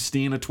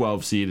Springsteen, a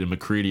 12 seed, and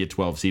McCready, a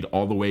 12 seed,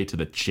 all the way to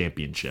the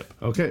championship.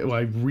 Okay, well,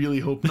 I really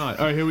hope not.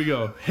 All right, here we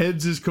go.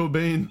 Heads is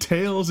Cobain,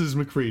 tails is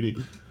McCready.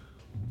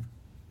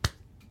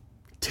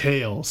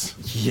 Tails.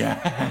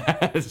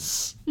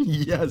 Yes.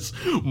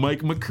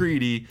 Mike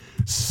McCready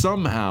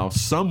somehow,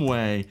 some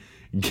way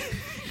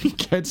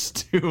gets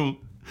to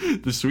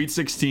the Sweet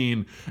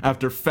 16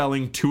 after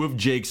felling 2 of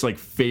Jake's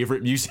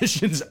favorite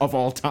musicians of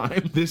all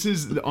time. This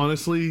is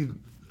honestly,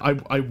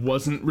 I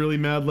wasn't really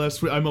mad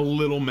last week. I'm a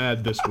little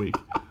mad this week.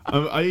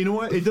 You know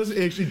what? It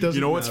actually doesn't.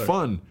 You know what's matter.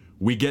 fun?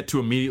 We get to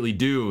immediately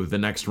do the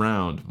next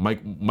round.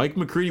 Mike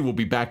McCready will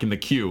be back in the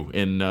queue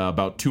in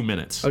about 2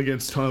 minutes.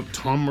 Against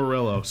Tom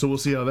Morello. So we'll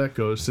see how that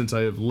goes since I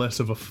have less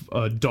of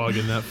a dog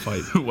in that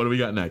fight. What do we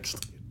got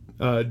next?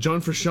 John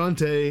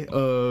Frusciante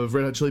of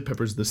Red Hot Chili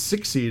Peppers, the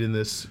 6 seed in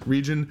this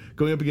region,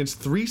 going up against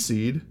 3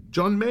 seed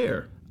John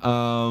Mayer.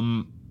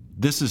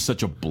 This is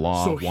such a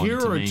blah. So one here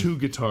to are me. 2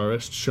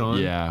 guitarists, Sean.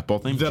 Yeah,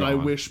 both named that John. I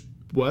wish.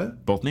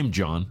 What? Both named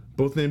John.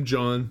 Both named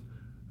John.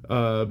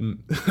 I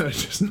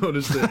just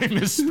noticed that. I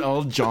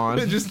misspelled John.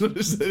 I just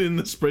noticed that in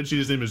the spreadsheet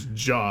his name is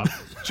Jah,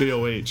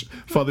 J-O-H,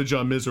 Father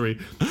John Misery.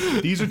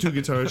 These are 2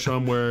 guitarists,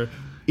 Sean, where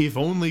if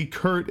only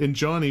Kurt and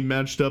Johnny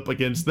matched up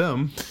against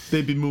them,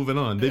 they'd be moving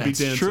on. They'd be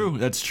dancing.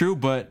 That's true,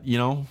 but,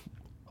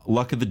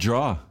 luck of the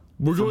draw.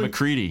 We're going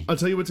McCready. I'll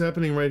tell you what's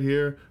happening right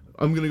here.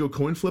 I'm going to go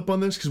coin flip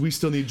on this because we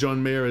still need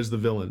John Mayer as the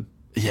villain.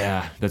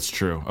 Yeah, that's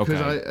true. Okay.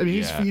 Because I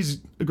mean, he's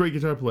a great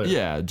guitar player.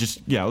 Yeah,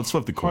 let's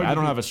flip the coin. I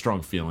don't have a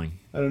strong feeling.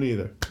 I don't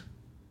either.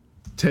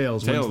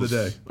 Tails wins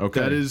the day. Okay.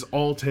 That is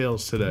all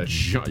tails today.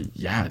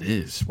 Yeah, it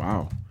is.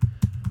 Wow.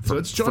 So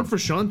it's John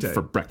Frusciante.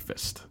 For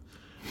breakfast.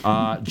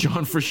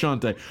 John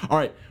Frusciante. All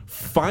right,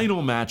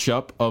 final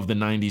matchup of the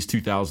 90s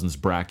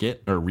 2000s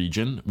bracket or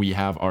region. We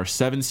have our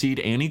 7 seed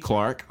Annie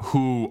Clark,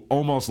 who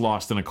almost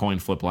lost in a coin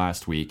flip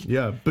last week.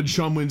 Yeah, but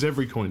Sean wins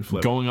every coin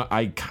flip.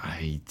 I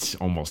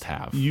almost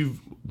have.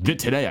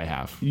 Today I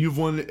have. You've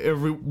won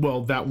every.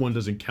 Well, that one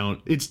doesn't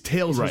count. It's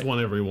tails has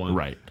won every one.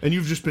 Right. And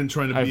you've just been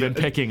trying to. I've been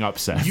picking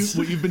upsets.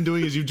 What you've been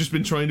doing is you've just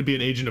been trying to be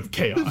an agent of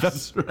chaos.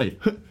 That's right.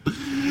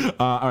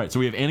 All right, so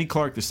we have Annie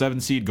Clark, the 7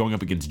 seed, going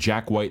up against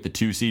Jack White, the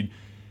 2 seed.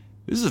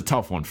 This is a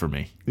tough one for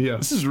me. Yeah.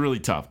 This is really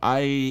tough.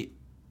 I'm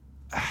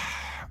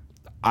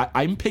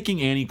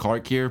picking Annie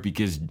Clark here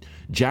because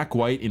Jack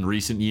White in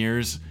recent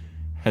years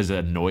has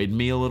annoyed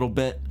me a little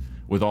bit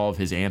with all of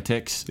his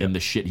antics and the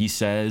shit he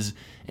says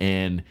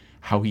and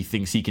how he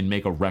thinks he can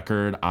make a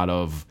record out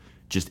of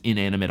just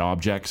inanimate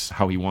objects,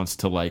 how he wants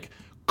to like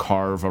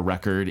carve a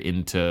record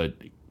into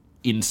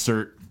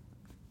insert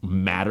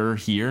matter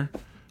here.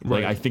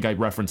 Like I think I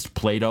referenced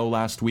Play-Doh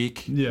last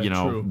week. Yeah,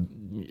 true.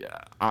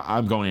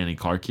 I'm going Annie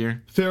Clark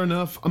here. Fair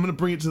enough. I'm going to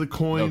bring it to the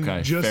coin.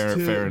 Okay,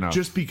 fair enough.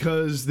 Just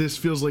because this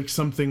feels like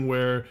something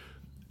where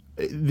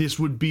this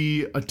would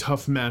be a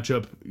tough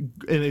matchup,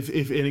 and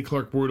if Annie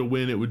Clark were to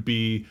win, it would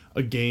be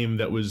a game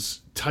that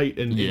was tight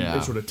and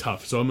sort of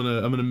tough. So I'm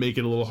gonna make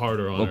it a little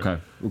harder on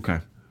her. Okay.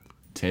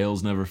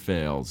 Tails never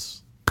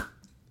fails.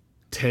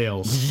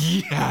 Tails.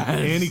 Yes.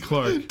 Annie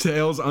Clark.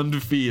 Tails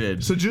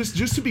undefeated. So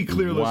just to be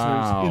clear,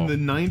 listeners, in the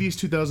 90s,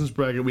 2000s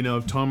bracket, we now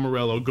have Tom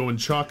Morello going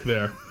chalk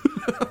there.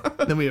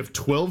 Then we have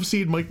 12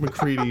 seed Mike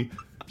McCready,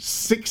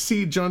 6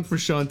 seed John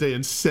Frusciante,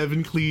 and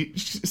 7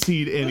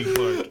 seed Annie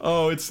Clark.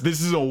 Oh,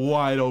 this is a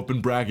wide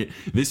open bracket.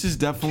 This is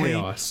definitely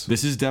chaos.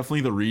 This is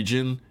definitely the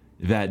region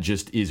that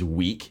just is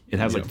weak. It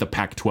has like the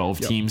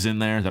Pac-12 teams in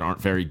there that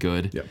aren't very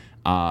good. Yep.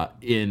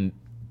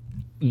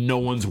 No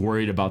one's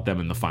worried about them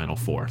in the Final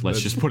Four.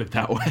 Let's just put it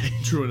that way.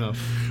 True enough.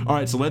 All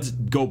right, so let's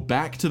go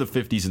back to the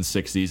 50s and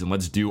 60s, and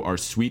let's do our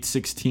Sweet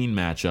 16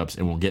 matchups,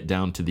 and we'll get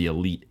down to the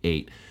Elite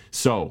 8.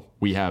 So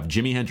we have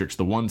Jimi Hendrix,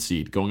 the 1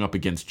 seed, going up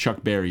against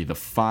Chuck Berry, the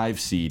 5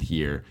 seed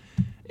here.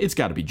 It's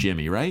got to be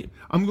Jimmy, right?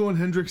 I'm going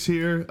Hendrix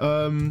here.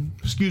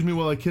 Excuse me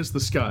while I kiss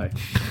the sky.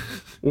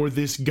 Or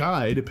this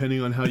guy,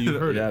 depending on how you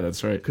heard it. Yeah,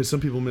 that's right. Because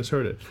some people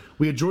misheard it.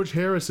 We had George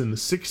Harrison, the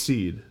 6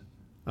 seed.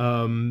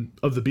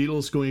 Of the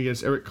Beatles going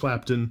against Eric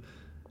Clapton,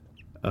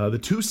 the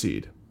 2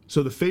 seed.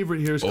 So the favorite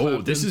here is Clapton.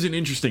 Oh, this is an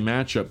interesting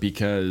matchup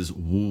because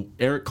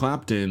Eric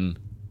Clapton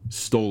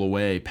stole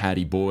away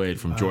Patty Boyd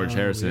from George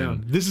Harrison. Yeah.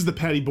 This is the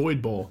Patty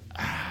Boyd Bowl.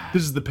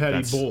 This is the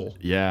Patty Bowl.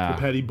 Yeah. The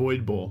Patty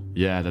Boyd Bowl.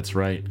 Yeah, that's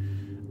right.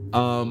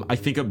 I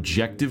think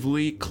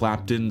objectively,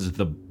 Clapton's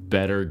the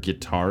better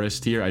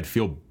guitarist here. I'd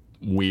feel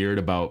weird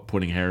about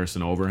putting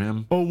Harrison over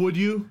him. Oh, would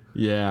you?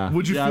 Yeah.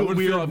 Would you feel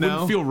weird now? I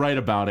wouldn't feel right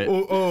about it.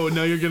 Oh,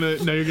 now you're gonna.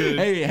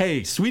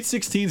 Hey, Sweet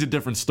 16's a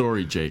different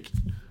story, Jake.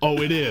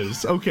 Oh, it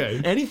is. Okay.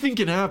 Anything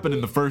can happen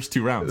in the first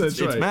 2 rounds. That's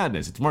right. It's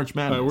madness. It's March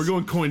Madness. All right, we're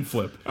going coin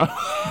flip.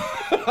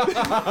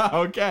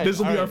 Okay. This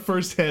will be our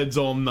first heads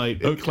all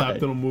night, and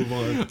Clapton will move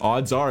on.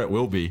 Odds are it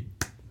will be.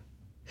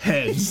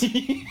 Heads.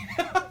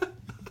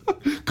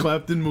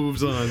 Clapton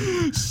moves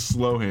on.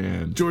 Slow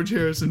hand. George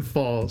Harrison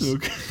falls.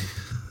 Okay.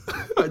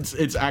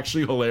 It's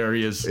actually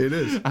hilarious. It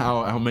is.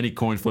 How many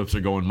coin flips are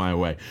going my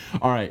way.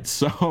 All right,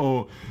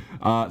 so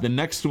the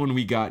next one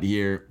we got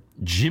here,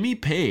 Jimmy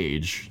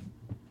Page,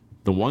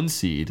 the 1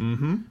 seed,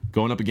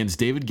 going up against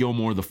David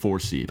Gilmour, the 4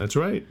 seed. That's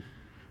right.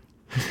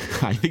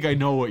 I think I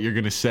know what you're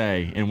going to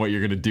say and what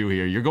you're going to do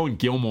here. You're going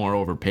Gilmour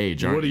over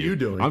Page, aren't you? What are you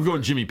doing? I'm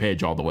going Jimmy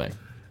Page all the way.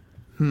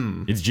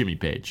 It's Jimmy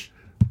Page.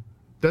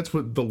 That's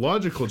what the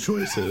logical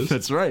choice is.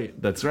 That's right.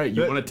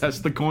 You want to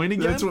test the coin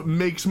again? That's what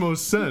makes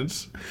most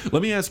sense.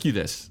 Let me ask you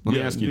this.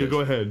 Go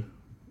ahead.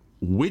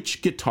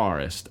 Which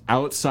guitarist,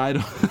 outside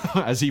of,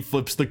 as he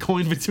flips the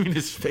coin between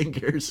his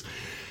fingers,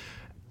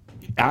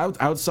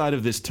 outside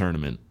of this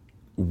tournament,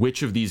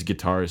 which of these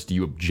guitarists do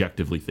you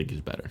objectively think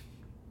is better?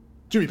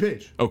 Jimmy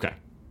Page. Okay.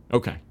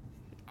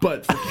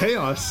 But for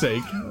chaos'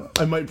 sake,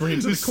 I might bring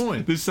it to the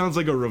coin. This sounds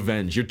like a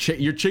revenge.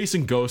 You're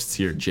chasing ghosts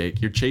here,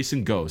 Jake. You're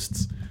chasing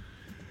ghosts.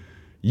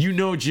 You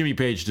know Jimmy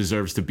Page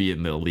deserves to be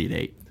in the Elite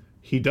 8.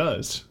 He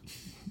does.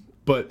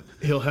 But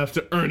he'll have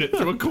to earn it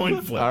through a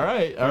coin flip. All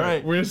right.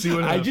 We're going to see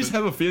what happens. I just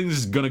have a feeling this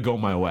is going to go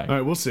my way. All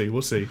right, we'll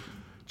see.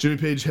 Jimmy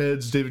Page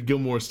heads, David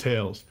Gilmour's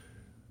tails.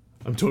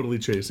 I'm totally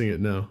chasing it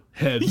now.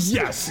 Heads.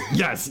 Yes.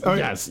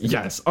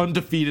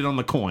 Undefeated on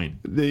the coin.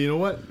 You know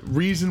what?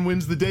 Reason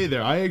wins the day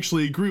there. I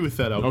actually agree with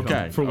that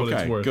outcome for what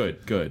it's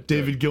worth. Good.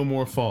 David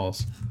Gilmour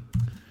falls.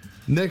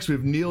 Next, we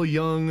have Neil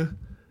Young,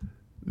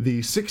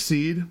 the 6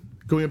 seed,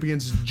 going up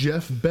against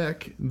Jeff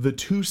Beck, the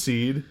 2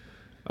 seed.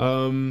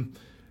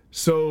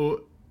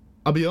 So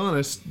I'll be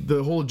honest,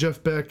 the whole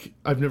Jeff Beck,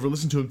 I've never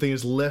listened to him thing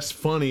is less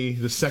funny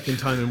the second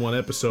time in one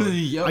episode.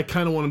 Yep. I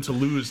kind of want him to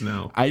lose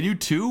now. I do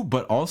too,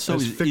 but also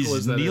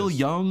is Neil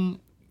Young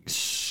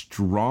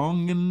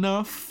strong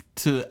enough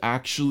to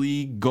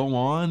actually go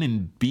on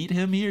and beat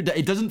him here?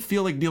 It doesn't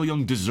feel like Neil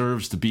Young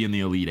deserves to be in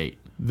the Elite Eight.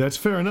 That's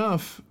fair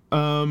enough.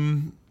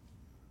 I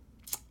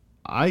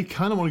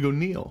kind of want to go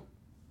Neil.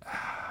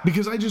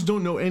 Because I just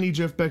don't know any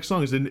Jeff Beck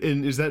songs. And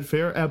is that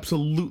fair?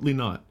 Absolutely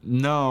not.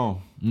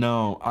 No.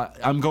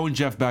 I'm going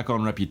Jeff Beck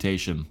on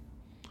Reputation.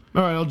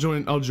 All right, I'll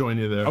join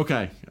you there.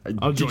 Okay.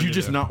 Did you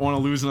just there. not want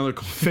to lose another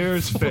coin? Fair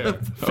is fair.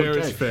 Fair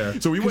is fair.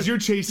 So because you're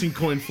chasing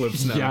coin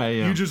flips now. Yeah, I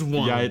am. You just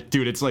won. Yeah,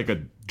 dude, it's like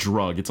a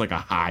drug. It's like a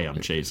high I'm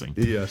chasing.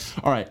 Yes.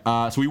 All right,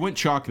 so we went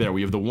chalk there.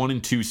 We have the 1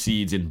 and 2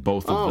 seeds in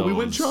both of those. Oh, we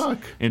went chalk.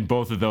 In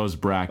both of those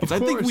brackets. I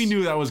think we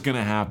knew that was going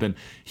to happen.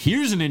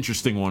 Here's an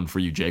interesting one for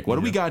you, Jake. What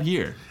do we got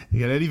here? You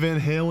got Eddie Van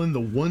Halen, the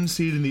 1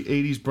 seed in the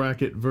 80s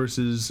bracket,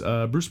 versus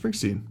Bruce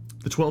Springsteen,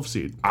 the 12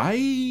 seed.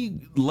 I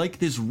like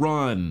this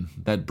run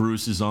that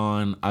Bruce is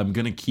on. I'm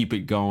going to keep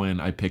it going.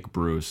 I pick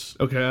Bruce.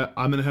 Okay,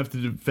 I'm going to have to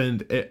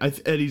defend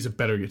Eddie's a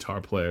better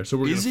guitar player.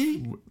 So Is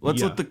he?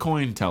 Let's let the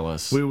coin tell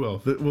us. We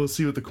will. We'll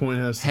see what the coin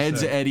has to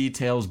Heads say. Eddie,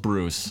 tails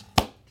Bruce.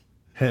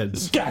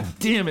 Heads. God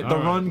damn it. The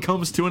run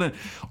comes to an end.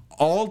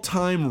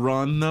 All-time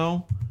run,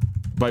 though,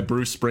 by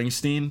Bruce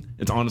Springsteen.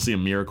 It's honestly a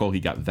miracle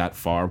he got that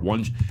far.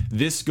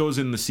 This goes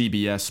in the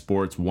CBS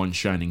Sports One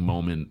Shining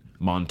Moment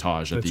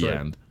montage at the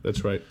end.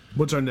 That's right.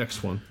 What's our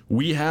next one?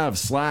 We have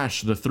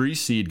Slash, the 3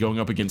 seed, going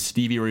up against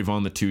Stevie Ray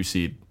Vaughan, the 2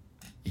 seed.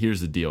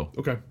 Here's the deal.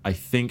 Okay. I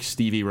think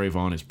Stevie Ray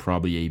Vaughan is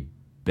probably a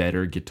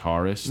better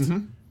guitarist.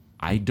 Mm-hmm.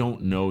 I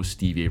don't know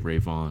Stevie Ray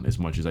Vaughan as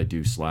much as I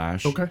do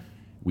Slash. Okay.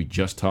 We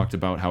just talked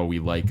about how we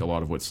like a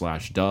lot of what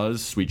Slash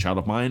does. Sweet Child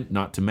of Mine.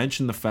 Not to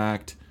mention the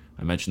fact,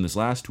 I mentioned this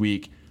last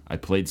week, I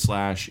played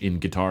Slash in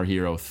Guitar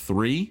Hero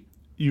 3.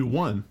 You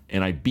won.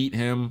 And I beat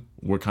him.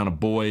 We're kind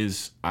of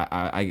boys.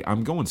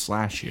 I'm going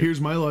Slash here.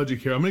 Here's my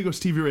logic here. I'm going to go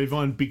Stevie Ray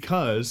Vaughan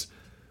because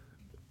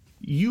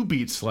you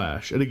beat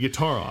Slash at a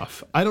guitar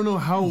off. I don't know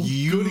how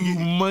you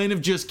might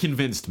have just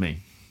convinced me.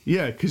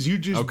 Yeah, because you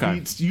just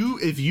beat you.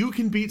 If you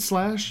can beat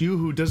Slash, you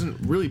who doesn't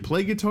really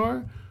play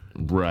guitar,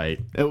 right?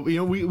 We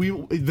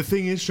the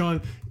thing is,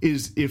 Sean,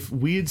 is if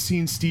we had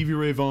seen Stevie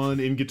Ray Vaughan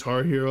in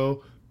Guitar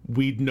Hero,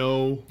 we'd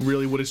know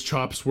really what his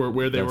chops were,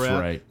 where they were at.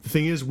 Right. The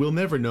thing is, we'll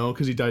never know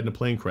because he died in a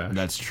plane crash.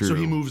 That's true. So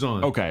he moves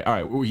on. Okay, all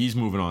right. Well, he's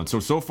moving on.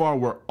 So far,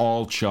 we're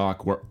all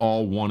chalk. We're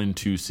all 1 and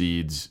 2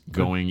 seeds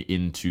going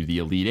into the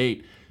Elite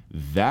Eight.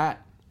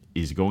 That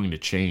is going to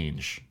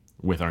change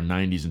with our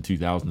 90s and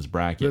 2000s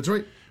bracket. That's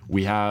right.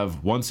 We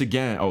have, once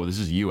again, this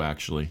is you,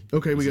 actually.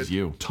 Okay, we got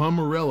you. Tom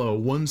Morello,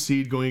 1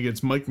 seed, going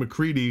against Mike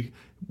McCready,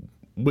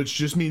 which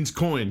just means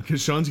coin,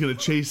 because Sean's going to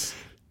chase...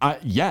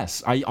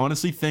 Yes, I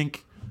honestly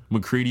think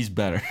McCready's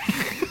better.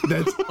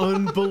 That's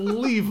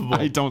unbelievable.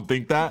 I don't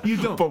think that. You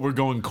don't. But we're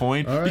going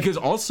coin. Right. Because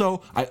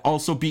I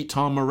also beat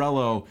Tom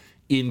Morello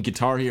in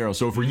Guitar Hero.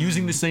 So if we're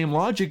using the same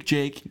logic,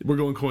 Jake... We're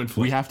going coin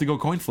flip. We have to go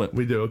coin flip.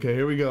 We do. Okay,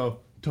 here we go.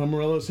 Tom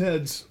Morello's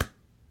heads.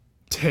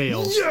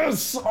 Tails.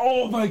 Yes!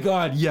 Oh my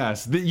god,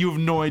 yes. You have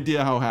no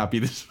idea how happy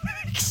this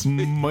makes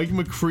me. Mike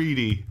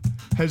McCready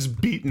has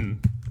beaten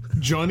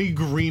Johnny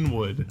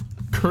Greenwood,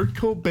 Kurt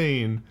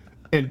Cobain,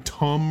 and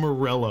Tom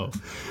Morello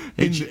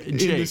in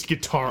this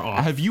guitar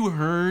off. Have you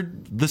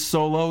heard the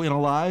solo in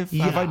Alive?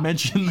 Yeah. Have I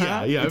mentioned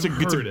that? Yeah, it's a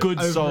good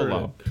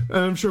solo. And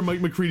I'm sure Mike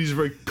McCready's a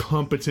very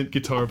competent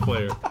guitar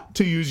player,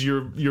 to use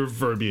your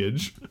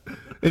verbiage.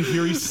 And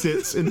here he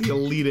sits in the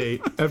Elite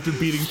Eight after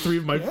beating 3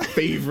 of my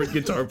favorite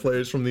guitar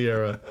players from the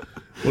era.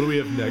 What do we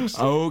have next?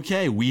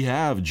 Okay, we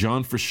have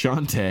John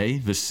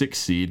Frusciante, the 6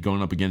 seed,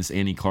 going up against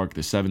Annie Clark,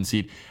 the 7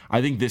 seed.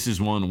 I think this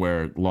is one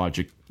where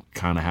logic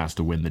kind of has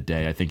to win the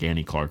day. I think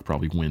Annie Clark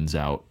probably wins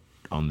out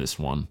on this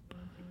one,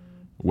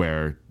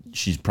 where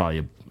she's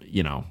probably,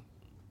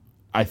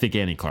 I think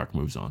Annie Clark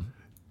moves on.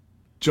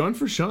 John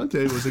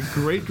Frusciante was a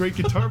great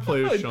guitar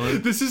player,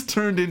 Sean. This has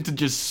turned into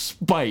just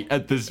spite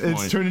at this point.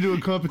 It's turned into a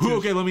competition.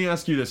 Okay, let me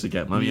ask you this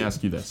again. Let me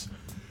ask you this.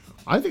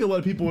 I think a lot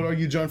of people would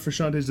argue John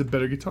Frusciante is a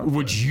better guitar player.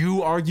 Would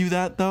you argue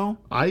that, though?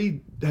 I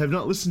have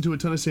not listened to a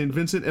ton of St.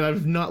 Vincent, and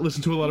I've not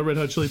listened to a lot of Red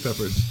Hot Chili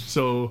Peppers.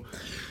 So...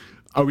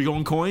 Are we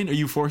going coin? Are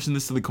you forcing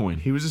this to the coin?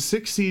 He was a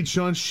 6 seed,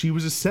 Sean. She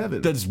was a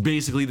 7. That's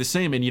basically the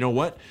same. And you know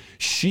what?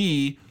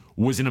 She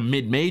was in a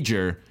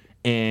mid-major,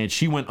 and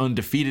she went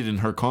undefeated in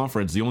her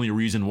conference. The only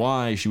reason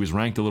why she was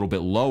ranked a little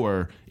bit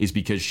lower is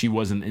because she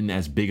wasn't in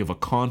as big of a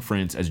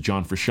conference as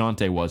John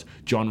Frusciante was.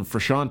 John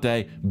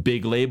Frusciante,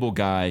 big label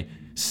guy.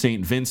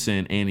 St.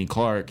 Vincent, Annie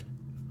Clark,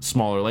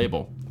 smaller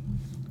label.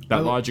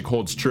 That logic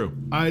holds true.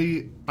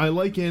 I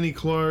like Annie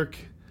Clark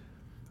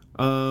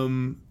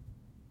on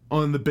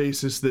the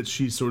basis that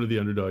she's sort of the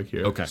underdog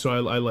here. Okay. So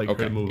I like her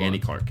to move on.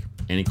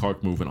 Annie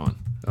Clark moving on.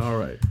 All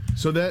right.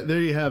 So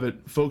there you have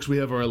it, folks. We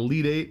have our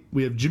Elite Eight.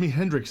 We have Jimi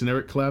Hendrix and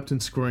Eric Clapton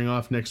squaring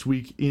off next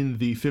week in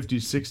the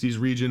 50s, 60s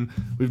region.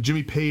 We have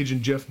Jimmy Page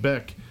and Jeff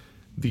Beck,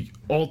 the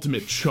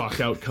ultimate chalk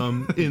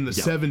outcome in the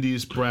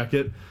 70s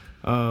bracket.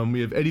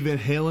 We have Eddie Van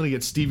Halen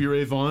against Stevie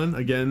Ray Vaughan.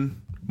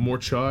 Again, more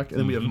chalk. And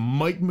then we have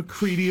Mike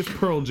McCready of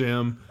Pearl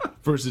Jam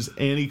versus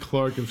Annie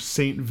Clark of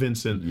St.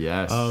 Vincent.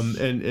 Yes.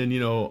 And you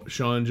know,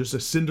 Sean, just a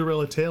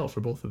Cinderella tale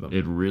for both of them.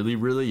 It really,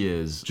 really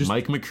is.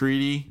 Mike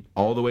McCready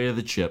all the way to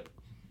the chip.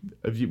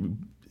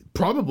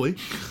 Probably.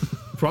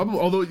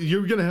 Although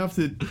you're gonna have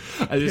to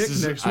pick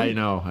next week. I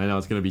know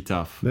it's gonna be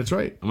tough. That's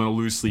right. I'm gonna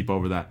lose sleep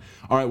over that.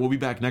 All right, we'll be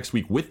back next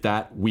week. With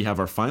that, we have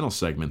our final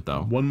segment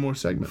though. One more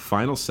segment.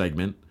 Final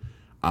segment.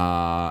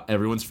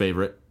 Everyone's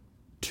favorite.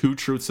 2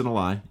 truths and a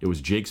lie. It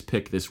was Jake's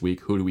pick this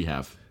week. Who do we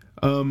have?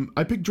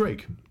 I picked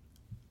Drake.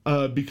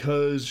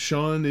 Because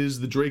Sean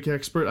is the Drake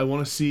expert. I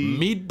want to see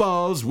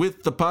meatballs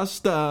with the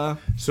pasta.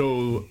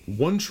 So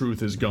one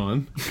truth is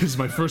gone because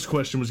my first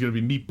question was going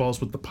to be meatballs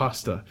with the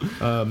pasta.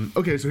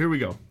 Okay, so here we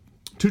go.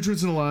 2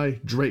 truths and a lie.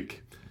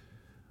 Drake.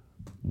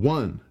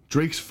 1.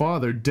 Drake's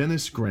father,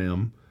 Dennis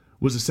Graham,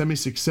 was a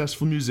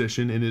semi-successful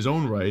musician in his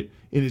own right.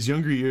 In his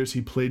younger years,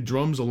 he played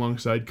drums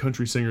alongside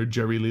country singer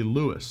Jerry Lee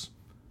Lewis.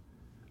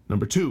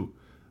 Number 2.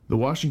 The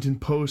Washington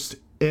Post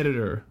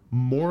editor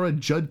Maura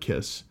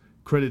Judkis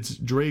credits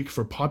Drake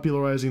for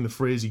popularizing the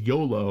phrase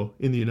YOLO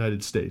in the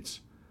United States.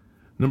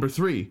 Number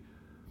 3.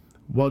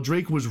 While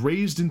Drake was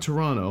raised in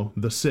Toronto,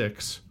 the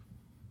 6,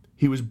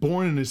 he was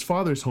born in his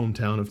father's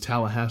hometown of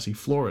Tallahassee,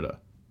 Florida.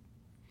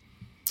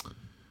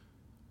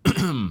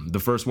 The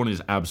first one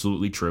is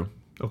absolutely true.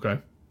 Okay.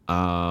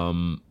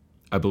 I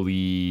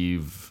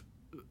believe,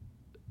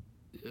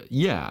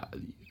 the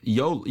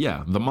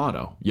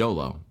motto,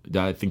 YOLO.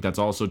 I think that's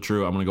also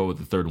true. I'm going to go with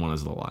the third one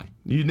as the lie.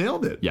 You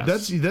nailed it. Yes.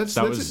 That's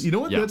you know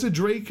what? Yeah. That's a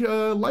Drake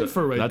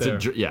lifer right there.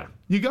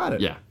 You got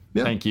it. Yeah.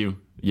 Thank you.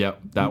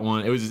 Yep. That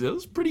one, it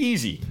was pretty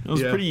easy. It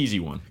was a pretty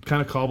easy one.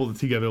 Kind of cobbled it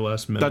together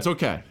last minute. That's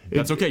okay.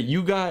 Okay.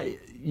 You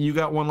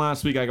got one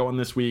last week. I got one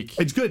this week.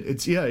 It's good.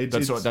 That's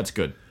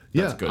good.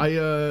 That's good.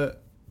 I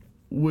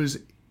was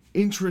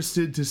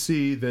interested to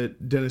see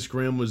that Dennis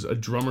Graham was a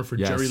drummer for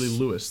Jerry Lee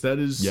Lewis. That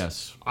is...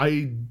 Yes.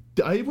 I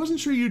wasn't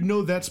sure you'd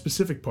know that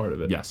specific part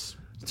of it. Yes.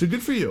 So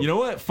good for you. You know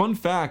what? Fun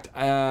fact,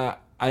 I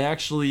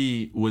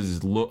actually was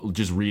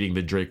just reading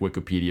the Drake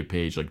Wikipedia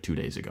page like 2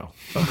 days ago.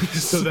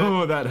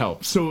 So that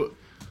helps. So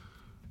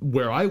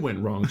where I went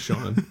wrong,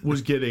 Sean,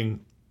 was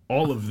getting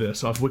all of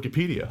this off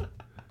Wikipedia.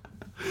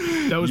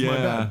 That was my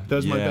bad. That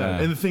was my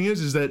bad. And the thing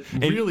is that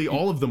really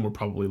all of them were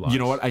probably lies. You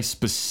know what? I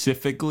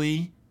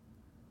specifically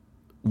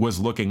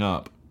was looking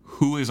up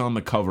who is on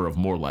the cover of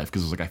More Life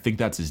because I was like, I think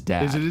that's his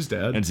dad. Is it his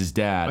dad? And it's his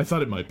dad. I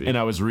thought it might be. And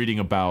I was reading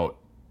about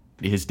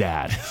his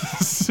dad.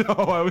 So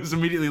I was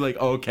immediately like,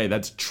 oh, okay,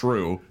 that's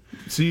true.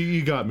 So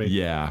you got me.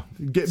 Yeah.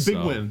 Big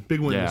win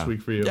this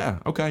week for you. Yeah,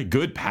 okay.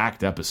 Good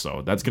packed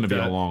episode. That's going to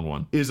be a long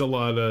one. Is a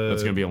lot of...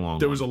 That's going to be a long one.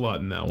 There was a lot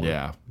in that one.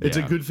 Yeah. It's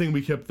a good thing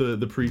we kept the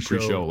pre-show...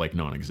 Pre-show, like,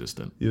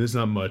 non-existent. Yeah, there's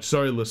not much.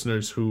 Sorry,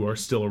 listeners who are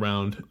still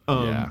around.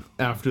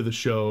 After the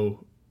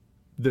show,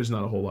 there's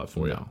not a whole lot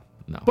for you.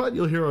 No. But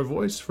you'll hear our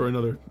voice for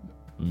another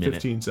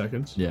 15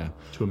 seconds. Yeah.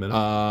 To a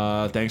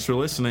minute. Thanks for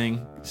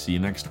listening. See you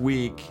next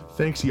week.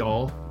 Thanks,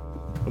 y'all.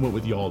 I went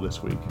with y'all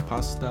this week.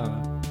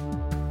 Pasta.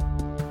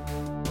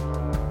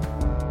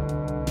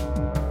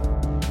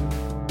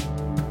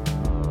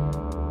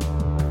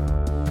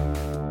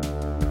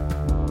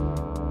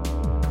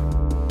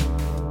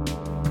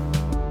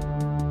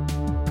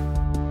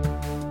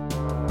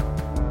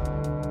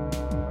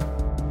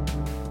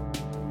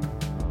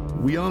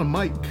 We on a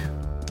mic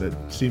that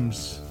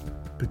seems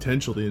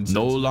potentially insane.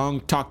 No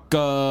long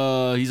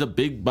talker. He's a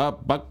big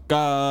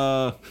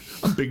bucka.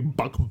 A big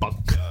buck.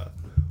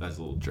 That's a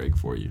little Drake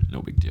for you.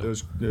 No big deal.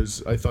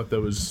 I thought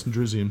that was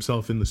Drizzy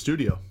himself in the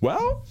studio.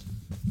 Well,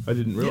 I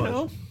didn't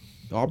realize.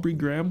 Aubrey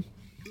Graham.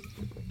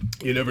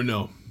 You never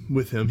know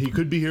with him. He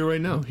could be here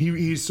right now.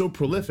 He's so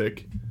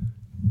prolific.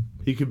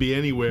 He could be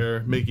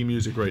anywhere making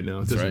music right now.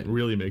 It doesn't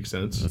really make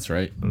sense. That's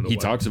right. He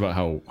talks about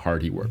how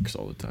hard he works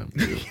all the time,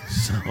 too.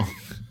 So...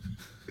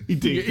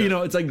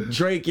 it's like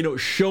Drake,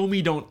 show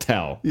me, don't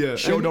tell. Yeah.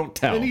 Don't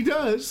tell. And he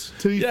does,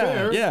 to be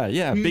fair.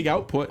 Yeah. Big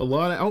output. A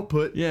lot of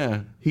output.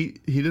 Yeah. He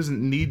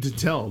doesn't need to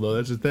tell, though.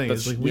 That's the thing.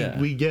 It's like,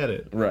 we get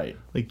it. Right.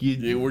 Like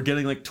we're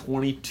getting like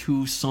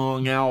 22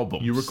 song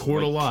albums. You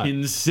record a lot.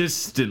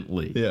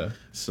 Consistently. Yeah.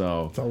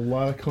 So. It's a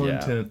lot of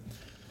content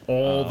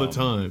all the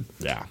time.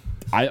 Yeah.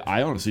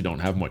 I honestly don't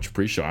have much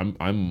pre-show.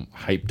 I'm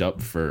hyped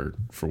up for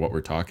what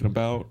we're talking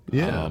about.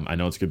 Yeah. I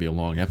know it's going to be a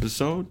long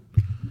episode.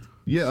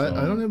 Yeah, so,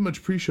 I don't have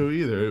much pre-show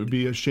either. It would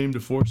be a shame to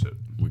force it.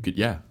 We could,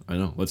 I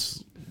know.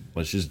 Let's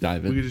just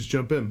dive in. We could just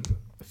jump in.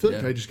 I feel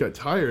like I just got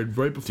tired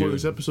right before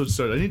this episode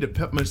started. I need to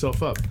pep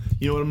myself up.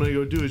 You know what I'm going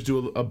to go do is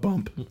do a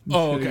bump.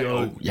 Oh,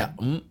 okay. Yeah.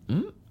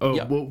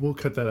 Yeah. We'll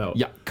cut that out.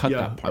 Yeah, cut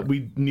that part.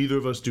 Neither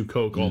of us do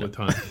coke all the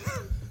time.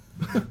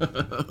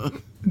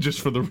 Just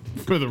for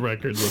the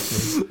record,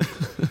 listeners.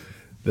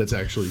 That's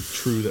actually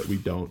true that we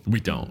don't. We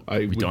don't.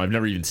 I've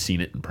never even seen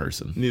it in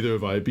person. Neither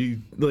have I.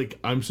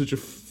 I'm such a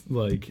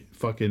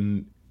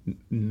fucking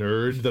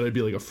nerd that I'd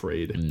be like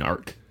afraid.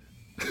 Narc.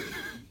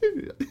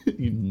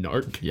 You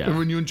narc. Yeah. Remember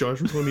when you and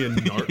Josh were calling me a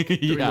narc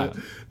during Yeah.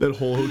 that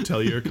whole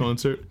hotelier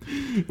concert?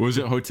 Was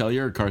it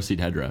hotelier or car seat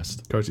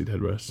headrest? Car seat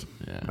headrest.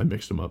 Yeah. I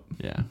mixed them up.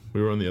 Yeah.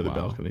 We were on the other Wow.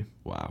 balcony.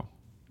 Wow.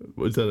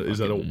 Is that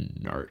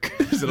a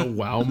narc? is that a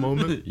wow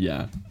moment?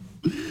 Yeah.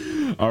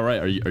 All right.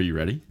 Are you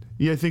ready?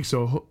 Yeah, I think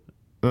so.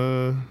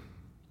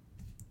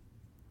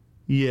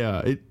 Yeah,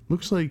 it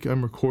looks like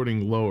I'm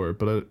recording lower,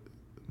 but I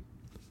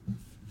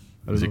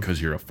don't Is it know.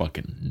 because you're a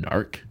fucking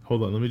narc?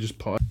 Hold on, let me just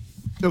pause.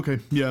 Okay,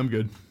 yeah, I'm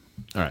good.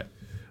 All right.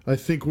 I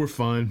think we're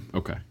fine.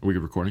 Okay. Are we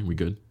recording? We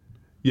good?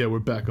 Yeah, we're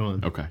back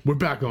on. Okay. We're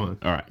back on.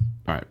 All right.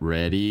 All right.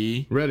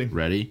 Ready? Ready.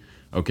 Ready?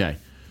 Okay.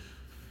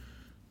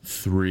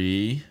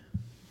 3,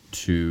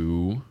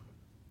 2,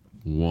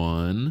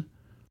 1.